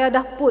 saya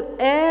dah put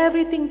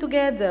everything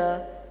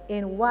together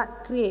in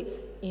what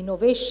creates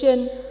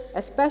innovation,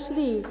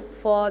 especially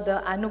for the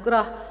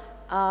anugerah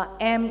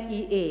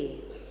MEA.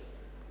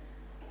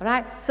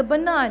 Right?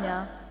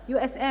 Sebenarnya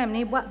USM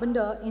ni buat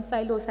benda in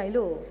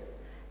silo-silo.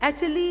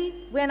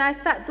 Actually, when I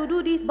start to do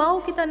this,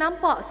 baru kita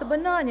nampak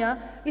sebenarnya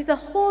is a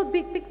whole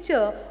big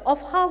picture of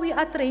how we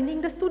are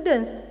training the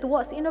students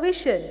towards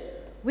innovation.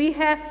 We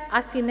have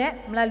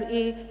ASINET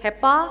melalui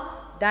HEPA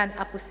dan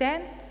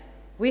APUSEN.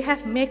 We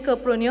have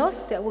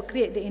makerpreneurs that will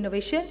create the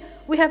innovation.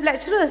 We have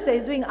lecturers that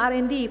is doing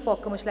R&D for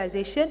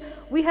commercialization.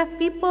 We have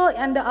people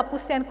under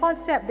APUSEN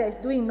concept that is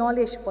doing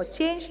knowledge for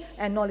change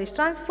and knowledge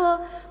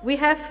transfer. We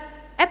have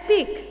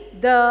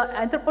EPIC, the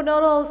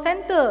entrepreneurial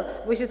center,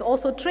 which is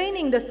also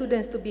training the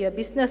students to be a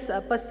business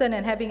person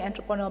and having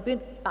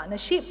entrepreneurial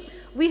partnership.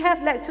 We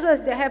have lecturers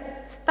that have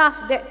staff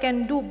that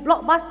can do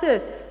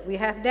blockbusters. We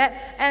have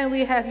that, and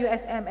we have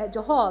USM at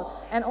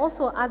Johor, and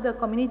also other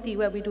community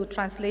where we do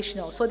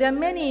translational. So there are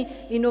many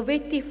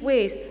innovative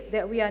ways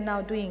that we are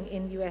now doing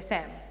in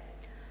USM.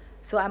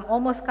 So I'm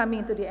almost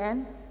coming to the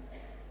end.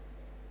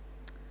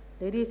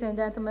 Ladies and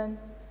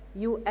gentlemen,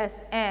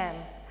 USM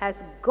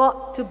has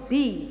got to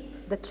be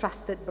the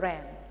trusted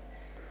brand.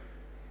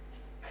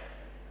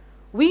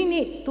 We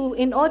need to,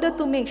 in order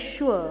to make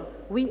sure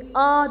we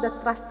are the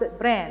trusted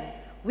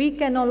brand, we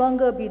can no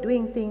longer be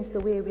doing things the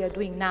way we are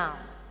doing now.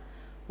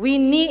 We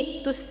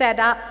need to set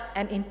up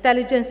an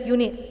intelligence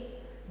unit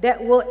that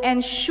will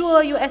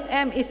ensure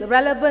USM is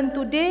relevant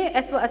today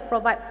as well as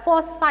provide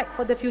foresight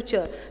for the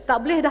future.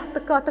 Tak boleh dah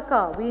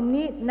teka-teka. We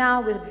need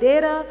now with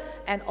data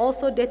and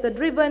also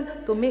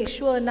data-driven to make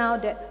sure now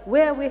that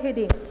where we're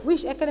heading,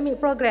 which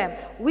academic program,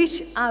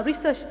 which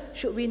research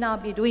should we now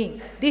be doing.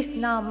 This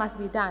now must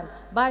be done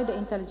by the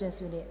intelligence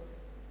unit.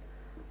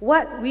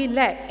 What we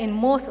lack in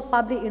most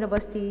public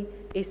university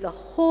is a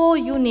whole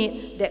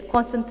unit that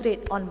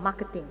concentrate on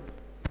marketing.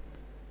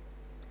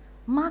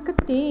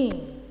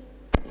 Marketing.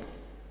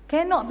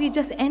 Cannot be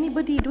just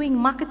anybody doing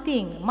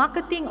marketing.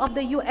 Marketing of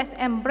the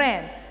USM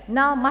brand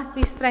now must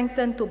be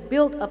strengthened to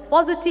build a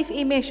positive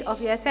image of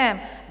USM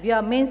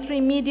via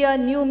mainstream media,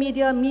 new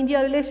media,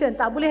 media relation.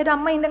 Tak boleh dah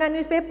main dengan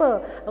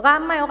newspaper.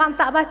 Ramai orang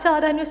tak baca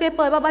dah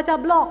newspaper, dia baca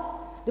blog,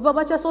 dia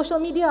baca social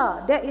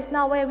media. That is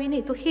now where we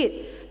need to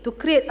hit to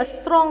create a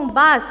strong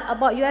buzz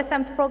about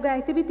USM's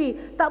program activity.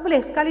 Tak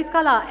boleh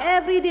sekali-sekala.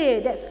 Every day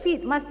that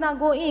feed must now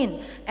go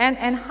in and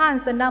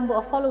enhance the number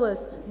of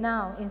followers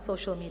now in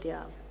social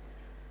media.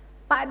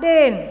 Pak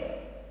Din,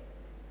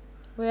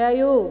 where are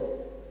you?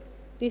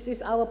 This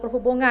is our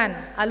perhubungan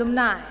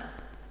alumni,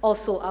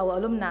 also our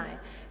alumni.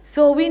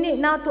 So we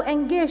need now to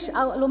engage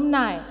our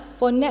alumni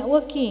for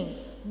networking,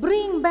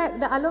 bring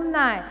back the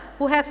alumni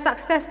who have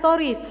success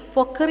stories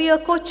for career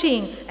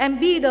coaching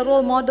and be the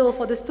role model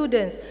for the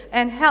students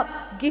and help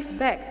give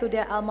back to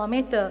their alma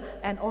mater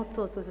and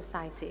also to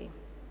society.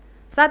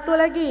 Satu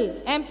lagi,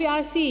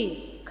 MPRC,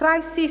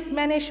 crisis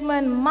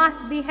management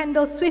must be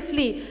handled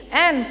swiftly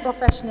and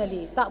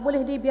professionally. Tak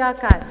boleh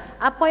dibiarkan.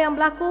 Apa yang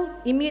berlaku,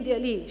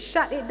 immediately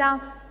shut it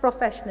down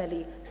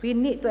professionally. We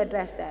need to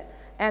address that.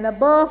 And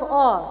above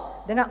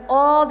all, dengan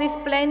all this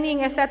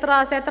planning,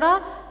 etc., etc.,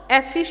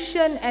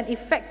 efficient and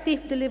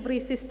effective delivery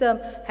system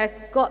has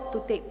got to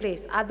take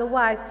place.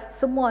 Otherwise,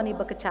 semua ni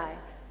berkecai.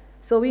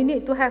 So we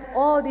need to have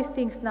all these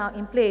things now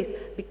in place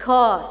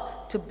because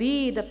to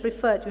be the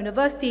preferred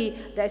university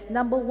that is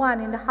number one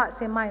in the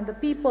hearts and minds of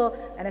the people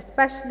and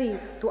especially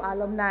to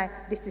alumni,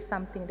 this is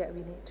something that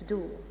we need to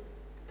do.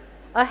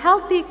 A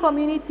healthy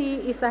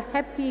community is a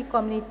happy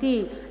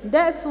community.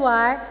 That's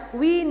why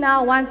we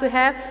now want to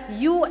have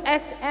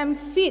USM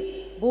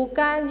Fit,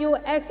 bukan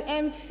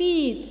USM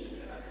Feed.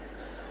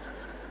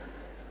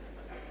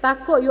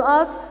 Takut you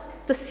all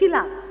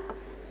tersilap.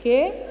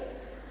 Okay?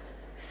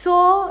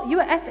 So,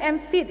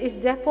 USM Fit is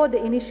therefore the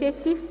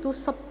initiative to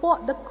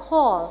support the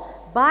call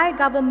by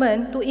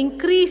government to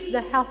increase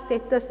the health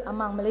status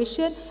among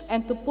Malaysians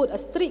and to put a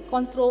strict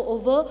control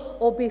over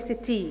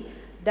obesity.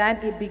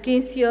 Then it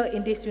begins here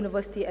in this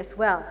university as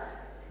well.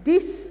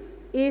 This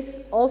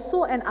is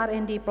also an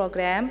R&D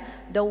program.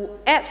 The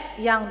apps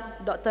yang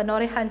Dr.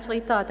 Norihan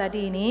cerita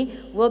tadi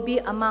ini will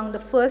be among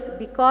the first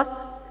because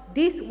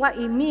this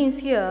what it means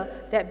here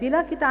that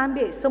bila kita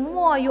ambil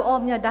semua you all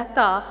punya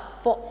data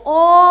for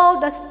all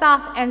the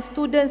staff and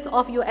students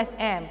of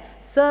USM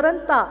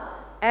serentak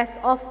as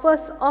of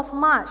 1st of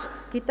March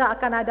kita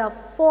akan ada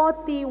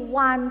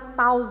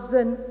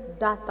 41,000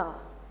 data.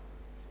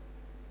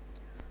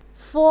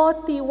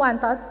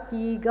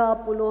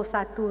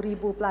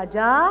 31,000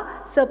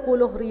 pelajar,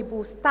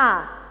 10,000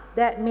 staff.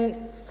 That makes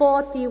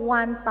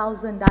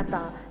 41,000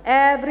 data.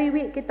 Every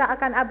week kita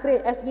akan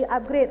upgrade. As we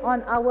upgrade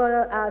on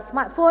our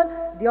smartphone,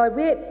 your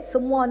weight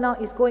semua now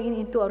is going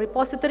into a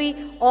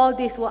repository. All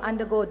this will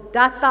undergo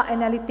data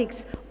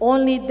analytics.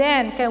 Only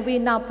then can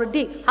we now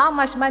predict how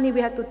much money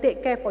we have to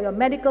take care for your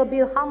medical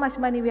bill, how much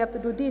money we have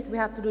to do this, we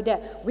have to do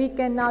that. We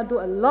can now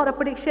do a lot of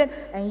prediction,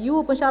 and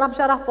you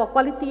pensyarah-pensyarah for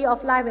quality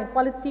of life and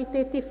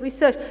qualitative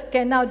research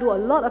can now do a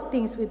lot of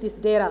things with this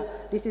data.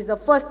 This is the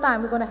first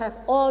time we're going to have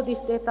all this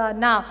data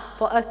now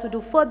for us to do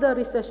further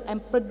research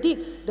and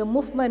predict the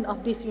movement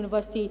of this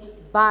university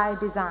by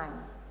design.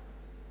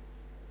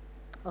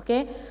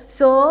 Okay,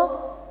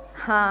 so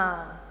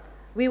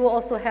we will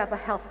also have a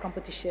health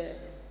competition.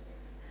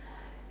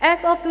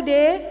 As of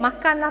today,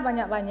 makanlah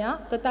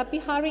banyak-banyak,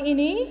 tetapi hari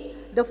ini,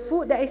 the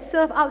food that is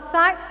served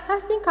outside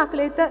has been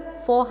calculated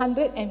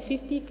 450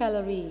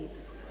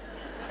 calories.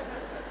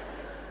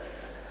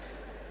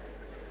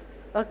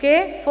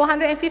 Okay,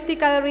 450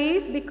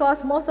 calories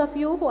because most of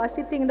you who are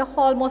sitting in the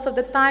hall most of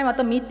the time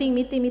atau meeting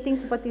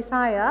seperti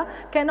saya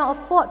cannot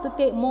afford to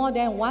take more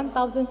than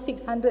 1,600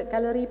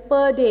 calorie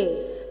per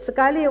day.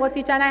 Sekali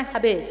roti canai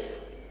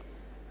habis.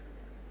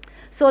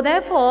 So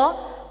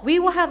therefore, we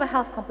will have a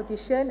health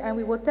competition and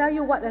we will tell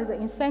you what is the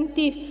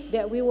incentive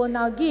that we will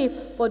now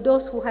give for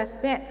those who have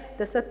met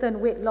the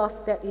certain weight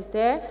loss that is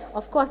there.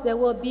 Of course, there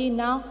will be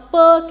now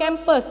per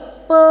campus,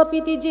 per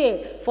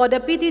PTJ. For the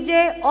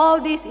PTJ,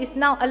 all this is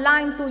now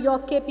aligned to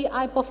your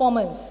KPI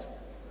performance.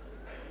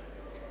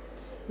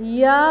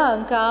 Ya,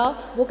 engkau,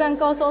 bukan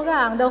kau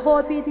seorang. The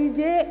whole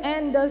PTJ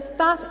and the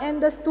staff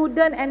and the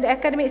student and the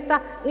academic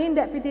staff in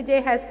that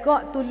PTJ has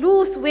got to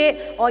lose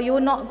weight or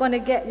you're not going to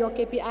get your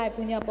KPI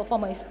punya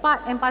performance. It's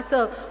part and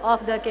parcel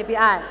of the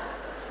KPI.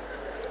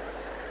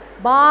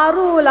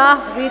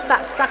 Barulah we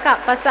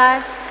cakap pasal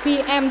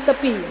PM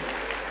tepi.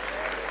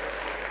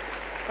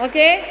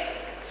 Okay?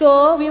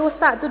 So, we will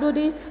start to do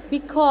this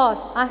because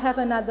I have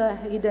another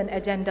hidden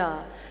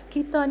agenda.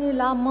 Kita ni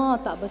lama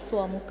tak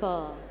bersuah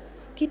muka.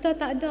 Kita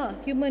tak ada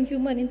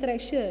human-human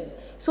interaction.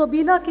 So,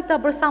 bila kita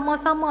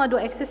bersama-sama do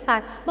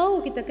exercise, baru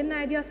kita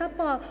kenal dia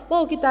siapa.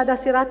 Baru kita ada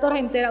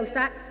silaturahim, tak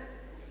Ustaz?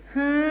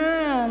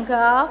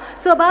 Kau.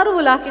 So,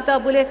 barulah kita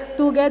boleh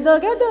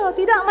together.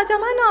 Tidak macam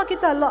mana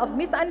kita lot of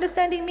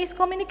misunderstanding,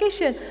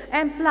 miscommunication.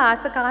 And plus,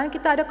 sekarang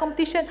kita ada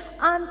competition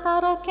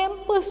antara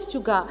kampus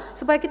juga.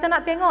 Supaya kita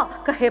nak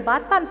tengok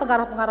kehebatan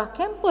pengarah-pengarah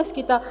kampus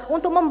kita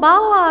untuk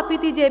membawa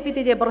PTJ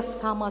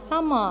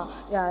bersama-sama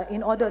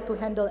in order to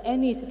handle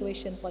any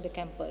situation for the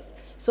campus.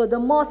 So,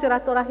 the more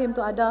silaturahim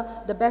tu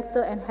ada, the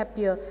better and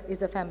happier is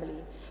the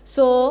family.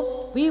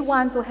 So, we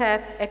want to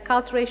have a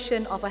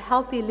culturation of a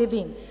healthy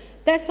living.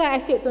 That's why I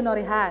said to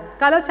Norihan,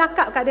 kalau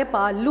cakap kat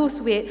mereka lose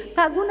weight,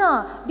 tak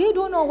guna. They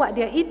don't know what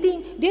they're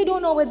eating. They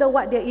don't know whether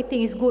what they're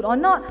eating is good or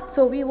not.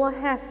 So we will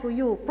have to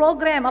you,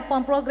 program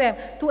upon program,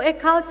 to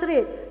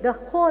acculturate. The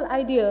whole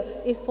idea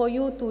is for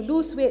you to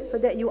lose weight so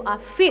that you are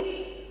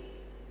fit.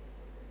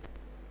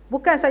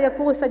 Bukan saja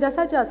kurus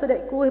saja-saja, so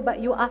that kurus but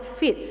you are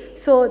fit.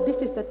 So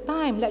this is the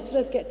time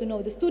lecturers get to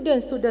know the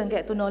students, students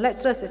get to know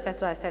lecturers,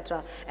 etc.,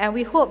 etc. And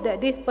we hope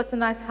that this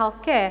personalized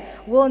healthcare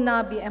will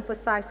now be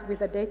emphasized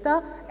with the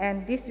data,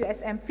 and this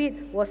USM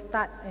Fit will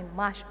start in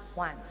March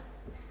 1.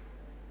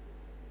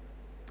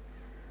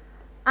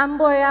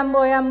 Amboi,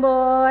 amboi,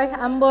 amboi,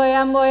 amboi,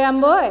 amboi,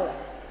 amboi.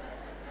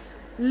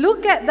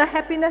 Look at the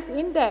happiness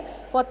index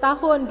for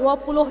tahun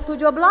 2017.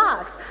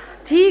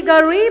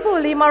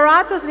 3,555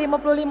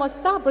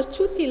 staf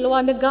bercuti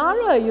luar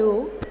negara,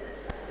 you.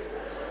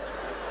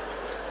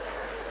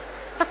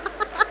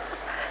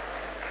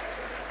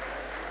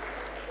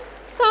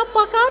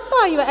 Siapa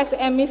kata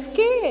USM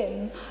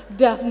miskin?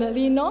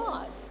 Definitely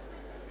not.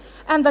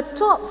 And the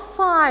top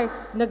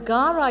 5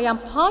 negara yang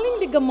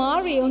paling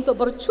digemari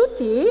untuk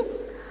bercuti,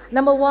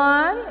 number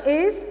 1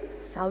 is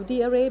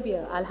Saudi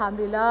Arabia.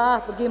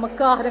 Alhamdulillah, pergi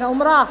Mekah dengan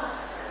umrah.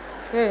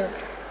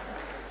 Okay.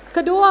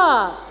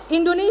 Kedua,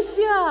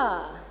 Indonesia.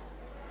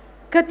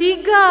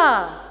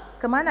 Ketiga,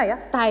 kemana ya?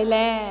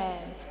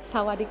 Thailand.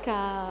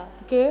 Sawadika.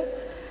 Okay.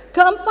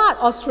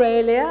 Keempat,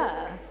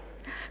 Australia.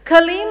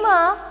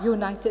 Kelima,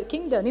 United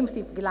Kingdom. Ni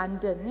mesti pergi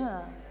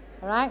Londonnya.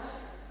 Alright.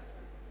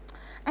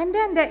 And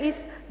then there is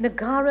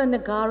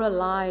negara-negara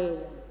lain.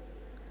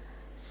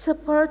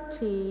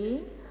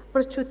 Seperti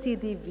bercuti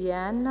di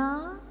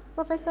Vienna,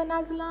 Profesor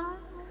Nazla.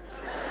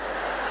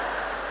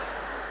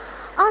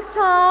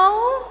 Atau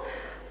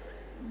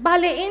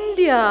balik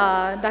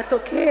India,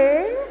 Datuk K.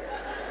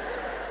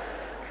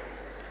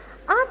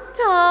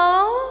 Atau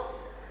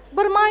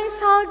bermain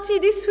salji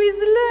di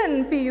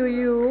Switzerland,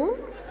 PUU.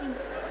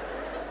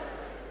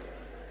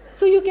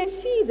 So you can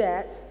see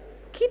that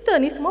kita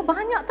ni semua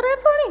banyak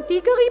travel ni.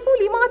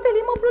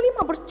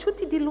 3,555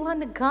 bercuti di luar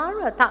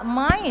negara. Tak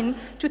main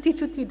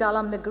cuti-cuti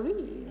dalam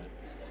negeri.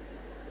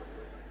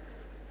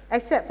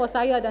 Except for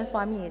saya dan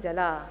suami je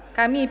lah.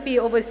 Kami pergi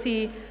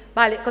overseas,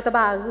 balik Kota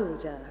Baru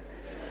je.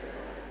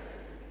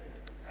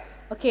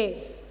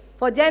 Okay,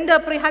 for gender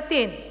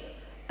prihatin,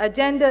 a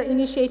gender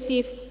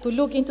initiative to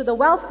look into the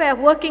welfare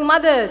of working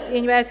mothers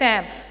in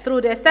USM.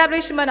 through the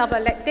establishment of a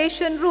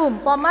lactation room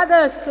for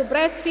mothers to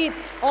breastfeed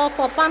or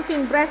for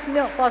pumping breast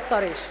milk for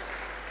storage.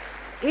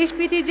 Each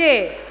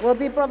PTJ will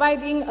be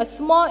providing a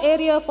small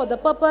area for the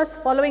purpose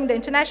following the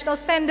international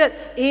standards.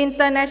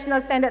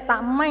 International standard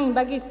tak main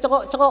bagi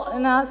cerok-cerok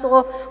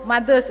suruh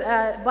mothers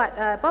buat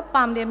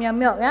pump dia punya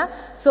milk ya.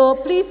 So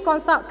please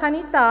consult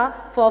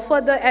Kanita for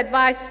further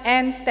advice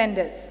and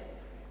standards.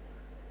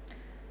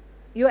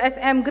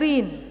 USM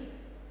Green.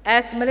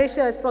 As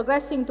Malaysia is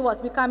progressing towards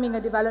becoming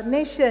a developed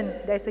nation,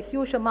 there is a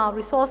huge amount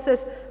of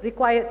resources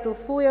required to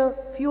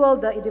fuel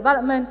the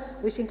development,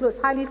 which includes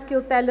highly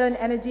skilled talent,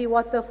 energy,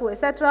 water, food,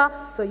 etc.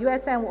 So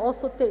USM will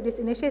also take this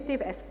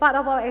initiative as part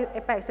of our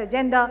APEX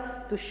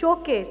agenda to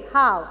showcase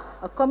how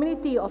a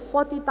community of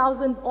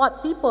 40,000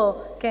 odd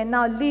people can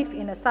now live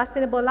in a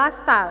sustainable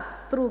lifestyle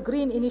through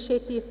green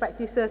initiative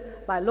practices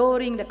by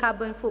lowering the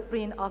carbon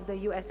footprint of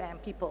the USM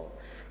people.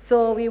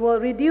 So we will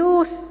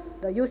reduce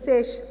the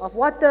usage of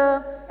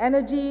water,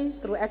 energy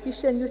through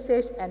efficient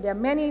usage, and there are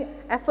many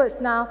efforts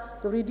now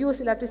to reduce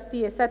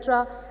electricity,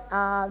 etc.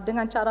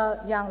 Dengan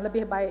cara yang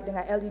lebih baik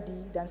dengan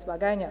LED dan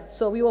sebagainya.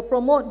 So we will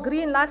promote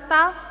green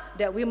lifestyle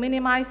that will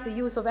minimize the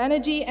use of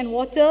energy and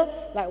water,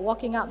 like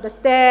walking up the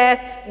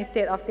stairs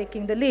instead of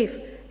taking the lift.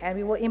 And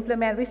we will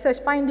implement research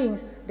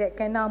findings that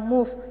can now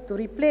move to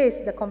replace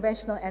the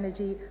conventional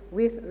energy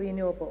with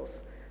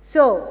renewables.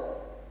 So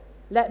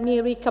let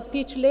me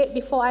recapitulate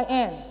before I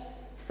end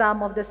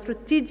some of the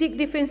strategic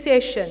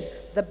differentiation,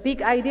 the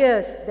big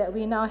ideas that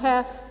we now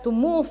have to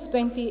move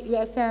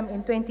USM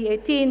in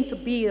 2018 to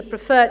be the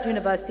preferred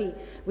university.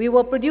 We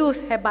will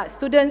produce hebat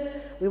students.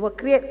 We will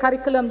create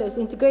curriculum that is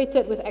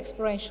integrated with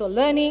experiential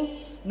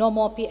learning. No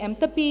more PM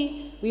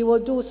tepi. We will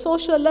do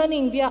social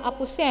learning via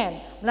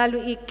APUSEN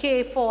melalui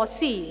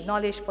K4C,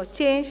 Knowledge for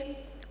Change.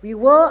 We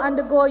will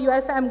undergo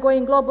USM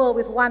Going Global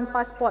with one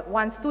passport,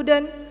 one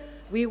student.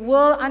 We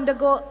will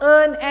undergo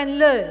Earn and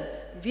Learn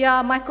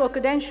via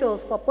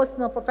micro-credentials for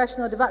personal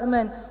professional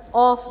development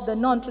of the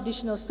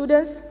non-traditional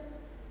students.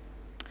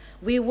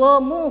 We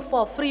will move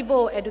for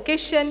Freebo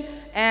education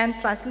and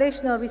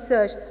translational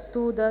research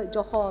to the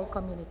Johor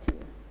community.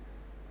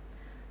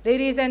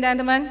 Ladies and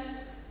gentlemen,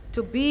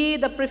 to be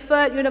the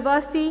preferred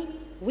university,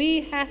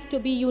 we have to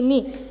be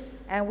unique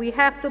and we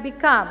have to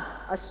become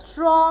a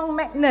strong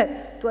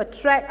magnet to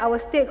attract our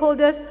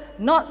stakeholders,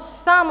 not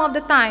some of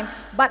the time,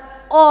 but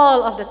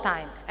all of the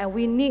time. And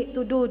we need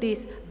to do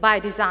this by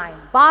design.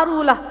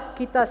 Barulah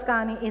kita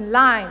sekarang ni in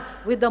line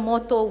with the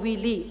motto we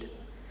lead.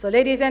 So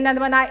ladies and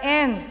gentlemen, I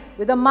end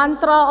with the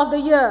mantra of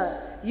the year.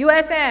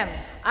 USM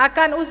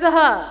akan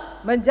usaha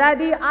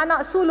menjadi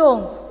anak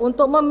sulung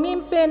untuk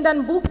memimpin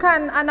dan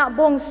bukan anak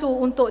bongsu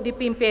untuk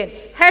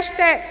dipimpin.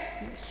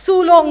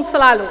 #sulung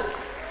selalu.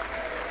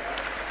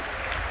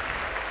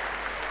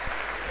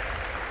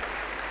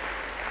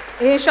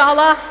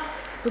 Inshallah,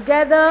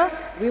 together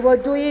we will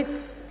do it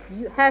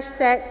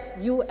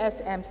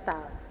 #USM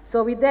style.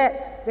 So with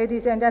that,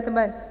 ladies and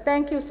gentlemen,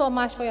 thank you so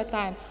much for your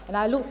time and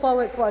I look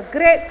forward for a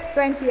great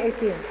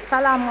 2018.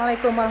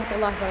 Assalamualaikum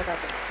warahmatullahi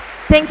wabarakatuh.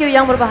 Thank you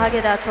yang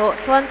berbahagia Datuk.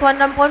 Tuan-tuan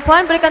dan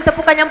puan-puan, berikan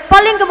tepukan yang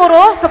paling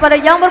gemuruh kepada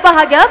yang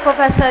berbahagia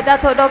Profesor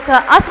Datuk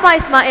Dr. Asma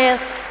Ismail,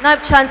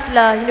 Naib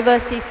Canselor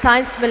Universiti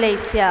Sains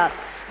Malaysia.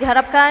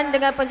 Diharapkan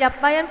dengan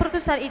penyampaian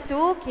perutusan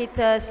itu,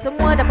 kita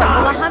semua dapat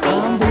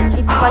memahami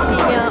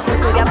intipatinya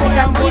untuk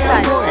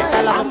diaplikasikan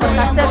dalam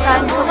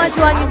memperkasakan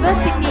kemajuan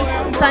Universiti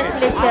Sains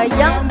Malaysia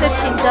yang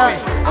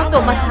tercinta untuk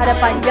masa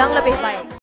hadapan yang lebih baik.